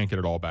can't get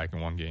it all back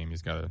in one game.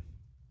 He's got to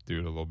do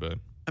it a little bit.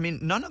 I mean,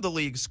 none of the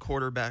league's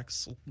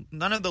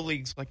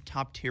like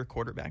top tier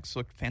quarterbacks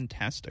looked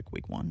fantastic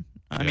week one.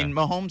 I mean,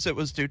 Mahomes, it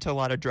was due to a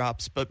lot of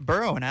drops, but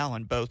Burrow and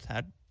Allen both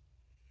had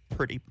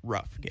pretty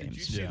rough games. Did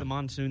you see the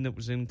monsoon that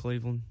was in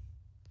Cleveland?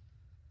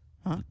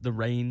 Huh? The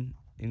rain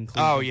in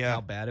Cleveland. Oh, yeah.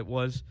 How bad it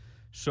was.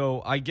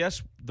 So I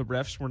guess the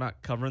refs were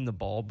not covering the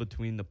ball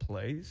between the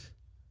plays,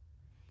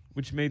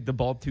 which made the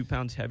ball 2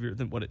 pounds heavier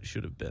than what it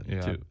should have been.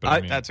 Yeah, too. but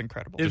I mean, that's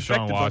incredible.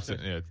 Deshaun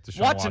Watson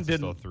Watson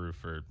still threw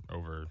for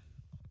over.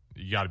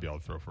 You got to be able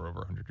to throw for over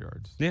 100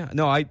 yards. Yeah,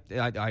 no, I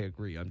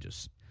agree. I'm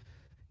just,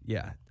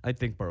 I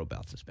think Burrow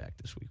bounces back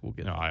this week. We'll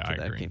get to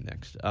that agree. game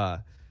next.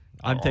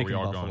 I'm taking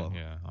Buffalo.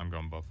 I'm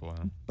going Buffalo.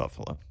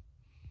 Buffalo.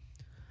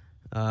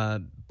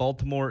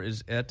 Baltimore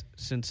is at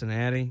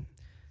Cincinnati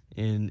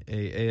in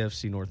a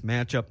AFC North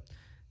matchup.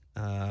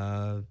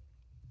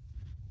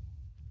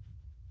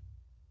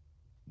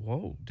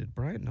 Whoa, did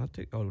Brian not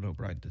take? Oh, no,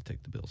 Brian did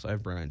take the Bills. I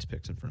have Brian's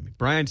picks in front of me.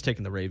 Brian's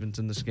taking the Ravens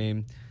in this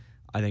game.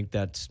 I think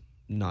that's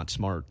not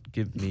smart.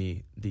 Give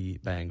me the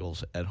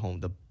Bengals at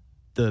home.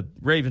 The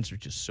Ravens are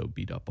just so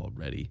beat up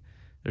already.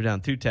 They're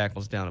down 2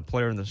 tackles, down a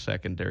player in the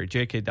secondary.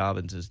 J.K.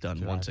 Dobbins is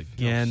done once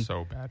again. I feel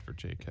so bad for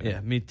J.K.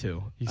 Yeah, me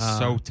too. He's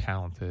so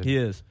talented. He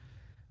is.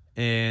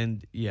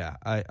 And,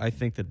 I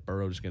think that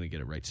Burrow's going to get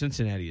it right.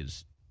 Cincinnati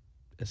is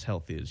as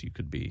healthy as you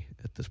could be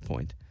at this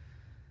point.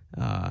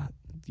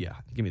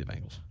 Give me the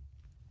Bengals.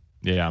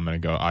 Yeah, I'm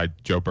going to go.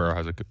 Joe Burrow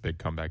has a big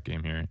comeback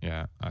game here.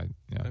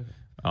 Okay.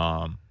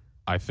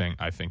 I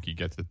think he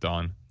gets it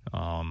done,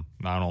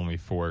 not only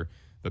for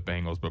the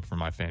Bengals, but for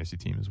my fantasy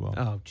team as well.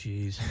 Oh,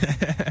 jeez.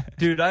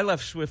 Dude, I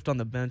left Swift on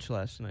the bench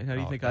last night. How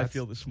do you think I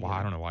feel this morning? Well,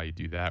 I don't know why you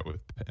do that with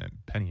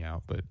Penny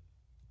out, but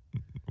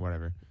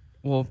whatever.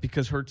 Well,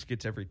 because Hurts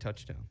gets every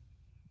touchdown.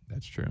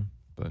 That's true,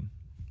 but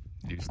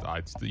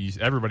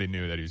everybody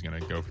knew that he was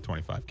going to go for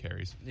 25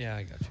 carries. Yeah,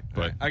 I got you.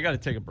 But right. I got to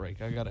take a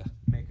break. I got to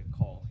make a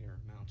call here,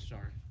 Mount.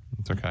 Sorry.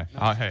 It's okay.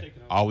 Hey,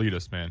 I'll lead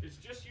us, man. It's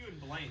just you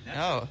and Blaine.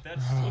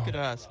 That's look at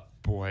us.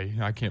 Boy,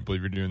 I can't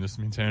believe you're doing this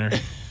to me, Tanner.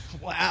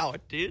 Wow,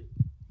 dude.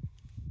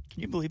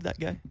 Can you believe that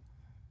guy?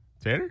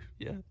 Tanner?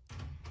 Yeah.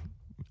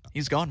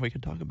 He's gone. We can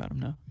talk about him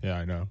now. Yeah,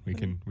 I know. We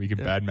can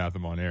badmouth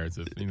him on air. It's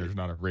there's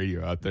not a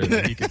radio out there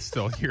that he can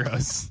still hear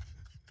us.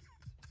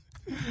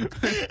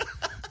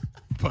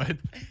 But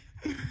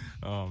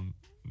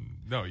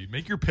no, you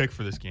make your pick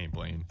for this game,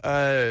 Blaine.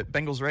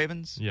 Bengals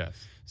Ravens? Yes.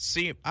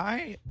 See,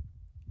 I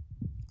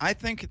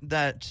think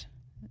that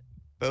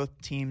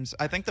both teams,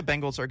 I think the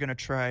Bengals are going to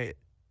try.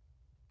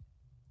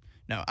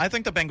 No, I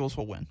think the Bengals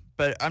will win.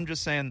 But I'm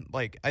just saying,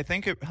 I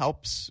think it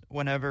helps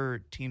whenever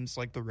teams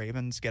like the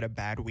Ravens get a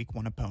bad week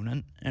one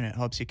opponent, and it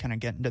helps you kind of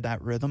get into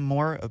that rhythm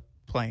more of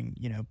playing,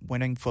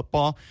 winning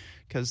football.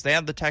 Because they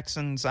have the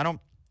Texans.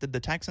 Did the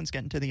Texans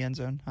get into the end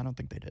zone? I don't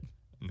think they did.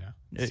 No.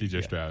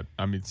 CJ Stroud.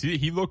 I mean,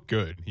 he looked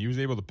good. He was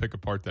able to pick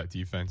apart that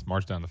defense,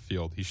 march down the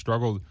field. He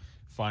struggled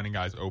finding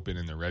guys open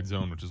in the red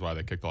zone, which is why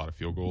they kicked a lot of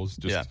field goals.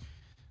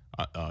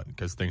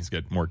 Because things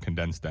get more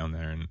condensed down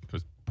there, and it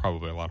was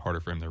probably a lot harder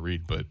for him to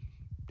read. But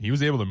he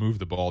was able to move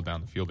the ball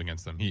down the field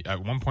against them.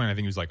 At one point, I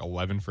think he was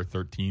 11 for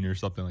 13 or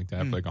something like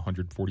that, for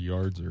 140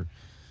 yards.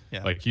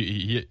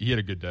 He had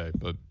a good day,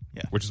 but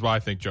which is why I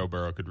think Joe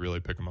Burrow could really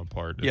pick him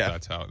apart if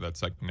that's how that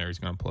secondary's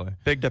going to play.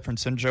 Big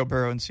difference in Joe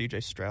Burrow and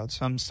CJ Stroud,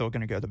 so I'm still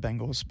going to go the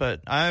Bengals,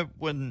 but I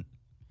wouldn't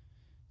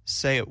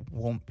say it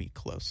won't be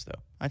close,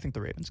 though. I think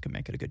the Ravens can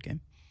make it a good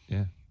game.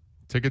 Yeah.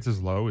 Tickets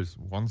as low as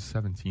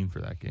 $117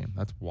 for that game.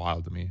 That's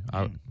wild to me.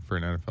 For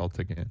an NFL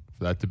ticket,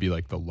 for that to be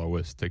the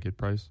lowest ticket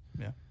price.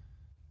 Yeah.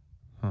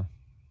 Huh.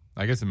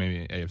 I guess it may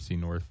be an AFC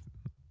North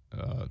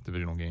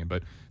divisional game,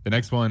 but the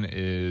next one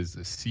is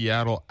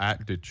Seattle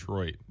at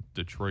Detroit.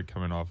 Detroit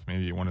coming off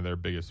maybe one of their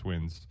biggest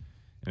wins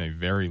in a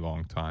very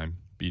long time,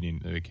 beating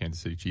the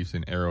Kansas City Chiefs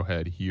in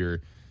Arrowhead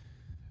here.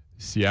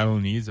 Seattle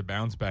needs a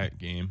bounce back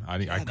game. I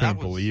couldn't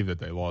believe that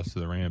they lost to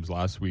the Rams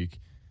last week.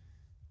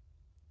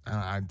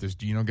 Does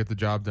Geno get the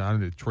job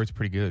done? Detroit's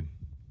pretty good.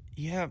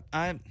 Yeah,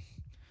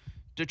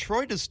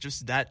 Detroit is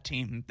just that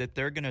team that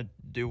they're going to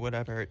do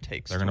whatever it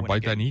takes. They're going to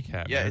bite that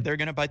kneecap. Yeah, man. They're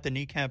going to bite the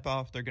kneecap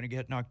off. They're going to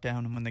get knocked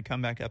down, and when they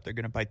come back up, they're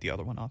going to bite the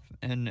other one off.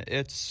 And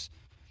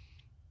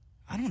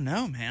I don't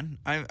know, man.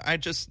 The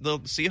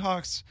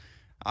Seahawks.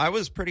 I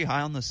was pretty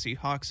high on the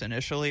Seahawks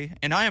initially,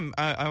 and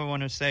I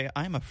want to say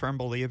I'm a firm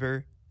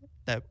believer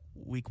that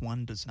week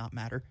one does not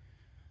matter.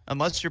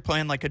 Unless you're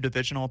playing a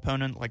divisional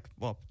opponent,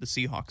 the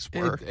Seahawks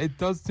were. It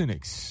does to an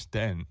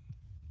extent.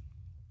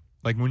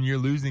 When you're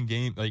losing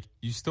game,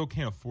 you still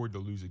can't afford to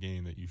lose a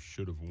game that you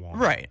should have won.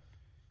 Right.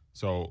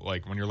 So,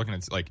 when you're looking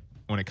at,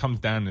 when it comes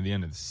down to the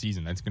end of the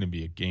season, that's going to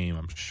be a game,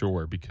 I'm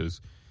sure,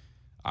 because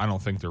I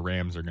don't think the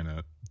Rams are going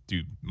to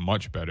do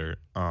much better.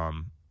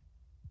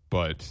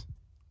 But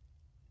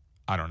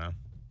I don't know.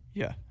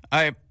 Yeah.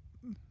 I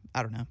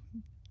don't know.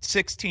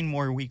 16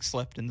 more weeks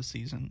left in the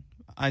season.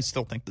 I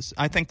think the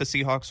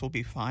Seahawks will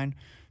be fine,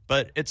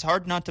 but it's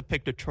hard not to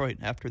pick Detroit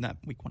after that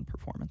Week 1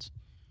 performance.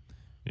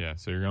 Yeah,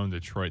 so you're going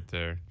Detroit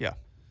there. Yeah.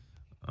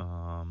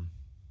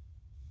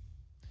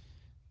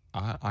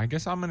 I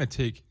guess I'm gonna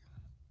take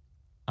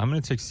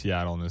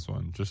Seattle in this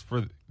one just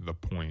for the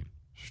point,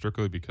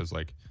 strictly because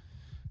like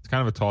it's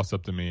kind of a toss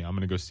up to me. I'm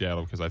gonna go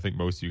Seattle because I think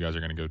most of you guys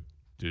are gonna go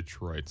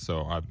Detroit,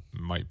 so I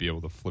might be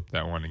able to flip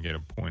that one and get a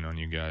point on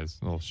you guys.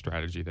 A little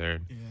strategy there.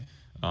 Yeah.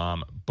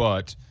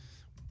 But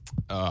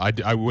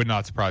I would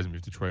not surprise me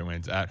if Detroit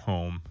wins at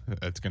home.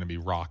 It's going to be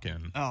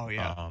rocking. Oh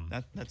yeah,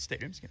 that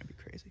stadium's going to be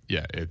crazy.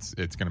 Yeah, it's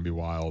going to be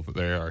wild.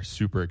 They are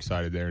super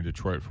excited there in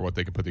Detroit for what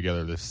they can put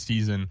together this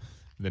season.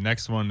 The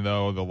next one,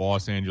 though, the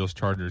Los Angeles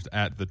Chargers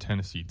at the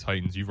Tennessee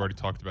Titans. You've already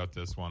talked about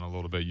this one a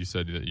little bit. You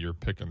said that you're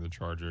picking the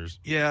Chargers.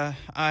 Yeah,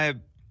 I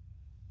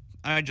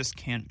just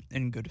can't,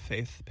 in good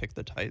faith, pick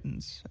the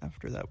Titans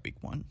after that Week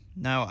 1.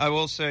 Now, I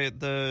will say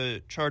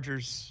the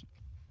Chargers.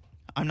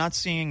 I'm not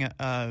seeing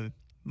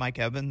Mike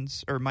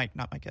Williams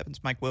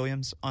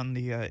on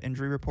the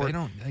injury report. They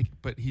don't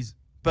but he's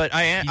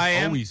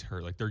always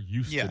hurt. Like they're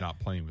used to not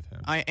playing with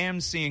him. I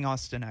am seeing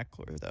Austin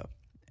Eckler though,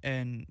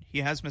 and he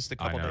has missed a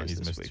couple days.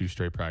 He's missed week. 2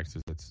 straight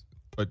practices.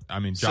 But I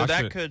mean, so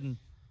that could,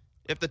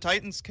 if the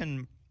Titans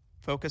can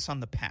focus on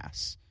the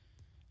pass,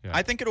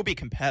 I think it'll be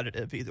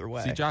competitive either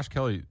way. See, Josh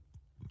Kelly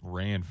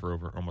ran for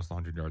over almost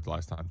 100 yards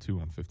last time too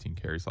on 15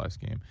 carries last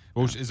game,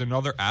 which is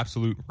another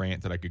absolute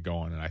rant that I could go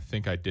on, and I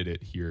think I did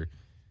it here.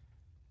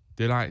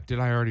 Did I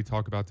already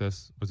talk about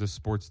this? Was this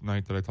Sports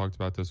Night that I talked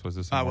about this? Was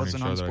this a morning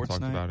show that I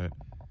talked about it?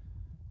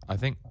 I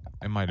think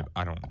it might have.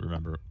 I don't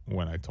remember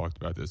when I talked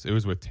about this. It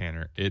was with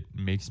Tanner. It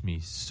makes me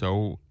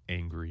so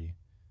angry.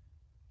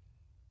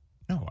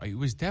 No, it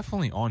was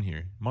definitely on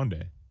here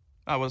Monday.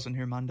 I wasn't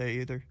here Monday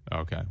either.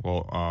 Okay.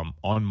 Well,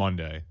 on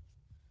Monday,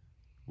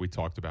 we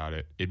talked about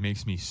it. It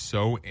makes me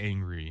so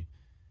angry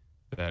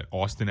that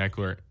Austin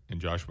Eckler and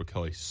Joshua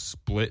Kelly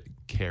split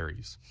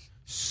carries.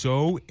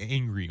 So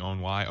angry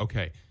on why.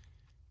 Okay.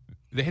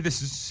 They had the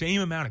same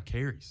amount of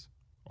carries.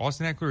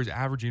 Austin Eckler is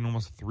averaging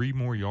almost 3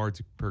 more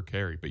yards per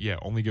carry. But, yeah,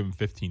 only give him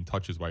 15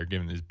 touches while you're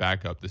giving his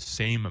backup the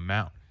same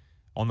amount.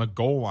 On the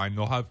goal line,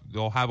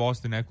 they'll have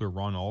Austin Eckler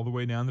run all the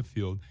way down the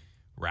field,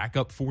 rack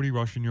up 40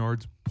 rushing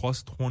yards,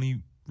 plus 20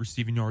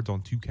 receiving yards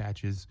on 2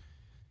 catches,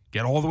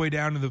 get all the way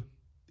down to the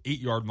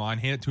 8-yard line,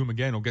 hand it to him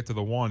again, he'll get to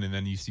the 1, and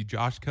then you see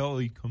Josh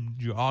Kelly come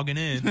jogging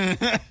in.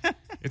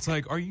 It's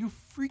like, are you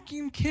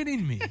freaking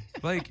kidding me?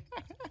 Like,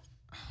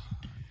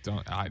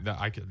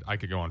 I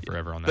could go on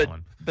forever on that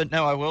one. But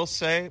no, I will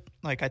say,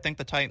 like, I think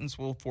the Titans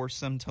will force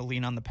them to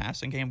lean on the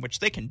passing game, which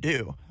they can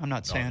do. I'm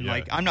not saying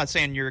I'm not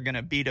saying you're going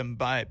to beat them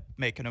by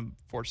making them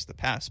force the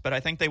pass, but I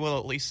think they will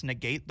at least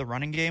negate the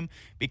running game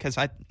because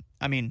I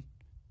mean,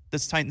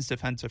 this Titans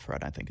defensive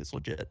front I think is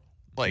legit.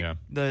 Like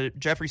the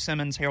Jeffrey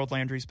Simmons, Harold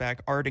Landry's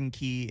back. Arden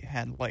Key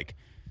had like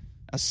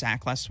a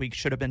sack last week,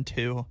 should have been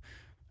 2.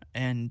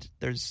 And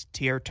there's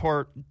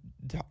Tart.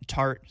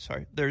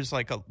 Sorry, there's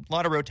like a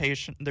lot of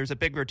rotation. There's a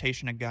big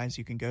rotation of guys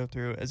you can go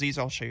through. Azeez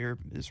Al-Shaair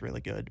is really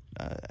good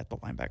at the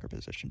linebacker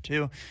position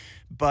too,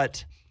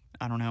 but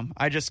I don't know.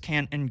 I just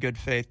can't, in good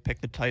faith,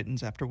 pick the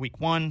Titans after Week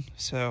 1.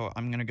 So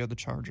I'm gonna go the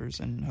Chargers,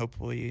 and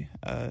hopefully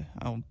the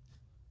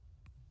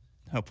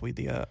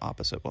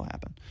opposite will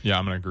happen. Yeah,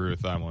 I'm gonna agree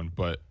with that one,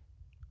 but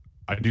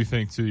I do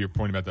think to your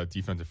point about that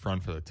defensive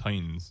front for the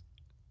Titans,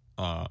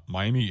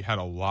 Miami had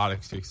a lot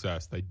of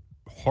success. They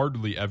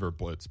hardly ever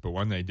blitz, but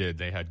when they did,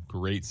 they had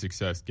great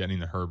success getting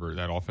to Herbert.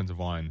 That offensive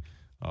line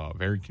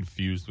very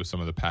confused with some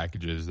of the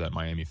packages that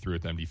Miami threw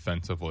at them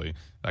defensively.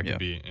 That could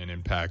be an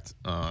impact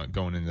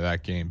going into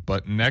that game.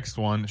 But next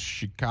one,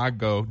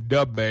 Chicago,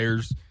 the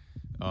Bears.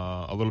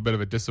 A little bit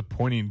of a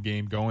disappointing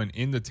game going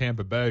into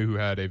Tampa Bay, who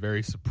had a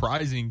very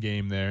surprising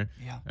game there.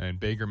 Yeah. And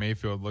Baker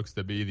Mayfield looks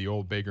to be the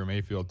old Baker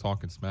Mayfield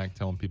talking smack,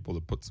 telling people to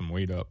put some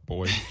weight up,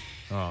 boys.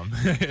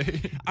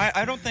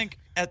 I don't think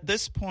at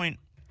this point,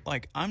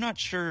 like, I'm not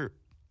sure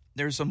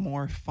there's a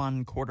more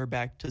fun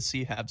quarterback to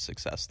see have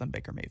success than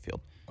Baker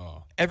Mayfield.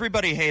 Oh.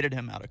 everybody hated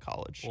him out of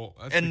college. Well,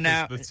 that's and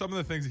now some of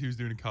the things that he was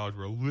doing in college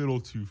were a little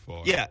too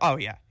far. Yeah. Oh,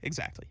 yeah.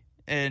 Exactly.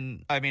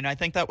 And I mean, I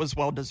think that was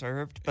well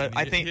deserved. But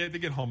I think he had to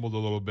get humbled a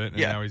little bit,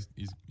 and now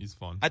he's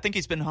fun. I think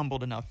he's been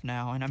humbled enough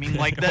now. And I mean,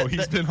 like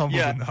he's been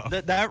humbled enough.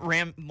 That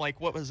Ram, like,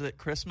 what was it,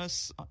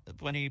 Christmas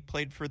when he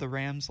played for the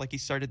Rams? Like, he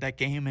started that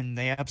game and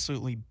they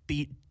absolutely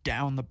beat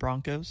down the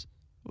Broncos.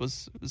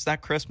 Was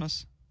that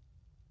Christmas?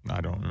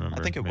 I don't remember.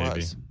 I think it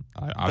was.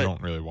 I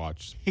don't really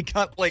watch. He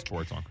got like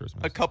sports on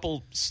Christmas. A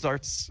couple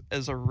starts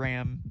as a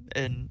Ram,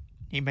 and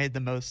he made the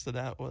most of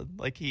that one.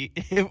 Like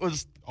it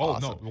was. Oh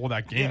awesome. No! Well,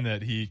 that game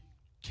that he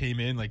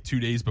came in like 2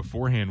 days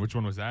beforehand. Which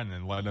one was that? And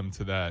then led him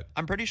to that.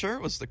 I'm pretty sure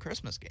it was the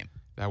Christmas game.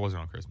 That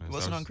wasn't on Christmas. It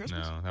wasn't on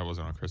Christmas. No, that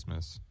wasn't on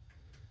Christmas.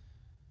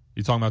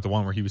 You talking about the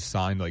one where he was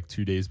signed like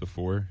 2 days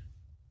before?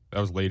 That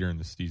was later in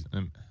the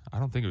season. I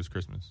don't think it was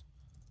Christmas.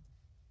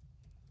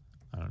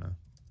 I don't know.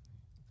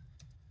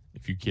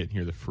 If you can't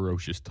hear the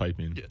ferocious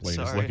typing, Lane is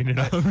sorry. looking it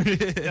up.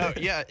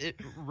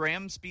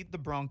 Rams beat the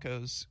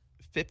Broncos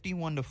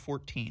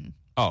 51-14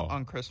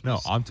 on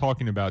Christmas. No, I'm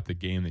talking about the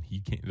game that he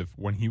came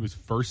when he was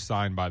first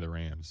signed by the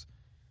Rams.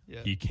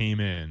 Yeah. He came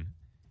in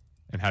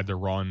and had to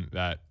run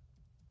that.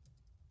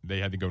 They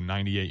had to go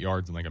 98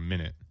 yards in like a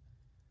minute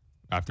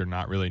after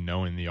not really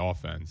knowing the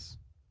offense.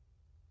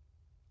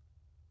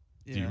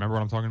 Yeah. Do you remember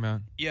what I'm talking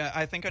about? Yeah,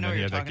 I think I know what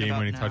you're talking about. He had that game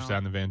when he now. touched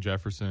down to Van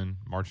Jefferson,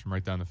 marched him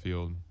right down the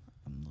field.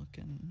 I'm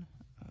looking.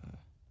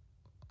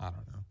 I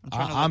don't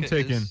know. I'm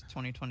taking his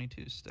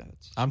 2022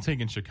 stats. I'm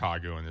taking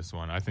Chicago in this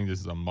one. I think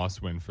this is a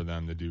must-win for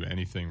them to do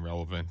anything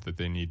relevant that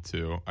they need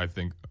to. I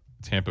think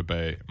Tampa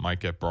Bay might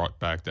get brought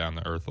back down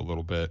to earth a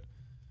little bit.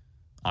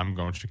 I'm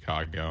going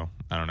Chicago.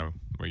 I don't know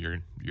what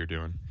you're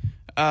doing.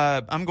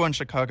 I'm going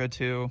Chicago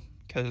too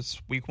because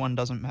Week 1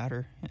 doesn't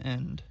matter,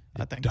 and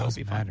I think it'll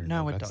be fine.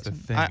 No, it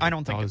doesn't. I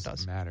don't think it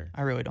does matter.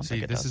 I really don't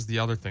think it does. This is the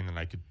other thing that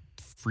I could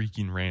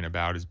freaking rant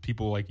about is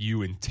people like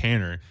you and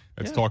Tanner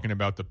that's talking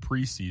about the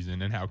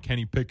preseason and how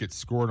Kenny Pickett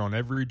scored on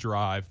every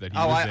drive that he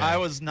was in. I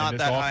was not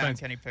that high on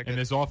Kenny Pickett. And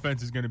this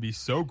offense is going to be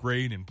so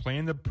great and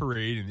playing the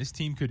parade, and this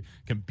team could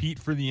compete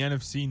for the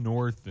NFC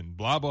North and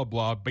blah, blah,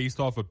 blah based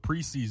off of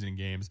preseason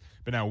games.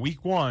 But now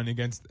Week 1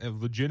 against a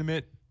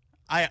legitimate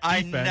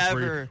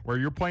defense where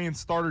you're playing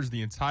starters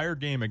the entire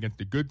game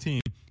against a good team,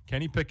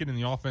 Kenny Pickett and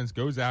the offense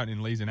goes out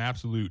and lays an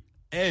absolute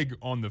egg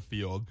on the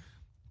field.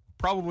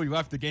 Probably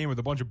left the game with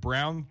a bunch of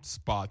brown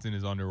spots in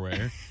his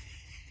underwear.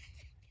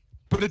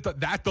 But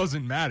that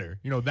doesn't matter.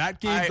 That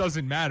game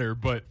doesn't matter,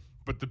 but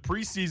the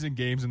preseason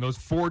games and those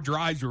 4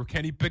 drives where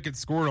Kenny Pickett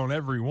scored on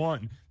every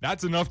one,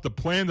 that's enough to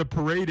plan the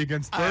parade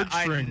against third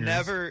stringers.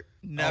 I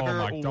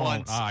never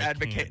once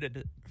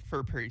advocated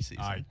for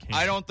preseason.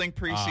 I don't think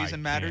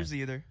preseason matters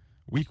either.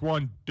 Week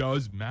 1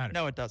 does matter.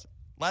 No, it doesn't.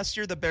 Last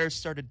year, the Bears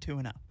started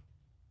 2-0.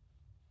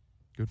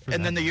 Good for them.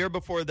 And then the year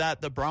before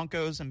that, the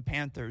Broncos and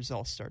Panthers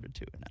all started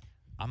 2-0.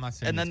 I'm not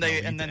saying then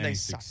they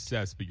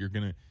success, but you're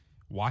gonna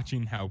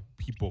watching how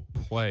people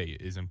play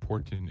is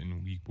important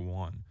in Week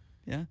 1.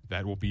 Yeah,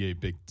 that will be a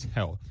big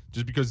tell.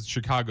 Just because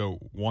Chicago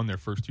won their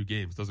first 2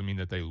 games doesn't mean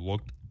that they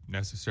looked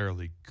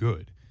necessarily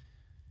good.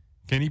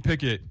 Kenny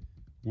Pickett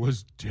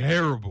was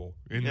terrible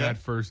in that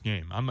first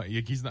game. I'm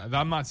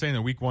not saying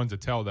that Week 1's a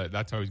tell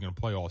that's how he's going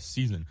to play all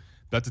season.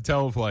 That's a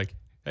tell of like,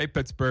 hey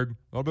Pittsburgh,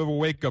 a little bit of a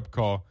wake up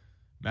call.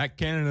 Matt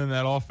Canada and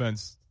that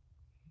offense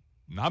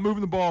not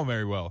moving the ball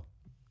very well.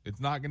 It's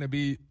not going to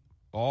be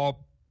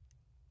all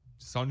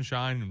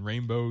sunshine and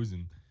rainbows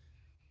and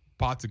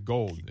pots of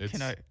gold.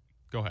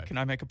 Go ahead. Can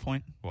I make a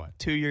point? What?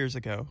 2 years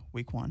ago,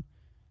 Week 1,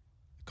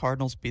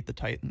 Cardinals beat the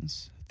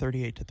Titans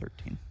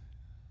 38-13.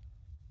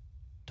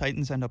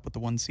 Titans end up with the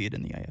 1 seed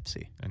in the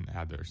AFC. And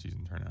how'd their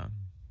season turn out?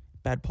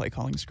 Bad play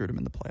calling screwed them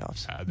in the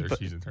playoffs. How'd their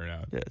season turn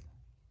out? Yeah,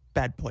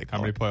 bad play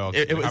calling. How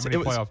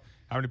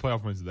many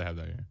playoff wins did they have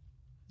that year?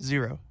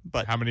 0.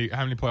 But how many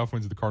playoff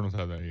wins did the Cardinals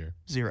have that year?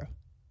 0.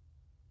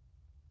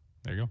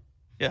 There you go.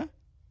 Yeah.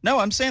 No,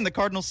 I'm saying the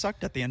Cardinals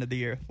sucked at the end of the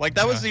year. Like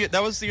that was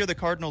the year the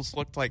Cardinals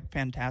looked like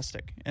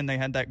fantastic and they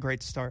had that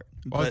great start.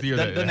 Well, that's the year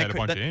they had a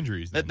bunch of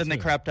injuries. Then they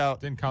crapped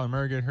out. Didn't Kyler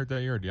Murray get hurt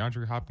that year? Or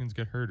DeAndre Hopkins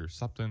get hurt or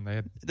something?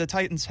 The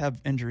Titans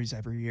have injuries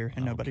every year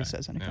and nobody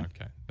says anything.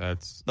 Okay,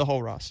 that's the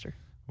whole roster.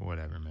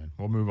 Whatever, man.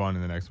 We'll move on to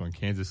the next one.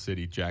 Kansas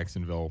City,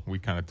 Jacksonville. We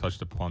kind of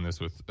touched upon this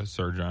with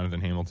Sir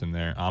Jonathan Hamilton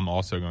there. I'm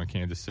also going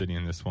Kansas City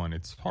in this one.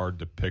 It's hard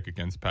to pick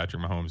against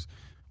Patrick Mahomes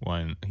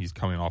when he's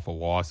coming off a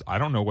loss. I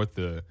don't know what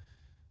the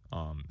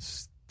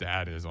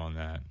stat is on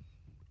that,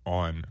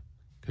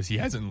 because he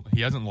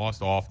hasn't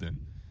lost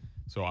often.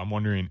 So I'm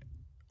wondering,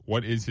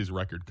 what is his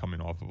record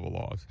coming off of a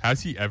loss?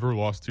 Has he ever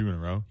lost 2 in a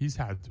row? He's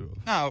had to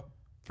have. No,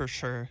 for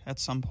sure. At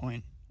some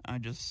point,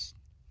 I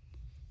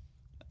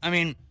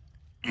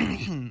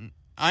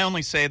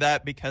only say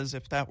that because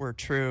if that were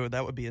true,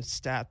 that would be a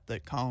stat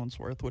that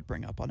Collinsworth would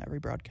bring up on every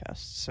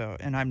broadcast. So,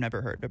 and I've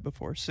never heard it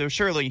before. So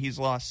surely he's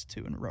lost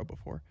 2 in a row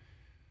before.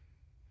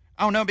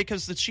 Oh no,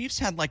 because the Chiefs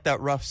had like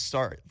that rough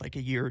start like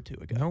a year or 2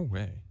 ago. No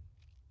way.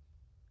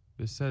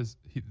 This says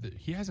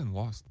he hasn't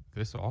lost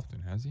this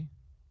often, has he?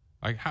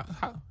 Like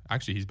how?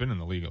 Actually, he's been in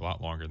the league a lot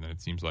longer than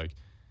it seems like.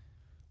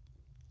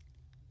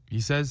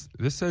 This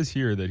says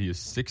here that he is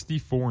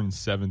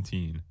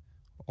 64-17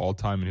 all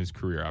time in his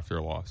career after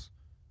a loss.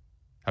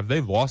 Have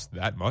they lost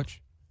that much?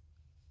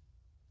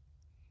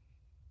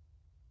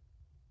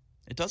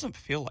 It doesn't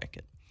feel like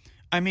it.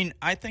 I mean,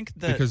 I think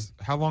that because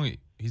how long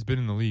he's been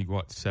in the league?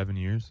 What, 7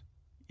 years?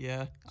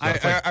 Yeah,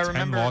 so I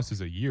remember 10 losses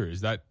a year.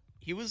 Is that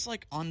he was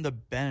like on the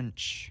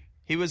bench?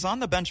 He was on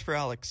the bench for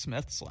Alex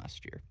Smith's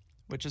last year,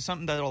 which is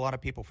something that a lot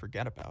of people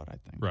forget about. I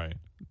think, right?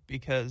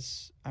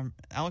 Because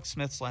Alex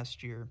Smith's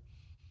last year,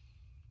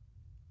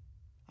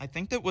 I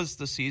think that was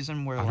the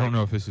season where I don't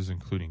know if this is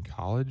including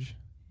college.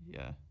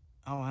 Yeah.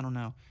 Oh, I don't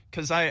know,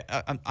 because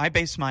I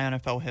base my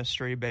NFL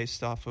history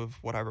based off of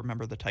what I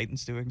remember the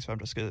Titans doing. So I'm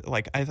just gonna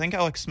I think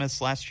Alex Smith's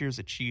last year as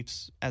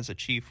a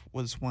Chief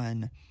was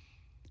when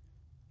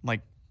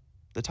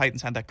the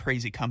Titans had that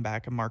crazy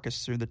comeback, and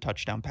Marcus threw the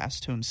touchdown pass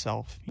to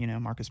himself,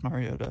 Marcus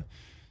Mariota.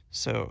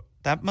 So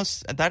that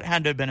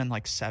had to have been in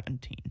like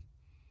 17.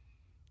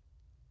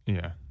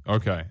 Yeah.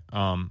 Okay.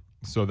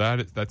 So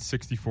that's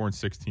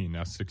 64-16.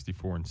 Now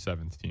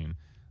 64-17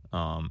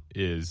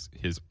 is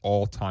his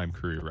all-time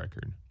career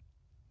record.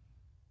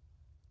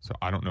 So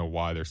I don't know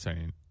why they're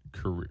saying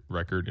career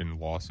record in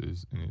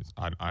losses.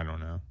 I don't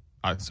know.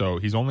 So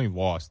he's only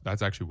lost.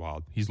 That's actually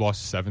wild. He's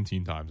lost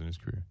 17 times in his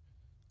career.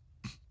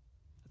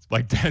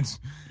 Like that's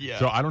yeah.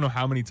 So I don't know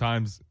how many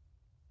times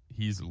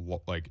he's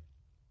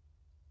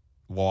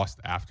lost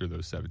after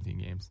those 17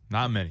 games.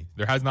 Not many.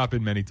 There has not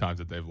been many times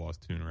that they've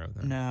lost 2 in a row.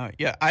 Then. No,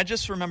 yeah. I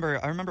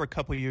remember a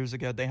couple of years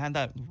ago they had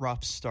that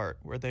rough start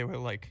where they were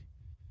like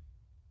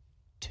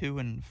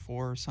 2-4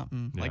 or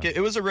something. Yeah. Like it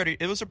was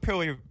a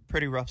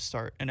pretty rough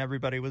start, and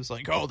everybody was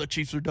like, "Oh, the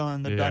Chiefs are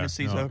done. The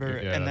dynasty's over."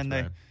 Yeah, and then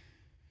they, right.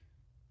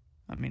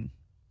 I mean,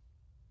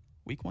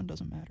 week 1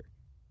 doesn't matter.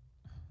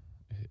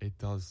 It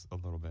does a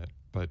little bit,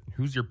 but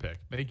who's your pick?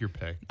 Make your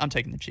pick. I'm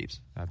taking the Chiefs.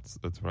 That's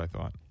what I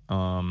thought.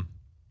 I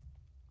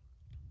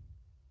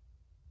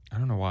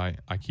don't know why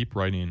I keep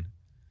writing.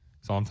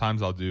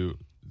 Sometimes I'll do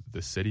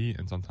the city,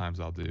 and sometimes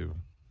I'll do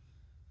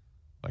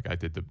like I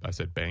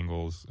said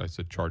Bengals, I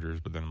said Chargers,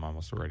 but then I'm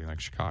also writing like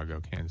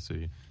Chicago, Kansas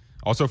City.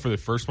 Also for the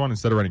first one,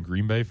 instead of writing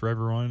Green Bay for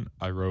everyone,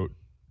 I wrote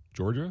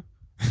Georgia.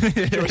 And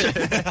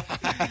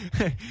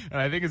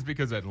I think it's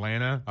because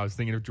Atlanta. I was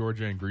thinking of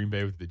Georgia and Green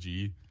Bay with the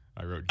G.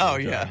 I wrote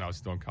Georgia, and I was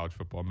still in college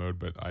football mode,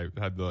 but I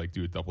had to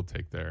do a double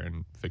take there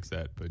and fix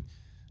that. But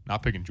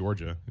not picking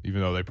Georgia, even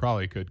though they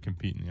probably could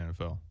compete in the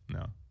NFL.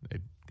 No,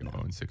 they'd go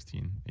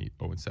 0-16,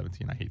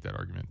 0-17. I hate that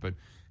argument. But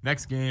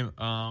next game,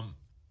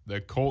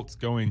 the Colts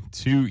going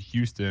to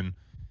Houston.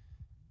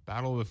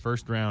 Battle of the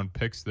first round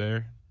picks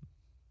there.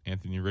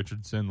 Anthony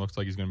Richardson looks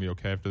like he's going to be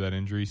okay after that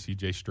injury.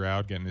 C.J.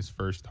 Stroud getting his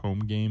first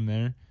home game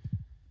there.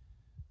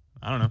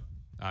 I don't know.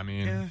 I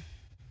mean, yeah.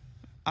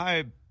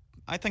 I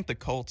think the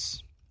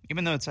Colts,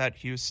 even though it's at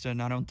Houston,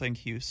 I don't think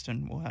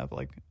Houston will have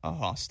like a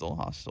hostile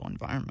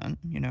environment.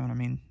 You know what I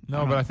mean?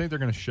 No, but I think they're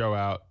going to show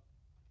out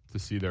to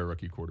see their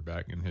rookie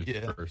quarterback in his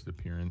first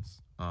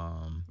appearance.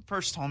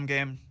 First home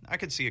game, I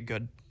could see a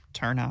good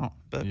turnout.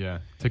 But yeah,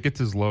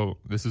 tickets is low.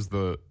 This is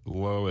the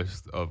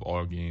lowest of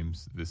all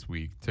games this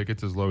week.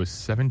 Tickets as low as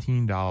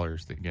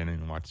 $17 to get in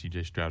and watch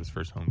C.J. Stroud's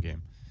first home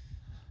game.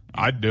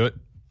 I'd do it.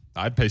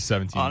 I'd pay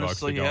 $17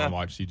 to go and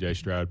watch C.J.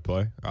 Stroud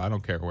play. I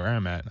don't care where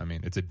I'm at. I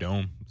mean, it's a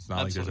dome. It's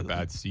not like there's a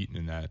bad seat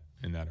in that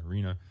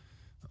arena.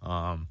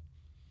 I'm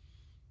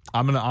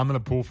gonna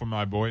pull for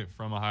my boy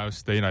from Ohio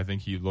State. I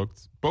think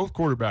both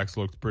quarterbacks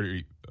looked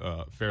pretty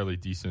fairly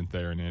decent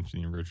there in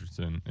Anthony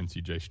Richardson and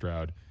C.J.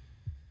 Stroud.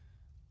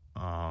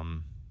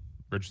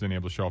 Richardson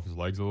able to show off his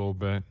legs a little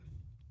bit.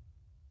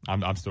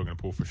 I'm still gonna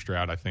pull for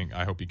Stroud. I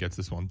hope he gets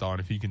this one done.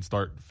 If he can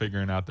start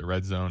figuring out the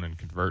red zone and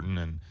converting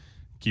and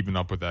keeping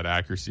up with that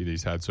accuracy that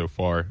he's had so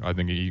far, I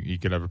think he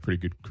could have a pretty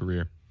good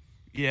career.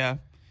 Yeah.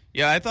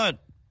 I thought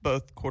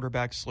both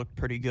quarterbacks looked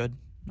pretty good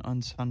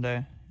on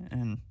Sunday,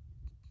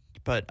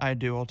 but I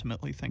do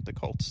ultimately think the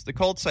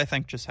Colts, I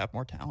think, just have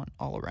more talent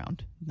all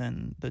around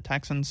than the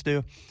Texans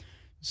do.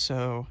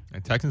 So,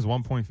 and Texans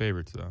 1-point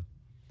favorites though.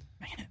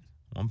 Man,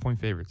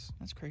 1-point favorites.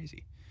 That's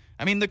crazy.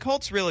 I mean, the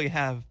Colts really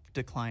have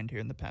declined here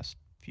in the past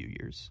few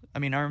years. I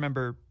mean, I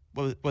remember,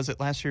 was it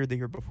last year or the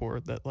year before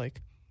that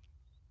like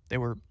they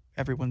were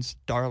everyone's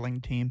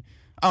darling team?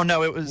 Oh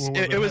no, it was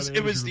the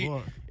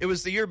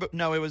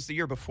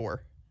year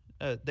before.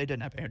 They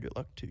didn't have Andrew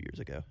Luck 2 years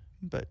ago,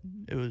 but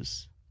it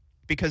was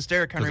because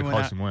Derrick Henry went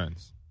Carson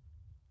Wentz.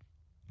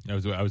 That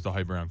was the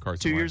hype around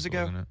Carson 2 years ago,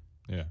 wasn't it?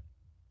 Yeah,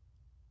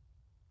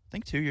 I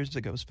think 2 years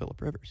ago was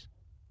Phillip Rivers.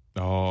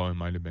 Oh, it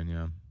might have been.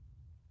 Yeah,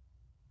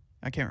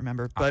 I can't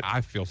remember, but I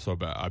feel so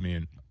bad. I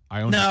mean,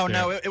 I understand.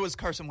 No, it was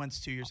Carson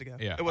Wentz 2 years ago.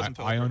 Yeah, it wasn't.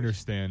 I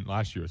understand.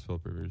 Last year was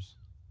Phillip Rivers.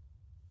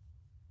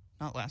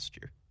 Not last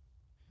year.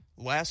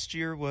 Last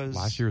year was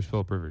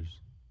Phillip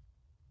Rivers,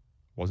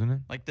 wasn't it?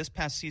 Like this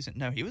past season.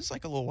 No, he was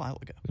like a little while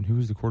ago. Then who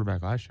was the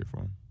quarterback last year for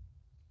him?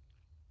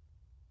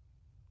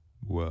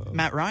 Whoa.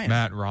 Matt Ryan.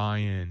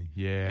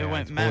 Yeah. I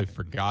totally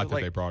forgot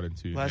that they brought in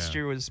two. Last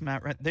year was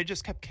Matt Ryan. They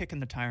just kept kicking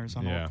the tires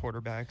on all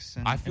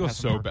quarterbacks. I feel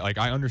so bad. Like,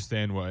 I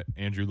understand what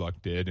Andrew Luck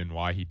did and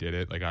why he did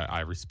it. Like, I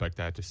respect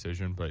that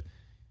decision. But,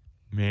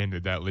 man,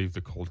 did that leave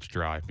the Colts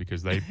dry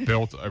because they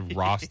built a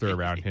roster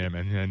around him.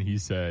 And then he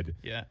said,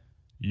 yeet.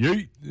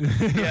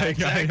 Yeah,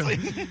 exactly.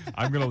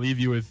 I'm going to leave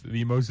you with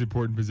the most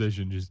important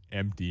position just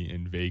empty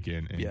and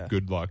vacant. And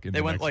good luck in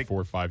the next 4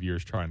 or 5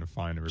 years trying to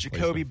find a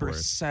replacement Jacoby for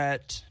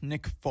Brissett,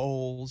 Nick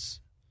Foles.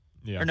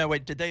 Yeah. Or no,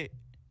 wait,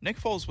 Nick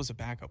Foles was a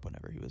backup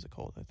whenever he was a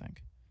Colt, I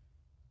think.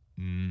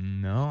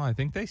 No, I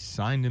think they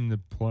signed him to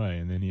play,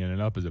 and then he ended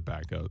up as a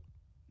backup.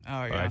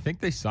 Oh, yeah. But I think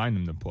they signed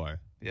him to play.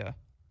 Yeah.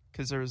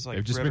 Because there was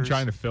they've just been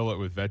trying to fill it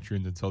with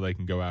veterans until they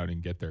can go out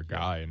and get their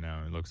guy, and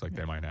now it looks like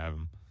they might have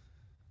him.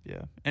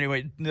 Yeah.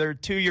 Anyway, they're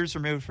 2 years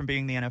removed from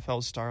being the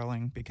NFL's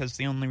darling because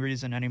the only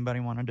reason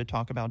anybody wanted to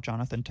talk about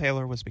Jonathan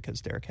Taylor was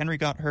because Derrick Henry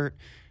got hurt.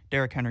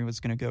 Derrick Henry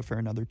was going to go for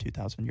another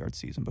 2,000-yard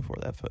season before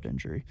that foot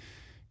injury,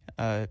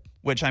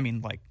 which, I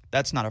mean, like,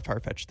 that's not a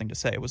far-fetched thing to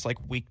say. It was like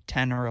week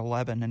 10 or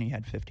 11, and he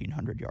had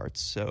 1,500 yards,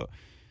 so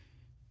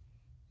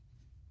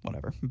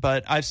whatever.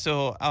 But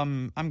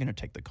I'm going to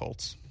take the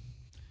Colts.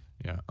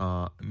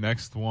 Yeah.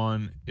 Next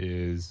one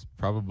is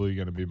probably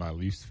going to be my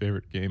least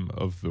favorite game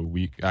of the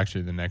week.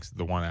 Actually,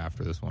 the one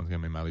after this one's going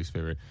to be my least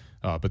favorite.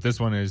 But this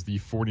one is the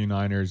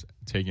 49ers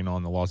taking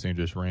on the Los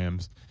Angeles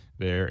Rams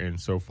there in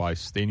SoFi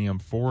Stadium.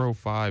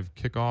 4:05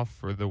 kickoff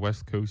for the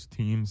West Coast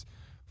teams.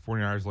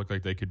 49ers look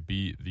like they could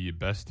be the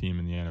best team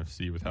in the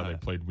NFC with how they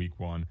played week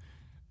one.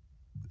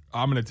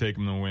 I'm going to take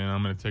them to win.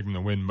 I'm going to take them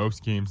to win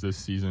most games this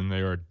season.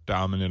 They are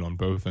dominant on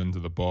both ends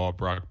of the ball.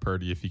 Brock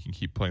Purdy, if he can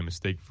keep playing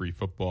mistake-free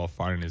football,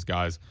 finding his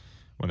guys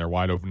when they're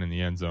wide open in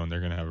the end zone, they're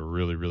going to have a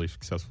really, really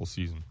successful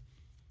season.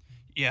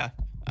 Yeah.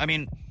 I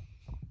mean,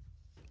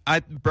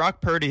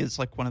 Brock Purdy is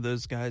like one of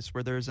those guys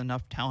where there's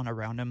enough talent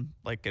around him.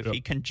 Like, if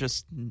he can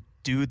just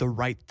do the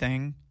right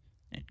thing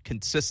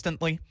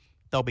consistently,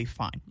 they'll be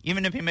fine.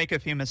 Even if he make a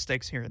few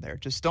mistakes here and there.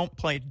 Just don't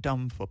play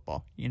dumb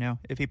football, you know?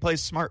 If he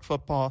plays smart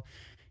football,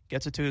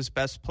 gets it to his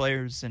best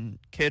players in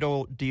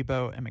Kittle,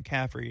 Debo, and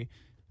McCaffrey.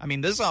 I mean,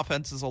 this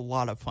offense is a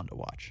lot of fun to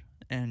watch.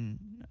 And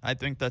I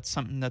think that's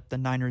something that the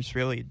Niners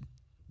really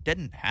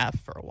didn't have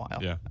for a while.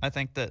 Yeah. I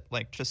think that,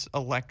 like, just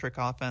electric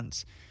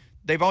offense.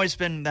 They've always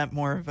been that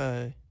more of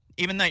a –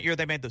 even that year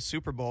they made the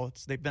Super Bowl,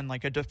 they've been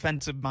like a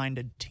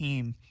defensive-minded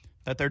team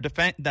that their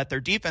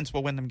defense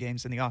will win them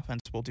games and the offense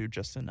will do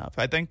just enough.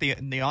 I think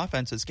the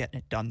offense is getting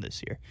it done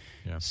this year.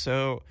 Yeah.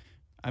 So,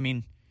 I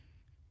mean –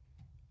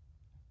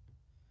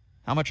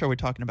 how much are we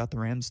talking about the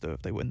Rams, though,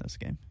 if they win this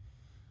game?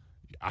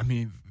 I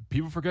mean,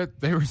 people forget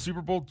they were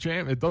Super Bowl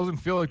champ. It doesn't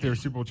feel like they were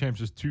Super Bowl champs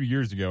just 2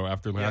 years ago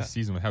after last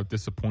season with how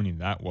disappointing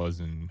that was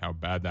and how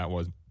bad that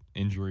was,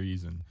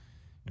 injuries and,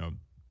 you know,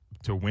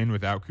 to win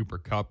without Cooper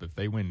Kupp. If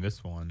they win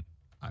this one,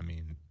 I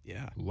mean,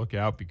 look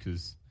out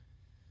because,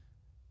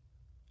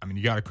 I mean,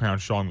 you got to crown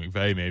Sean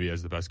McVay maybe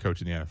as the best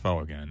coach in the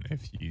NFL again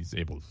if he's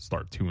able to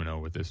start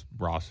 2-0 with this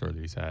roster that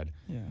he's had.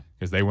 Yeah.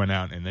 Because they went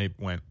out and they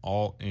went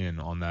all in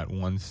on that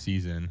one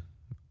season.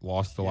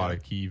 Lost a lot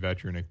of key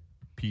veteran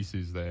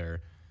pieces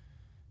there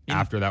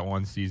after that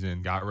one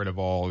season. Got rid of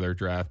all their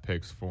draft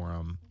picks for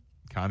them.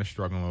 Kind of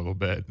struggling a little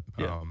bit.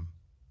 Yeah.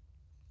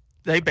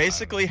 They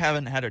basically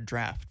haven't had a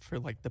draft for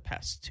like the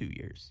past 2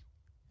 years.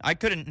 I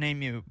couldn't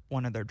name you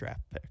one of their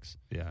draft picks.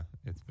 Yeah,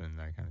 it's been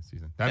that kind of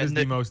season. That is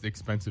the most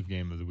expensive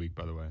game of the week,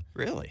 by the way.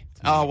 Really?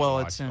 Oh, well,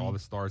 it's in... all the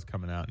stars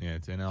coming out. Yeah,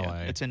 it's in L.A. Yeah,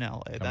 it's in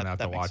L.A. Coming out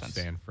to watch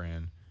San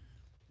Fran.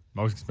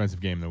 Most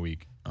expensive game of the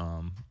week.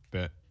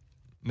 But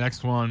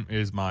next one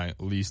is my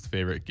least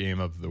favorite game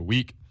of the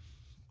week.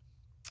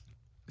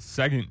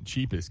 Second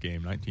cheapest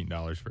game,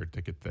 $19 for a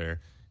ticket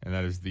there. And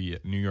that is the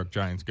New York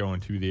Giants going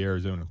to the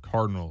Arizona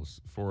Cardinals.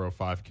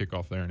 4:05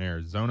 kickoff there in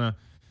Arizona.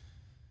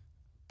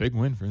 Big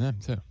win for them,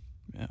 too.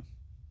 Yeah.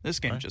 This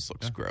game just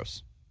looks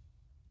gross.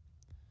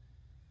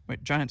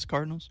 Wait,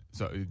 Giants-Cardinals?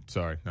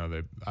 Sorry.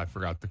 No, I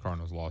forgot the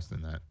Cardinals lost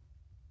in that.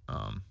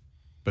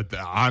 But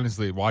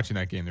honestly, watching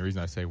that game, the reason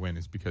I say win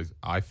is because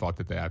I thought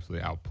that they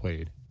absolutely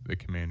outplayed the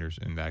Commanders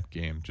in that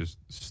game. Just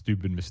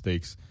stupid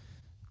mistakes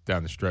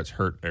down the stretch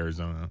hurt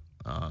Arizona.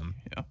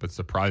 But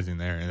surprising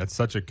there. And that's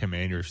such a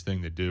Commanders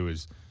thing to do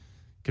is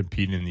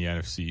compete in the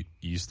NFC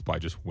East by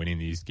just winning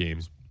these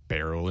games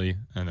barely,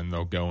 and then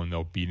they'll go and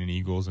they'll beat an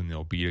Eagles and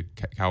they'll beat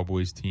a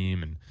Cowboys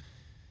team, and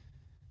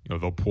you know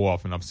they'll pull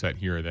off an upset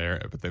here or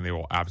there, but then they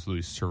will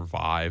absolutely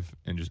survive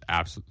and just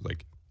absolutely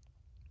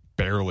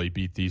barely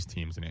beat these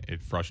teams, and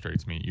it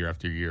frustrates me year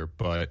after year.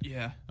 But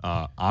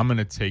I'm going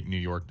to take New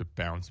York to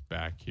bounce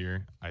back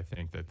here. I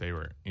think that they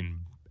were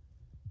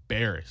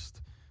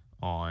embarrassed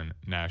on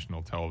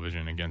national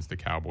television against the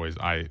Cowboys.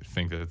 I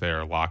think that they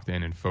are locked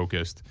in and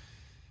focused.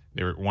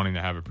 They were wanting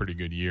to have a pretty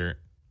good year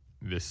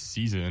this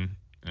season.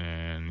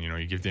 And, you know,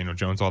 you give Daniel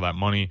Jones all that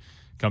money,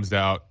 comes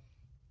out,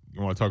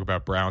 you want to talk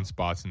about brown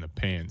spots in the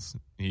pants.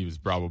 He was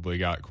probably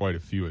got quite a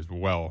few as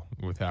well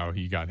with how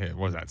he got hit.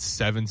 What was that,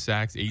 7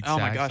 sacks, 8 oh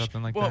sacks, my gosh.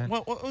 Something like well, that?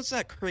 What was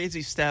that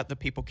crazy stat that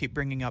people keep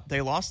bringing up?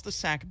 They lost the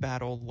sack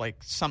battle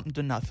like something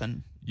to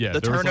nothing. Yeah, the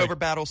turnover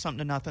battle something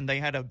to nothing. They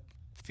had a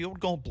field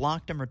goal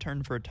blocked and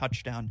returned for a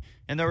touchdown.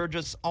 And there were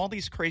just all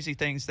these crazy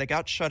things. They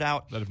got shut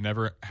out. That have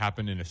never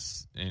happened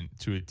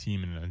to a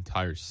team in an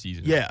entire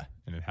season. Yeah.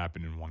 And it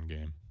happened in one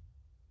game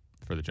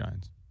for the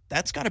Giants.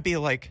 That's got to be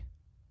like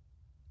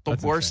the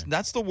worst. Insane.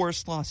 That's the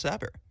worst loss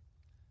ever.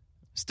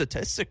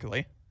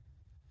 Statistically.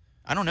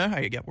 I don't know how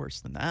you get worse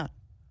than that.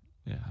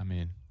 Yeah, I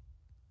mean.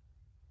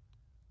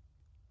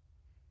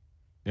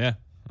 Yeah.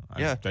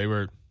 They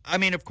were. I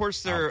mean, of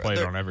course, they're played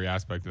on every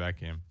aspect of that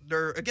game.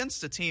 They're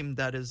against a team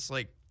that is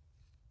like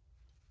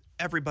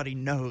everybody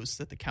knows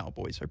that the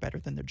Cowboys are better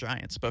than the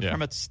Giants, but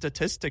from a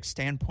statistics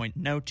standpoint,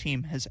 no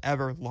team has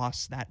ever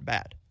lost that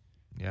bad.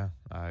 Yeah,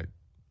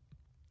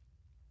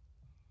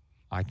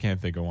 I can't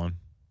think of one.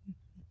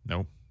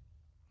 Nope.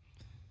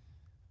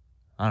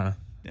 I don't know.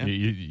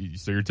 Yeah.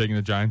 So you're taking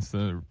the Giants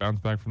to bounce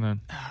back from that?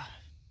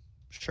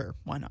 Sure,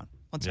 why not?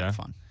 Let's have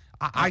fun.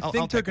 I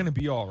think they're going to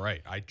be all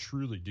right. I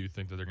truly do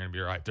think that they're going to be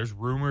all right. There's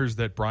rumors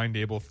that Brian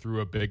Daboll threw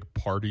a big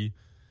party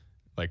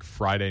like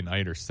Friday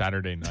night or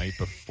Saturday night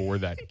before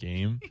that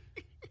game.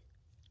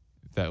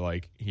 That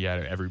like he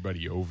had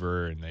everybody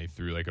over and they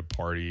threw like a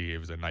party. It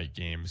was a night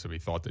game, so he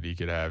thought that he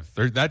could have.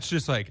 That's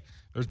just like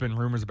there's been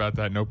rumors about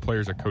that. No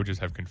players or coaches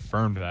have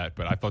confirmed that,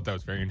 but I thought that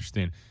was very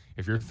interesting.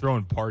 If you're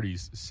throwing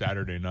parties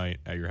Saturday night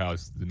at your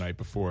house the night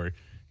before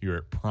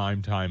your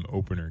primetime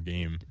opener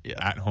game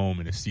at home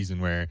in a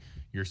season where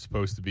you're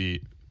supposed to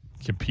be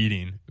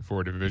competing for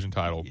a division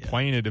title,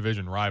 playing a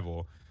division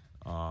rival.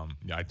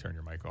 I turned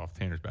your mic off.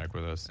 Tanner's back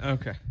with us.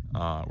 Okay.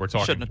 We're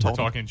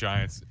talking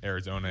Giants,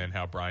 Arizona, and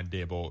how Brian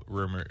Daboll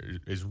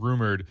is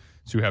rumored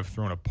to have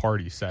thrown a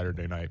party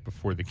Saturday night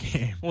before the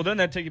game. Well, doesn't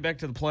that take you back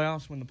to the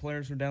playoffs when the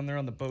players were down there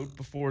on the boat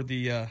before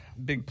the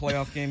big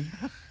playoff game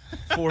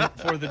for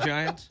the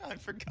Giants? I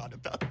forgot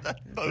about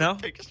that boat. No?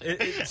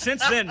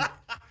 Since then,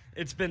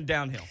 it's been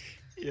downhill.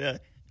 Yeah.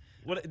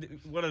 What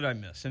did I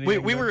miss? We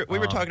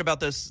were talking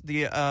about this.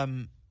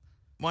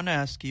 Want to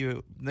ask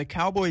you, the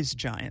Cowboys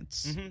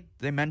Giants. Mm-hmm.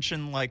 They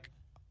mentioned like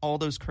all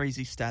those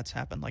crazy stats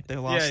happened. Like they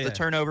lost the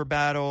turnover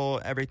battle,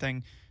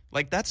 everything.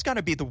 Like that's got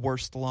to be the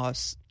worst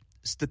loss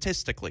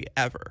statistically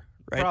ever,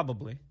 right?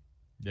 Probably.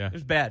 Yeah, it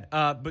was bad.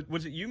 But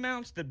was it you,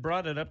 Mounts, that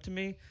brought it up to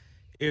me?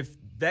 If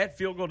that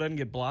field goal doesn't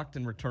get blocked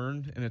and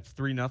returned, and it's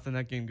 3-0,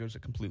 that game goes a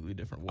completely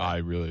different way. I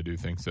really do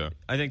think so.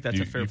 I think that's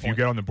a fair point. If you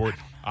get on the board,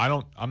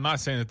 I'm not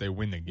saying that they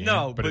win the game.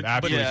 No, but it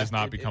absolutely does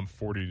not become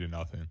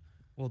 40-0.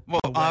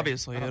 Well,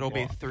 obviously it'll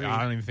be 3.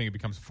 I don't even think it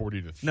becomes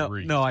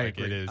 40-3. No, I like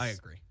agree. It is. I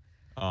agree.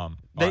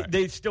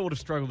 They still would have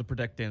struggled to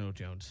protect Daniel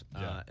Jones,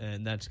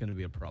 and that's going to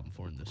be a problem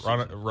for him this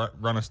season.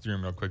 Run us through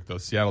them real quick though.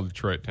 Seattle,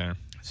 Detroit, Tanner.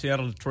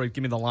 Seattle, Detroit.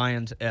 Give me the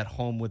Lions at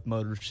home with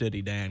Motor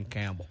City Dan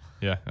Campbell.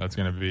 Yeah, that's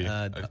going to be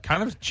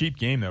kind of a cheap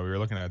game though. We were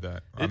looking at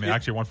that.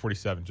 Actually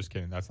 147. Just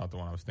kidding. That's not the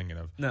one I was thinking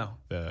of. No,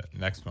 the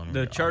next one.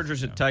 The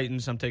Chargers at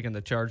Titans. I'm taking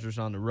the Chargers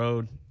on the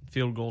road.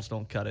 Field goals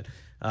don't cut it.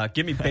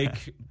 Give me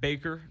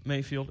Baker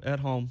Mayfield at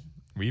home.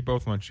 We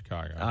both went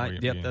Chicago.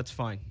 That's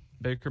fine.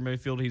 Baker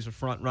Mayfield, he's a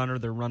front runner.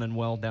 They're running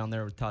well down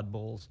there with Todd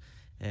Bowles,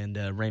 and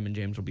Raymond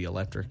James will be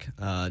electric.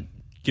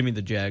 Give me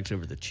the Jags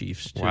over the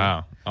Chiefs, too.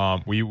 Wow.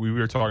 We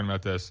were talking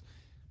about this.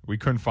 We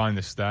couldn't find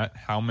the stat.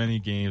 How many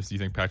games do you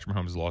think Patrick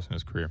Mahomes has lost in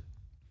his career?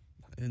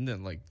 Isn't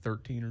it like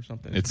 13 or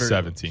something? It's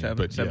 17.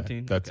 17?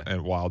 Yeah, that's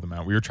a wild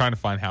amount. We were trying to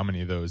find how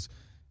many of those.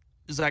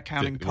 Is that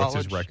counting college?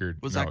 What's his record?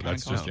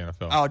 That's just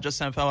NFL. Oh,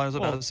 just NFL. I was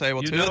about to say,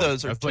 two of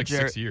those are that's to like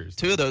Jarrett. 6 years.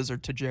 2 of those are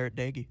to Jarrett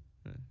Dagey,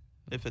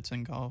 if it's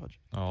in college.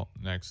 Oh,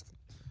 next.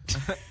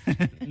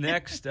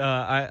 Next,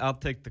 I'll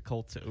take the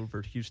Colts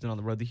over Houston on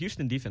the road. The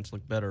Houston defense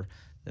looked better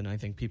than I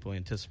think people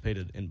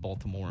anticipated in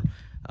Baltimore.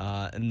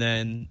 And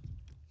then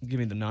give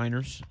me the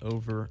Niners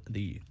over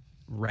the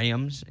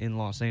Rams in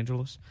Los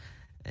Angeles.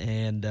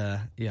 And,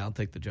 I'll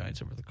take the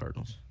Giants over the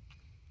Cardinals.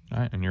 All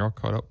right, and you're all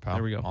caught up, pal.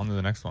 There we go. On to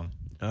the next one.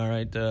 All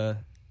right.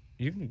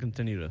 You can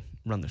continue to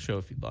run the show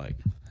if you'd like.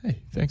 Hey,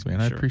 thanks, man.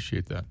 Sure. I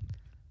appreciate that.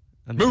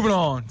 Moving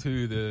on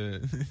to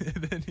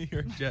the New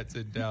York Jets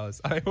in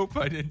Dallas. I hope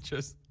I didn't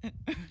just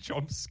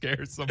jump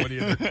scare somebody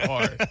in their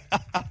car,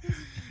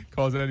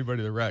 causing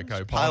anybody to wreck. I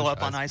apologize. Pile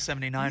up on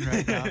I-79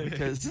 right now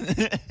because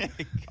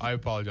I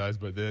apologize,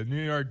 but the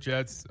New York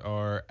Jets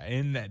are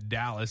in that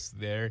Dallas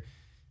there.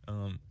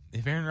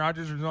 If Aaron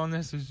Rodgers was on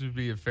this would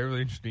be a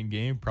fairly interesting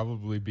game.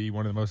 Probably be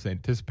one of the most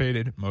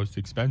anticipated, most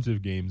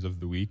expensive games of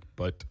the week,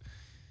 but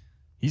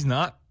he's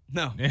not.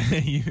 No.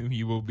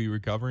 You will be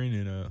recovering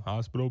in a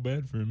hospital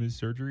bed from his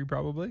surgery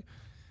probably.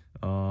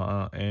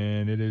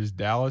 And it is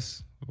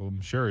Dallas, I'm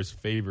sure, is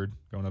favored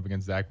going up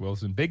against Zach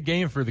Wilson. Big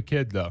game for the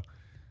kid, though.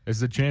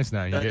 There's a chance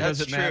now.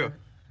 That's true.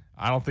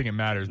 I don't think it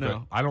matters,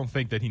 No. but I don't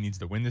think that he needs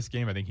to win this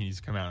game. I think he needs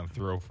to come out and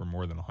throw for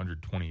more than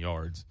 120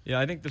 yards. Yeah,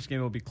 I think this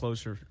game will be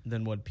closer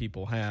than what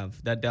people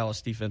have. That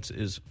Dallas defense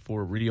is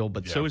for real,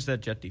 but so is that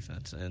Jet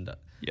defense. And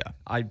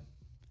I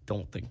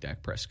don't think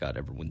Dak Prescott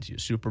ever wins you a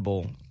Super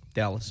Bowl.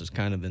 Dallas is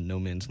kind of in no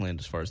man's land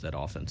as far as that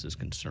offense is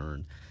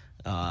concerned.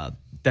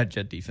 That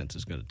Jet defense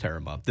is going to tear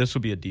them up. This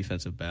will be a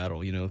defensive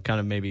battle, kind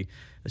of maybe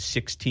a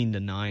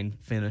 16-9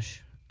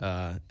 finish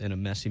in a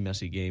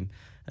messy game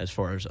as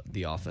far as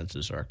the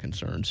offenses are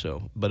concerned.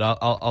 So, but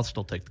I'll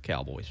still take the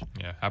Cowboys.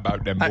 Yeah, how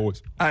about them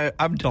boys? I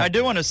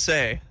do want to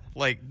say,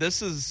 like, this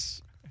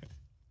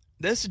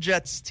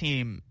Jets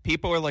team,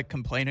 people are like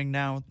complaining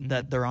now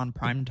that they're on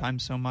prime time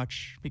so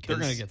much because they're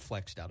going to get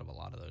flexed out of a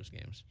lot of those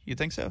games. You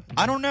think so? Mm-hmm.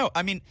 I don't know.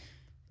 I mean,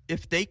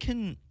 if they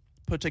can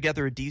put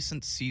together a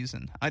decent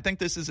season, I think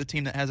this is a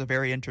team that has a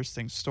very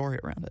interesting story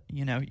around it.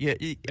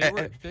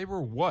 They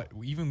were what?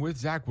 Even with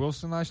Zach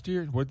Wilson last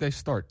year, what did they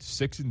start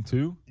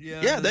 6-2?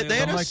 Yeah, they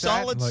had a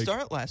solid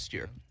start last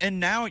year, and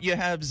now you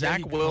have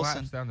Zach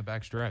Wilson down the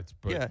back stretch.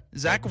 But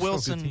Zach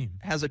Wilson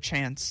has a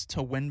chance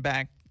to win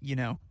back,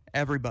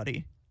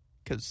 everybody.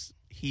 Because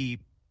he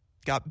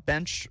got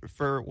benched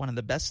for one of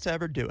the best to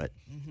ever do it,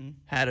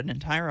 had an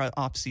entire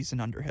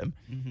offseason under him,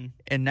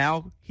 and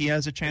now he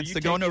has a chance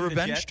to go on a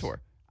revenge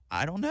tour.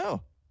 I don't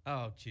know.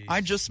 Oh, jeez.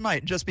 I just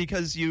might. Just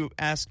because you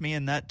asked me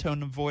in that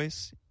tone of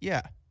voice,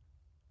 yeah,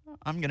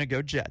 I'm going to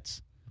go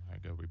Jets. I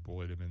go. We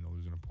bullied him into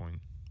losing a point.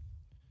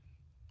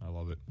 I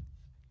love it.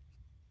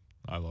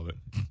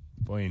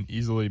 Playing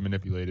easily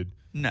manipulated.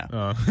 No.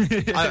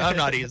 I'm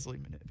not easily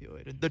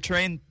manipulated. The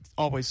train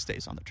always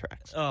stays on the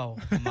tracks. Oh,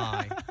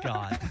 my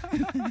God.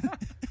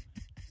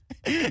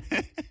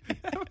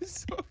 That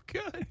was so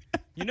good.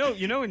 You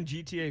know in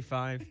GTA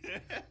 5,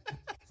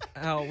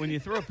 how when you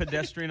throw a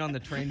pedestrian on the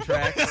train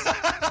tracks,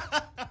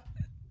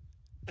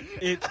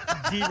 it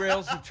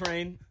derails the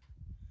train.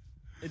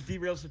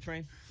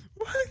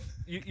 What?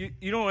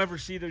 You don't ever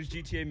see those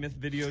GTA Myth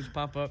videos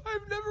pop up?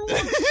 I've never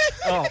watched.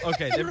 Oh,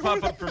 okay. They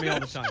pop up for me all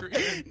the time.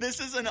 This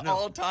is an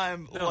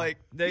all-time,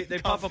 They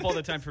pop up all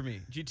the time for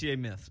me. GTA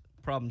Myth.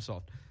 Problem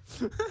solved.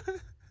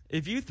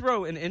 If you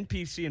throw an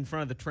NPC in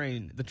front of the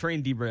train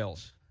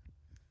derails.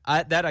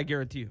 I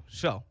guarantee you.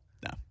 So.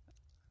 No.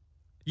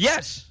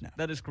 Yes! No.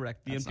 That is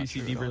correct. The That's NPC not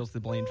true at all. derails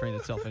the plane train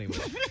itself anyway.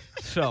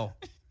 So.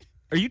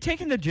 Are you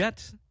taking the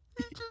Jets?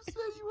 You just said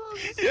you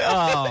was. Yeah.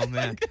 Oh,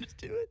 man. I'm going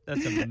to do it.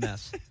 That's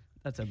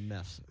a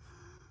mess.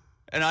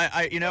 And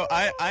I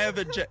have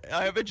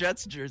a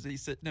Jets jersey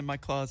sitting in my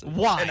closet.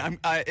 Why? And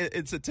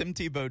it's a Tim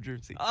Tebow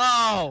jersey.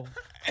 Oh,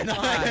 and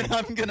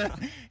I'm gonna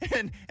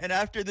and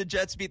after the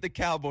Jets beat the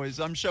Cowboys,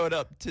 I'm showing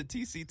up to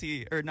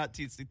TCT or not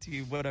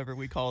TCT, whatever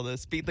we call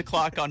this, beat the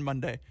clock on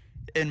Monday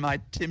in my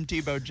Tim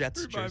Tebow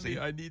Jets jersey.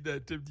 I need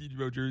that Tim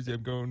Tebow jersey.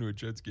 I'm going to a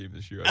Jets game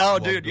this year. Oh,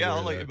 dude, yeah,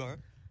 I'll let you borrow.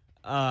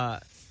 I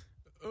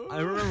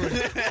remember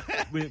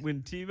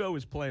when Tebow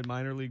was playing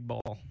minor league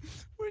ball.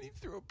 When he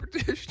threw a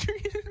pedestrian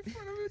in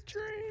front of a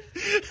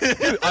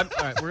train. All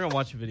right, we're going to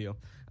watch a video.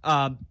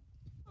 I'm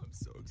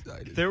so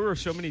excited. There were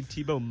so many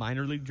Tebow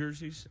minor league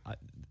jerseys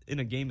in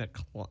a game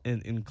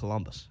in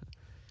Columbus.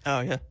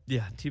 Oh, yeah.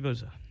 Yeah,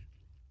 Tebow's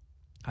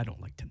I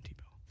don't like Tim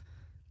Tebow.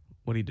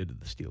 What he did to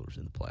the Steelers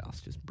in the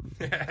playoffs, just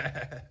brutal.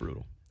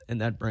 Brutal.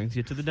 And that brings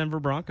you to the Denver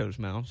Broncos,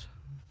 Mouse.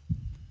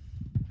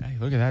 Hey,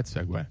 look at that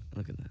segue.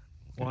 Look at that.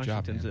 Good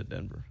Washington's job, at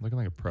Denver. Looking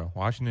like a pro.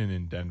 Washington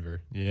and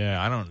Denver. Yeah,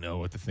 I don't know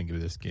what to think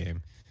of this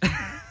game.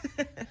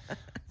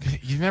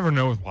 You never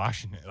know with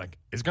Washington. Like,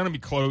 it's going to be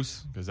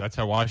close because that's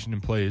how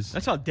Washington plays.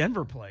 That's how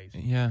Denver plays.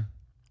 Yeah.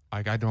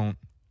 Like, I don't.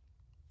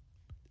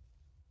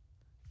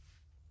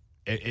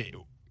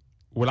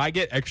 Would I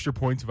get extra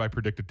points if I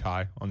predict a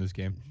tie on this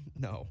game?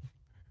 No.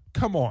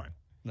 Come on.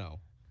 No.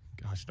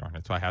 Gosh darn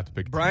it. So I have to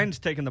pick. Brian's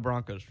taking the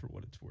Broncos for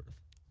what it's worth.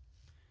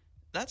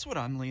 That's what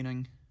I'm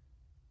leaning.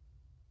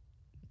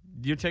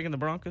 You're taking the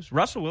Broncos?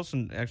 Russell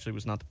Wilson actually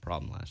was not the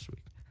problem last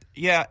week.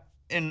 Yeah,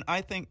 and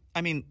I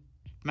mean,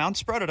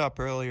 Mounts brought it up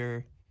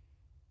earlier.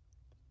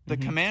 The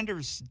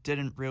Commanders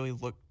didn't really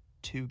look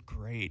too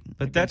great.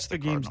 But that's the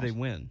Cardinals. games they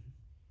win.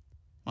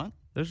 What?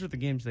 Those are the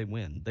games they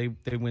win.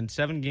 They win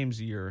 7 games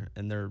a year,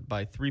 and they're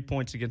by 3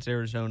 points against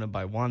Arizona,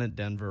 by 1 at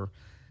Denver,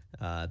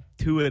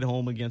 2 at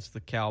home against the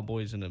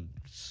Cowboys in a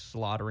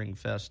slaughtering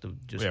fest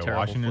of just terrible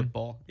Washington?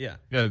 football. Yeah.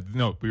 Yeah,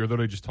 no, we were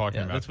literally just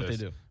talking about that's this. what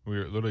they do. We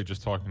were literally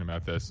just talking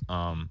about this.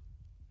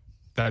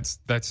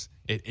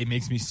 It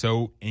makes me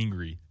so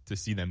angry to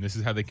see them. This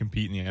is how they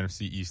compete in the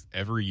NFC East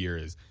every year.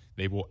 Is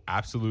they will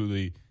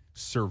absolutely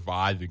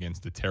survive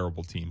against the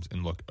terrible teams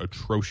and look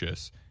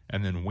atrocious,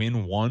 and then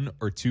win 1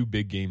 or 2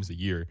 big games a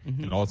year,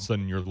 and all of a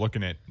sudden you're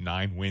looking at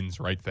 9 wins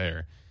right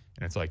there,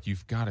 and it's like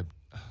you've got to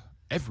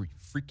every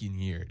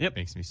freaking year. It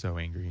makes me so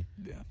angry.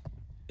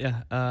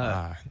 Yeah.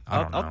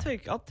 I'll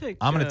take.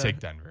 I'm going to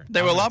take Denver.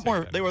 They were a lot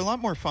more. They were a lot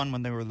more fun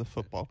when they were the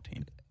football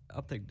team.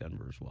 I'll take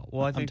Denver as well.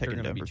 Well, I think they're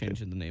going to be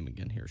changing the name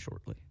again here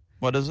shortly.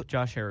 What is it?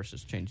 Josh Harris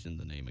is changing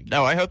the name again.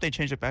 No, I hope they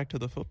change it back to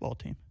the football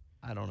team.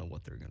 I don't know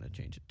what they're going to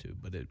change it to,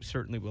 but it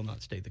certainly will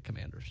not stay the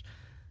Commanders.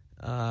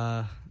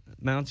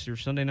 Mounts, your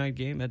Sunday night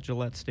game at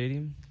Gillette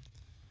Stadium?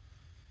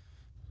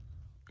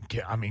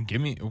 I mean,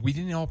 give me. We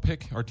didn't all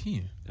pick our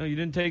team. No, you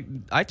didn't take.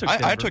 I took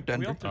Denver. I took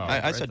Denver.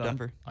 I said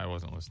Denver. I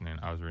wasn't listening.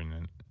 I was reading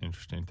an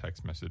interesting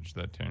text message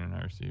that Tanner and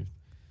I received.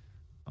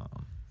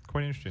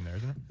 Quite interesting there,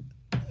 isn't it?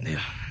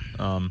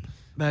 Yeah.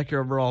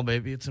 Backyard brawl,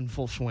 baby. It's in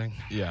full swing.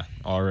 Yeah,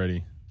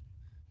 already.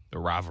 The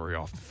rivalry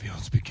off the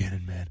field's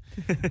beginning, man.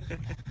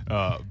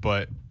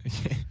 But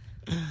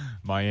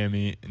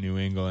Miami, New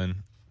England.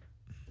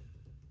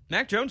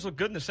 Mac Jones looked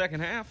good in the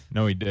second half.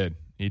 No, he did.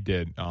 He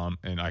did.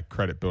 And I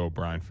credit Bill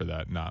O'Brien for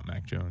that, not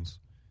Mac Jones.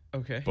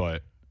 Okay.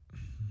 But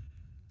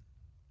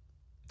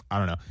I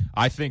don't know.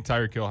 I think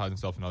Tyreek Hill has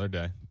himself another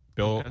day.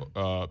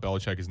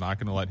 Belichick is not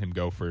going to let him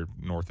go for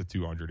north of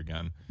 200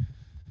 again.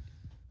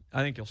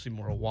 I think you'll see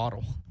more of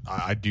Waddle.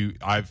 I do.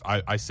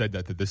 I said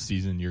that this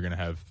season you're going to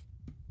have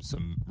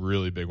some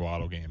really big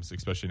Waddle games,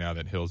 especially now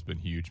that Hill's been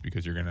huge,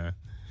 because you're going to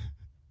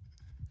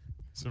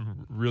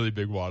some really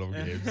big Waddle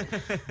games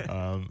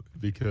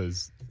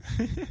because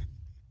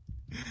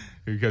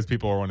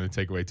people are wanting to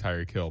take away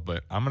Tyreek Hill.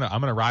 But I'm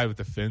gonna ride with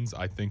the Finns.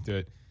 I think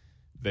that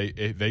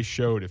They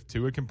showed if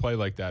Tua can play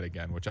like that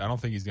again, which I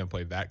don't think he's going to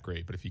play that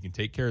great, but if he can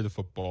take care of the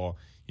football,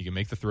 he can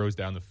make the throws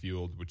down the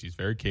field, which he's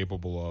very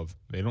capable of.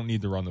 They don't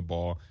need to run the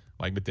ball.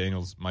 Mike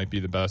McDaniels might be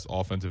the best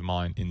offensive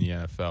mind in the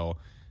NFL.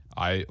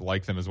 I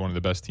like them as one of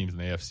the best teams in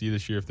the AFC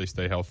this year. If they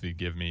stay healthy,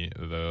 give me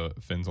the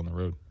Fins on the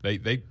road.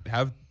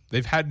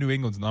 They've had New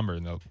England's number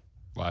in the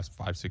last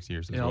 5-6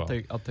 years as well.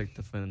 I'll take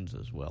the Fins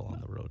as well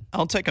on the road.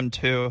 I'll take them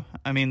too.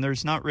 I mean,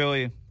 there's not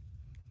really.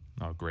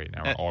 Oh, great!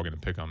 Now we're all going to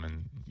pick them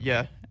and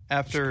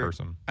after curse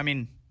them. I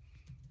mean,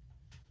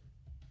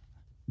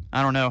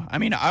 I don't know. I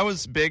mean, I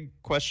was big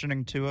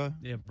questioning Tua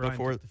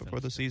before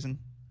the season,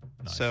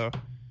 so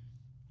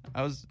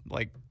I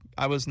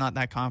was not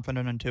that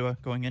confident in Tua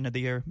going into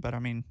the year. But I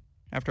mean,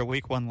 after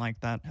week 1 like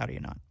that, how do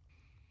you not?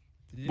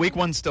 Week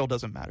 1 still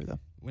doesn't matter though.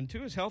 When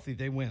Tua's healthy,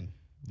 they win.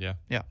 Yeah.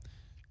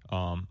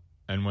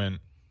 And when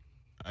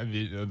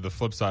the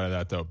flip side of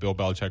that, though, Bill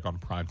Belichick on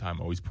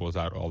primetime always pulls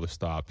out all the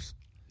stops.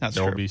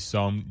 There will be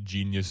some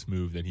genius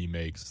move that he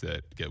makes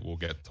that will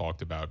get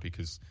talked about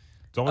because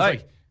it's almost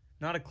like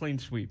not a clean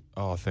sweep.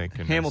 Oh, thank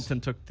goodness. Hamilton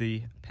took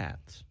the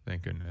Pats.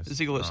 Thank goodness. Is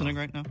he listening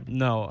right now?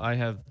 No, I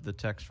have the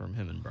text from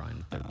him and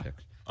Brian. Their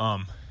picks.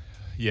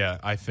 Yeah,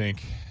 I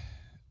think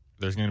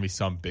there's going to be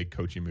some big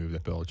coaching move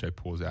that Belichick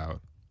pulls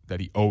out that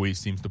he always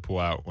seems to pull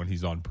out when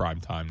he's on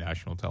primetime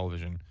national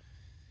television.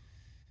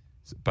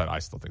 But I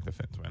still think the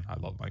Fins win. I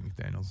love Mike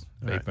McDaniels.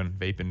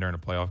 Vaping during a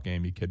playoff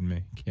game. You kidding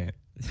me?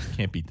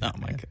 Can't beat that.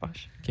 Oh my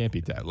gosh. Can't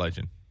beat that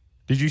legend.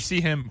 Did you see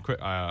him?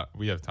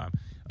 We have time.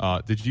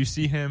 Did you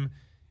see him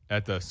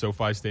at the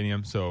SoFi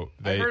Stadium?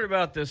 I heard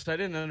about this. I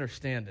didn't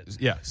understand it.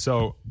 Yeah.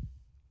 So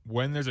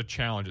when there's a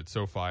challenge at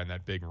SoFi and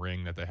that big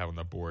ring that they have on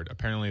the board,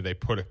 apparently they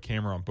put a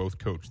camera on both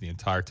coaches the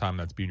entire time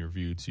that's being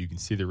reviewed, so you can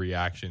see the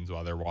reactions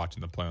while they're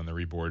watching the play on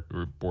the board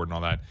and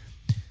all that.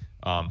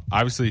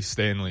 Obviously,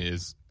 Stanley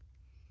is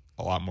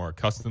a lot more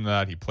accustomed to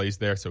that. He plays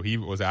there, so he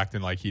was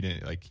acting like he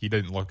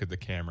didn't look at the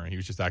camera. He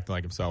was just acting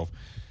like himself.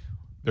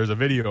 There's a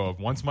video of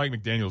once Mike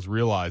McDaniels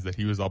realized that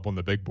he was up on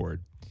the big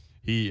board,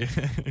 he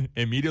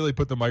immediately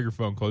put the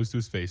microphone close to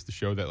his face to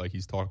show that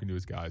he's talking to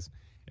his guys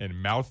and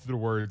mouthed the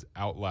words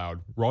out loud,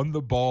 run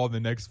the ball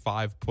the next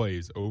 5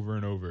 plays over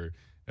and over,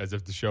 as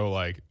if to show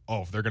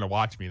if they're going to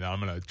watch me, then I'm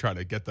going to try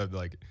to get them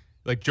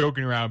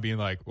joking around, being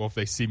like, well, if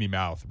they see me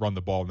mouth, run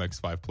the ball the next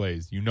 5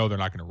 plays, they're not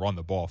going to run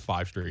the ball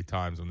 5 straight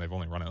times when they've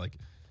only run it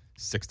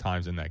 6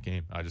 times in that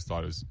game. I just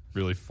thought it was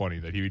really funny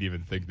that he would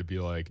even think to be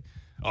like,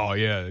 oh,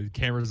 yeah, the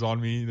camera's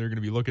on me, they're going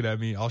to be looking at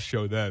me, I'll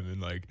show them,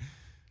 and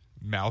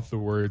mouth the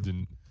words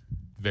in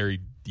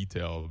very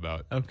detail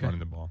about running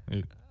the ball.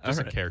 Just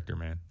a character,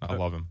 man. I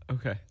love him.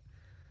 Okay.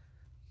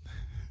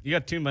 You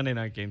got 2 Monday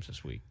night games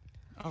this week.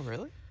 Oh,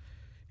 really?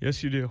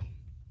 Yes, you do.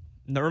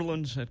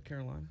 Nerlens at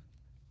Carolina.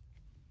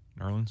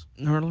 Nerlens.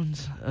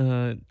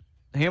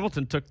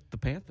 Hamilton took the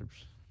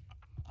Panthers.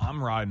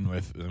 I'm riding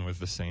with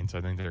the Saints.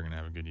 I think they're going to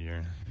have a good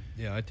year.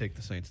 Yeah, I take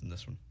the Saints in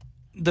this one.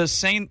 The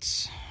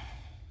Saints.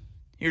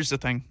 Here's the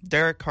thing: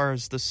 Derek Carr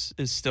is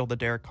still the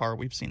Derek Carr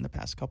we've seen the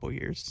past couple of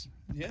years.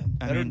 Yeah,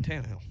 better than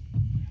Tannehill.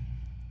 I'm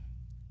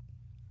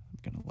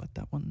gonna let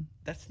that one.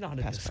 That's not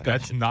a discussion.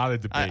 That's not a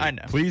debate. I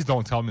know. Please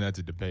don't tell me that's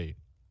a debate.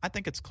 I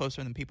think it's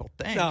closer than people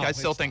think. No, I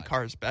still think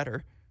Carr's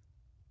better.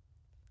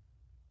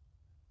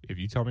 If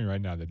you tell me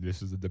right now that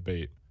this is a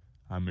debate,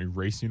 I'm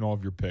erasing all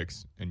of your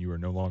picks, and you are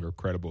no longer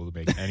credible to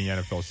make any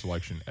NFL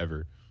selection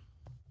ever.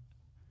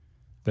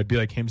 That'd be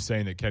like him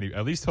saying that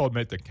at least he'll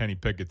admit that Kenny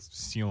Pickett's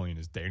ceiling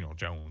is Daniel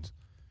Jones.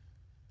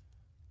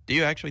 Do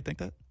you actually think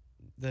that?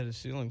 That his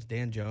ceiling's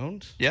Dan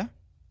Jones? Yeah.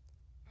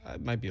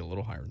 It might be a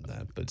little higher than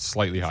that, but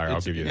slightly higher.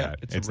 I'll give you that.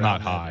 It's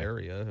not high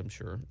area, I'm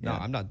sure. Yeah. No,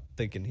 I'm not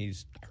thinking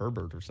he's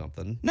Herbert or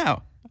something.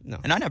 No.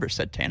 And I never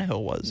said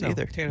Tannehill was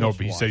either. No,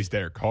 but you said he's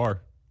Derek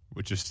Carr,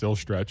 which is still a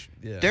stretch.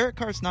 Yeah. Derek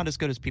Carr's not as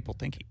good as people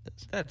think he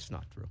is. That's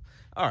not true.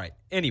 All right.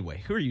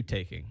 Anyway, who are you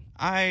taking?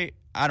 I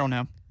don't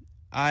know.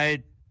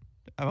 I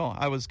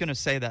was going to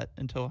say that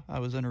until I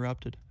was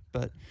interrupted,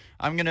 but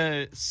I'm going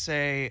to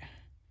say...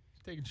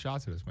 You're taking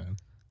shots at us, man.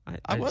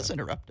 I was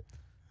interrupted.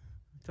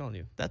 I'm telling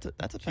you. That's a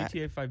fact.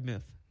 GTA 5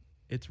 myth.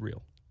 It's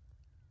real.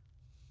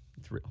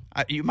 It's real.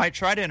 You might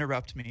try to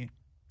interrupt me,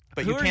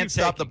 but you can't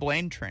stop the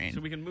Blaine train.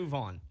 So we can move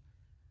on.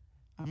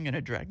 I'm going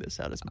to drag this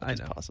out as much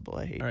as possible.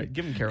 I hate All right, it.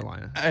 give him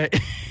Carolina.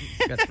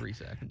 You got 3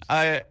 seconds.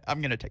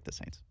 I'm going to take the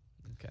Saints.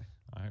 Okay.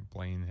 All right,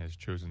 Blaine has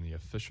chosen the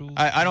officials.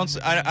 I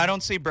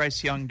don't see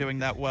Bryce Young doing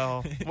that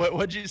well.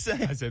 What'd you say?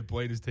 I said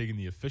Blaine is taking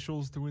the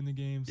officials to win the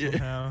game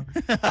somehow.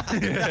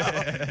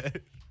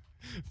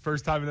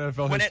 First time in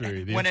NFL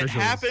history. When it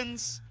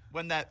happens,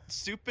 when that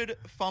stupid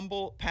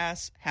fumble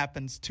pass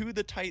happens to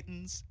the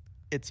Titans,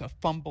 it's a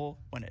fumble.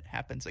 When it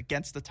happens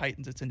against the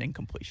Titans, it's an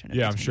incompletion.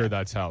 Yeah, I'm sure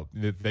that's how.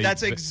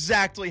 That's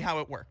exactly how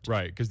it worked.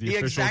 Right, because the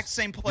exact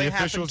same play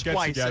happened twice. The officials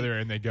get together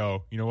and they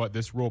go, you know what,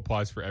 this rule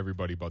applies for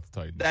everybody but the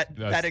Titans.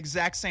 That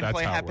exact same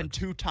play happened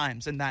 2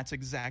 times, and that's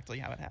exactly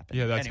how it happened.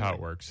 Yeah, that's how it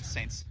works.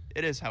 Saints.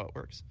 It is how it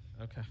works.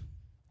 Okay.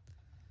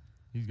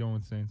 He's going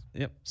with Saints.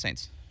 Yep.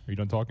 Saints. Are you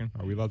done talking?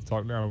 Are we allowed to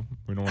talk now?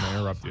 We don't want to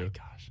interrupt you.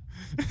 Gosh.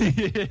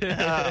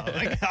 Oh,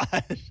 my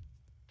gosh.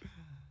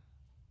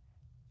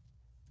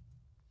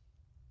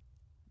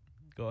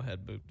 Go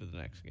ahead, move to the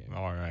next game.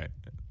 All right.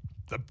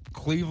 The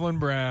Cleveland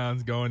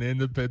Browns going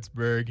into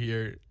Pittsburgh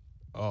here.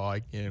 Oh,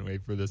 I can't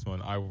wait for this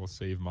one. I will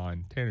save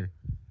mine. Tanner,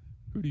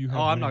 who do you have?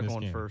 I'm not this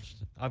going game? first.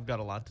 I've got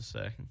a lot to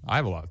say. I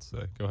have a lot to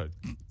say. Go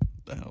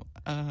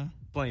ahead.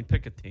 Blaine,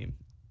 pick a team.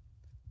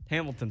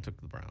 Hamilton took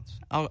the Browns.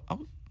 I'll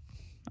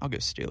go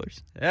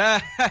Steelers.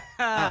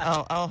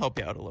 I'll help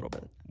you out a little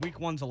bit. Week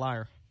 1's a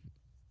liar.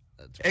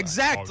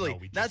 Exactly. Oh,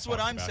 no, That's what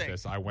I'm saying.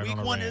 Week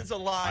 1 is a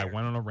liar. I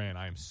went on a rant.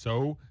 I am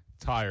so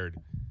tired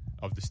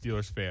of the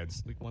Steelers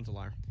fans. Week 1's a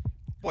liar.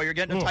 Well, you're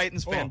getting a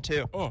Titans fan,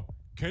 too.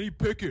 Kenny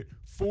Pickett,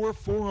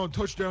 4-4 on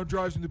touchdown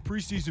drives in the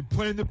preseason,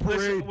 playing the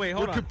parade.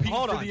 We're competing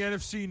for the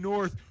NFC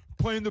North,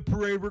 playing the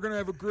parade. We're going to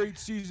have a great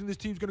season. This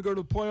team's going to go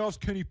to the playoffs.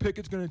 Kenny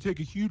Pickett's going to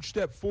take a huge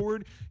step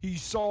forward. He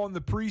saw in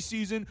the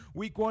preseason,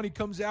 week 1, he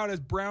comes out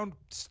as brown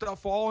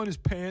stuff all in his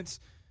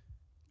pants.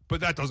 But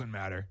that doesn't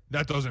matter.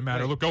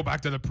 Right. Look, go back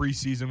to the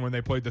preseason when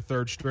they played the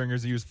third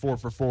stringers. He was 4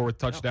 for 4 with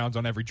touchdowns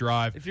on every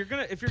drive. If you're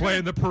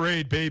playing the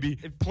parade, baby,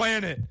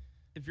 plan it.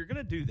 If you're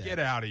gonna do that, Get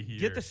out of here.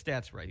 Get the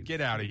stats right.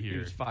 Get out of here. He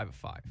was 5 of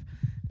 5.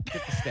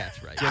 Get the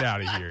stats right. Get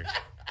out of here.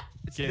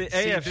 It's the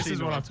AFC. This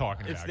is what I'm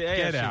talking about. It's the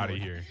Get AFC out of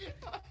North. here.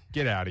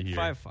 Get out of here.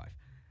 5 of 5.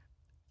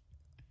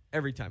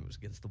 Every time it was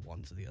against the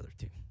ones of the other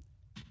team.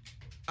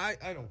 I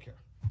don't care.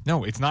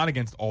 No, it's not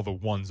against all the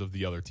ones of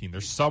the other team.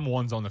 There's some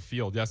ones on the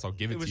field. Yes, I'll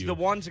give it to you. It was the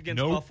ones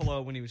against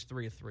Buffalo when he was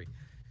 3 of 3.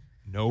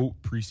 No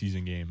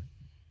preseason game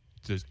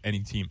does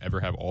any team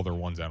ever have all their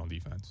ones out on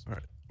defense. All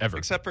right. Ever.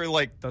 Except for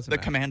the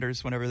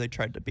Commanders whenever they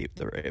tried to beat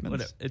the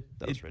Ravens.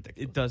 That was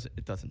ridiculous.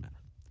 It doesn't matter.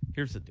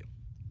 Here's the deal.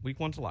 Week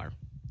 1's a liar.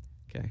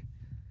 Okay.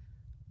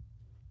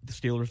 The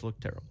Steelers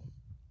looked terrible.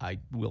 I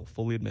will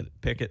fully admit it.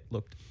 Pickett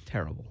looked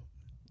terrible.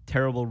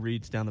 Terrible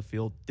reads down the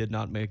field. Did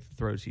not make the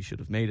throws he should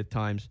have made at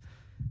times.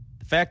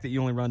 The fact that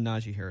you only run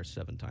Najee Harris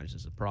 7 times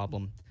is a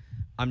problem.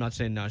 I'm not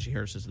saying Najee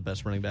Harris is the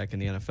best running back in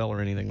the NFL or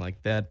anything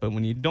like that, but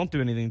when you don't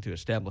do anything to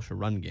establish a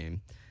run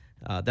game,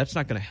 that's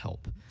not going to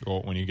help.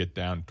 Well, when you get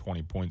down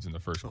 20 points in the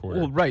first quarter.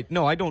 Well, right.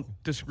 No, I don't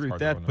disagree with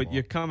that, but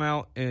you come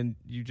out and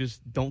you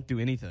just don't do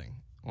anything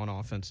on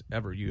offense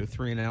ever. You go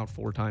 3 and out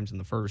 4 times in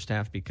the first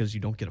half because you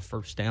don't get a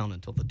first down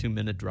until the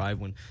 2-minute drive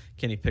when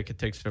Kenny Pickett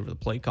takes over the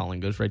play calling,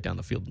 goes right down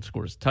the field and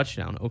scores a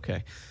touchdown.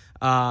 Okay.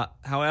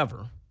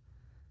 However,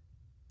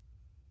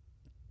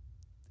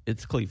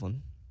 it's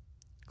Cleveland.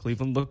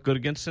 Cleveland looked good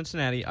against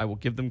Cincinnati. I will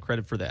give them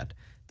credit for that.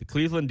 The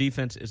Cleveland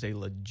defense is a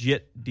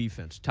legit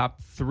defense,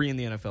 top 3 in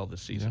the NFL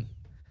this season. Yeah.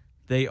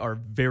 They are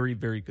very,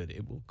 very good.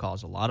 It will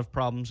cause a lot of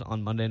problems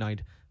on Monday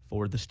night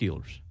for the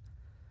Steelers.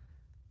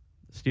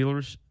 The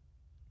Steelers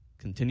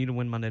continue to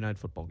win Monday night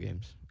football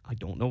games. I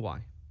don't know why.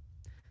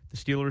 The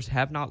Steelers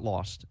have not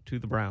lost to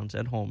the Browns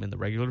at home in the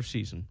regular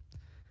season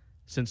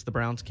since the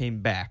Browns came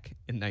back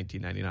in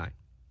 1999.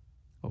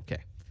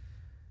 Okay.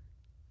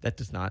 That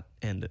does not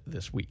end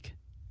this week.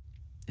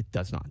 It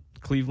does not.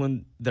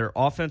 Cleveland, their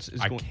offense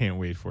is I can't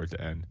wait for it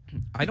to end.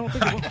 I don't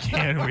think it will. I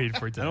can't wait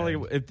for it to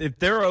end. If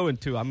they're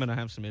 0-2, I'm going to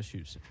have some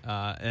issues.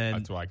 And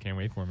that's why I can't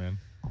wait for it, man.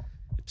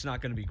 It's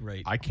not going to be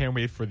great. I can't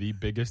wait for the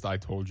biggest I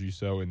told you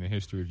so in the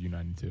history of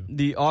U92.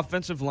 The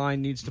offensive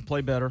line needs to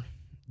play better.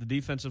 The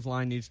defensive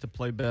line needs to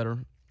play better.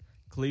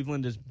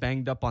 Cleveland is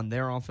banged up on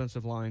their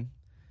offensive line.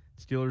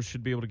 Steelers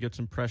should be able to get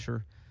some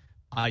pressure.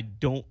 I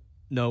don't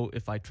know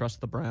if I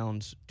trust the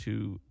Browns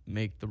to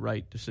make the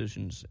right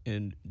decisions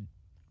in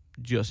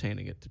just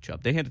handing it to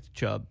Chubb. They hand it to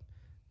Chubb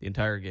the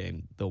entire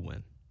game, they'll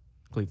win.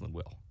 Cleveland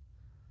will.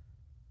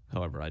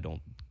 However, I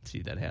don't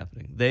see that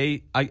happening.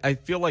 I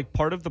feel like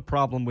part of the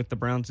problem with the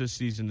Browns this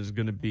season is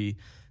going to be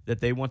that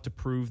they want to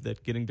prove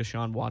that getting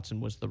Deshaun Watson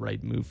was the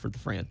right move for the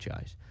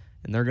franchise.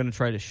 And they're going to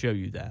try to show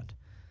you that.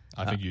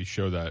 I think you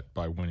show that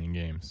by winning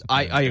games.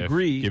 I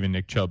agree. Giving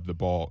Nick Chubb the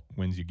ball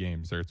wins you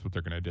games. That's what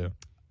they're going to do.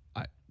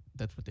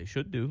 That's what they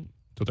should do.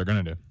 That's what they're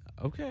going to do.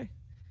 Okay.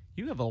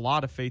 You have a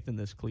lot of faith in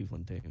this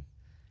Cleveland team.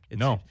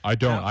 No, I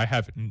don't. I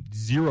have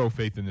zero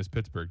faith in this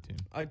Pittsburgh team.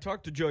 I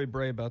talked to Joey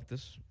Bray about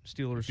this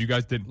Steelers. If you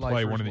guys didn't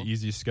play one of the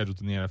easiest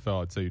schedules in the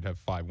NFL, I'd say you'd have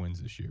 5 wins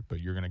this year.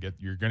 But you're gonna get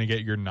your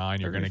 9.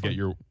 You're gonna get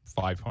your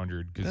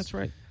 500. That's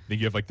right. I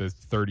think you have like the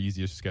 3rd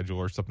easiest schedule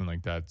or something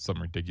like that.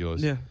 Something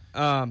ridiculous. Yeah.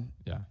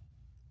 Yeah.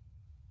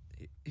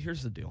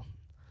 Here's the deal.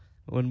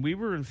 When we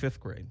were in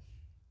 5th grade,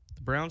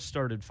 the Browns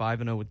started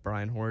 5-0 with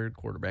Brian Hoyer at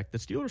quarterback. The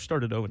Steelers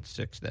started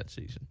 0-6 that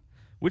season.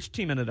 Which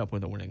team ended up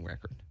with a winning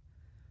record?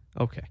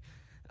 Okay.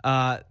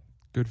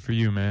 Good for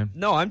you, man.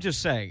 No, I'm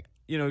just saying,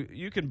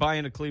 you can buy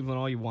into Cleveland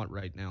all you want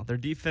right now. Their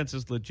defense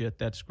is legit.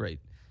 That's great.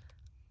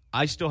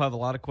 I still have a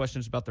lot of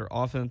questions about their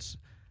offense.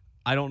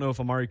 I don't know if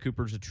Amari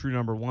Cooper is a true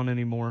number 1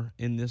 anymore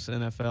in this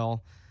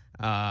NFL.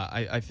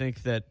 I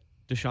think that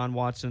Deshaun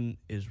Watson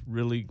is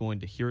really going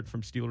to hear it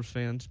from Steelers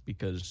fans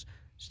because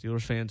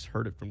Steelers fans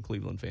heard it from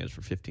Cleveland fans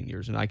for 15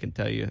 years. And I can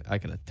tell you, I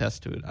can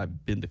attest to it.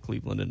 I've been to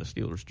Cleveland in a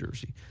Steelers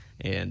jersey.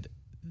 And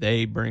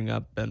they bring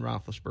up Ben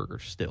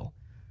Roethlisberger still.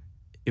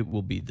 it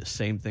will be the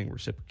same thing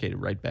reciprocated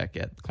right back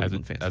at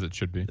Cleveland fans. As it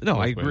should be. No,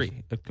 I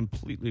agree. I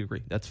completely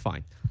agree. That's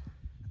fine.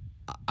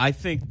 I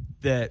think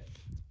that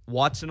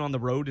Watson on the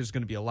road is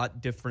going to be a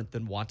lot different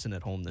than Watson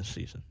at home this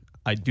season.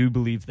 I do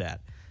believe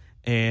that.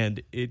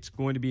 And it's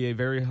going to be a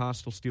very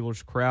hostile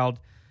Steelers crowd.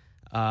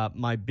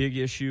 My big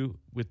issue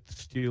with the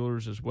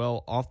Steelers as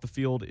well off the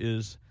field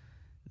is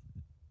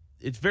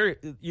it's very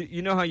 –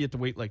 you know how you have to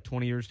wait like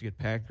 20 years to get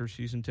Packers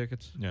season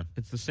tickets? Yeah.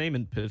 It's the same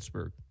in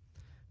Pittsburgh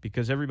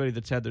because everybody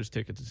that's had those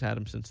tickets has had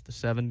them since the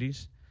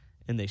 70s,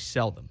 and they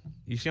sell them.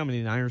 You see how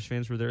many Niners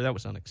fans were there? That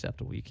was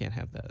unacceptable. You can't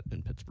have that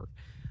in Pittsburgh.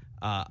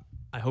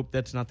 I hope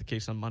that's not the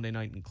case on Monday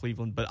night in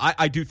Cleveland, but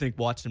I do think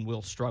Watson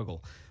will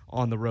struggle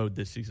on the road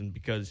this season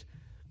because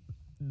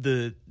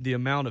the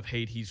amount of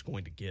hate he's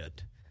going to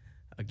get,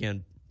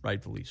 again,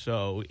 rightfully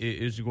so,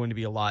 is going to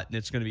be a lot, and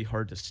it's going to be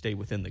hard to stay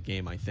within the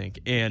game, I think.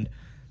 And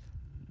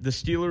the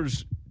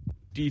Steelers'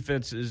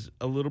 defense is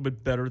a little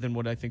bit better than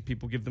what I think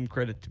people give them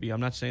credit to be. I'm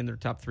not saying they're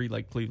top 3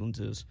 like Cleveland's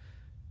is.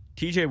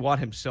 T.J. Watt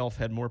himself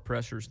had more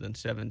pressures than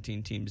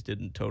 17 teams did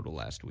in total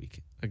last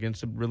week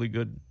against a really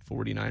good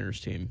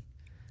 49ers team.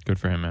 Good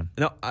for him, man.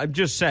 No, I'm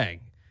just saying,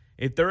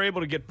 if they're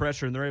able to get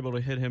pressure and they're able to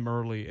hit him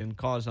early and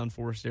cause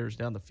unforced errors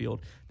down the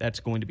field,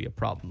 that's going to be a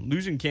problem.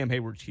 Losing Cam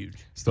Hayward's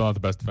huge. Still not the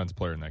best defensive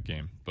player in that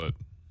game, but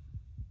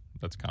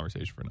that's a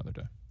conversation for another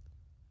day.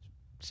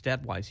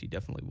 Stat-wise, he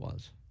definitely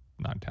was.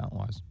 Not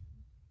talent-wise.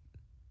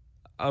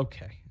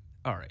 Okay.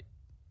 All right.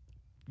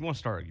 You want to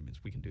start arguments,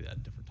 we can do that at a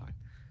different time.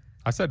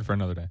 I said for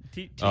another day.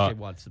 T.J.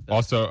 Watt's the best.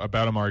 Also,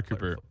 about Amari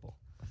Cooper.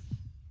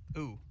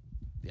 Ooh.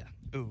 Yeah.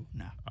 Ooh,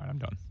 no. All right, I'm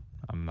done.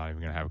 I'm not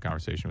even going to have a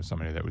conversation with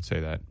somebody that would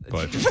say that.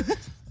 But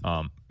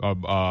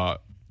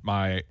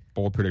my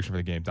bold prediction for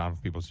the game, Donovan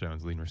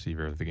Peoples-Jones, leading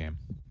receiver of the game.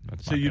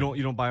 That's so you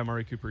don't buy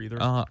Amari Cooper either?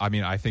 I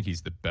mean, I think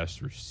he's the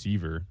best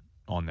receiver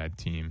on that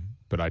team,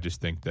 but I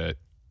just think that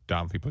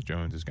Donovan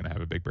Peoples-Jones is going to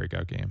have a big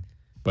breakout game.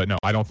 But no,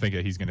 I don't think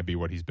that he's going to be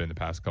what he's been the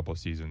past couple of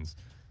seasons.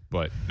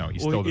 But no,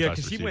 he's still the best receiver. Yeah,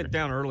 because he went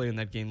down early in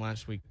that game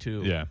last week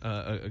too. Yeah.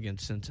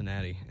 Against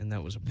Cincinnati, and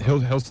that was a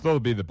problem. He'll still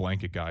be the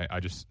blanket guy.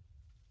 I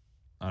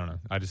don't know.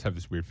 I just have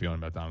this weird feeling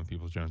about Donovan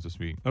Peoples-Jones this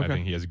week. Okay. I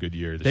think he has a good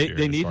year this year.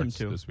 They need him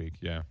to this week.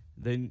 Yeah.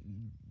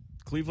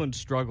 Cleveland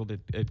struggled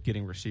at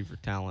getting receiver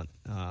talent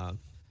out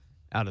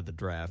of the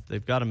draft.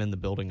 They've got him in the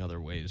building other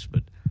ways,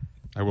 but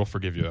I will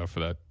forgive you though for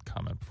that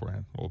comment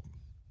beforehand. We'll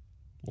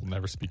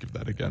never speak of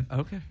that again.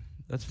 Okay,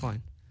 that's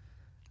fine.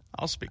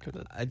 I'll speak of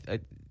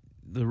it.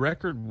 The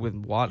record with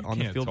Watt on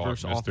the field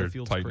versus off the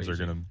field is Titans crazy.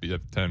 are going to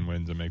have 10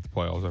 wins and make the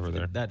playoffs over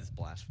there. That is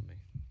blasphemy.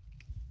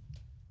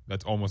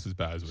 That's almost as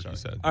bad as what you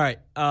said. All right,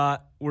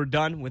 we're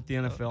done with the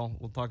NFL.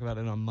 We'll talk about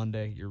it on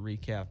Monday, your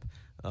recap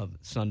of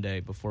Sunday,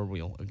 before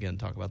we'll, again,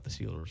 talk about the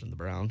Steelers and the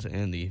Browns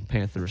and the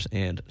Panthers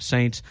and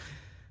Saints.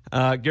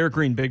 Garrett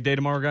Green, big day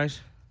tomorrow, guys?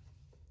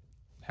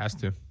 Has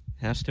to.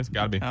 It's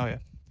got to be. Oh, yeah.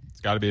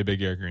 It's got to be a big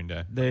Garrett Green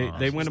day.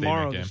 They win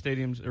tomorrow.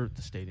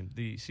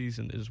 The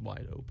season is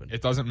wide open.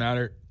 It doesn't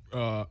matter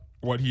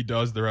what he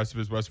does the rest of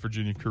his West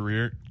Virginia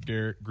career.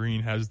 Garrett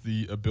Green has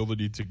the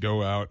ability to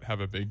go out, have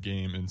a big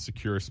game, and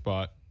secure a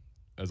spot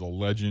as a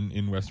legend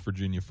in West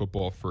Virginia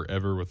football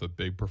forever with a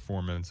big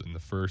performance. And the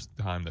first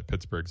time that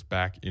Pittsburgh's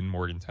back in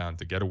Morgantown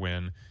to get a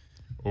win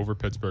over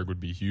Pittsburgh would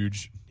be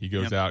huge. He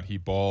goes out, he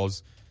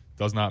balls.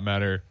 Does not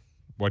matter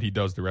what he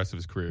does the rest of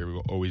his career. We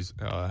will always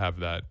have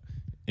that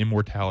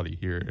immortality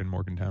here in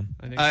Morgantown.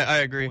 I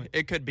agree.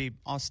 It could be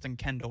Austin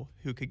Kendall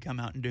who could come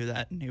out and do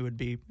that,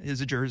 and his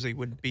jersey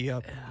would be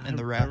up in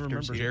the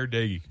rafters. Jared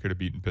Dagey could have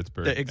beaten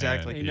Pittsburgh.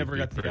 Exactly. He never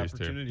got the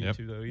opportunity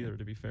to, though, either,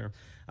 to be fair.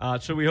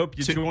 So we hope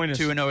you join us.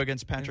 2-0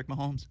 against Patrick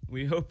Mahomes.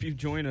 We hope you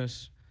join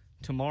us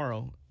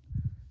tomorrow,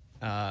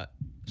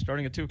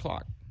 starting at 2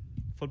 o'clock.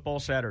 Football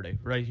Saturday,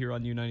 right here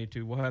on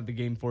U92. We'll have the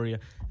game for you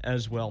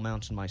as well.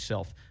 Mounts and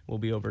myself will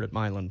be over at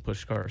Milan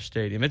Puskar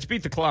Stadium. It's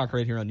Beat the Clock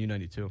right here on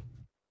U92.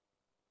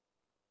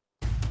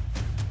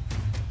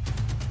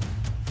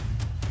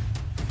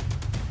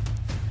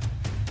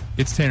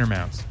 It's Tanner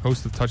Mounts,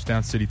 host of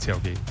Touchdown City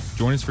Tailgate.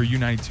 Join us for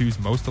U92's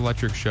most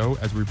electric show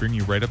as we bring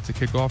you right up to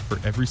kickoff for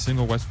every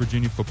single West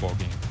Virginia football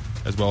game,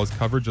 as well as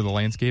coverage of the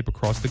landscape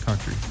across the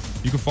country.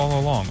 You can follow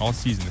along all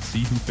season to see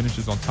who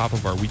finishes on top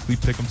of our weekly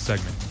Pick'em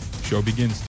segment. Show begins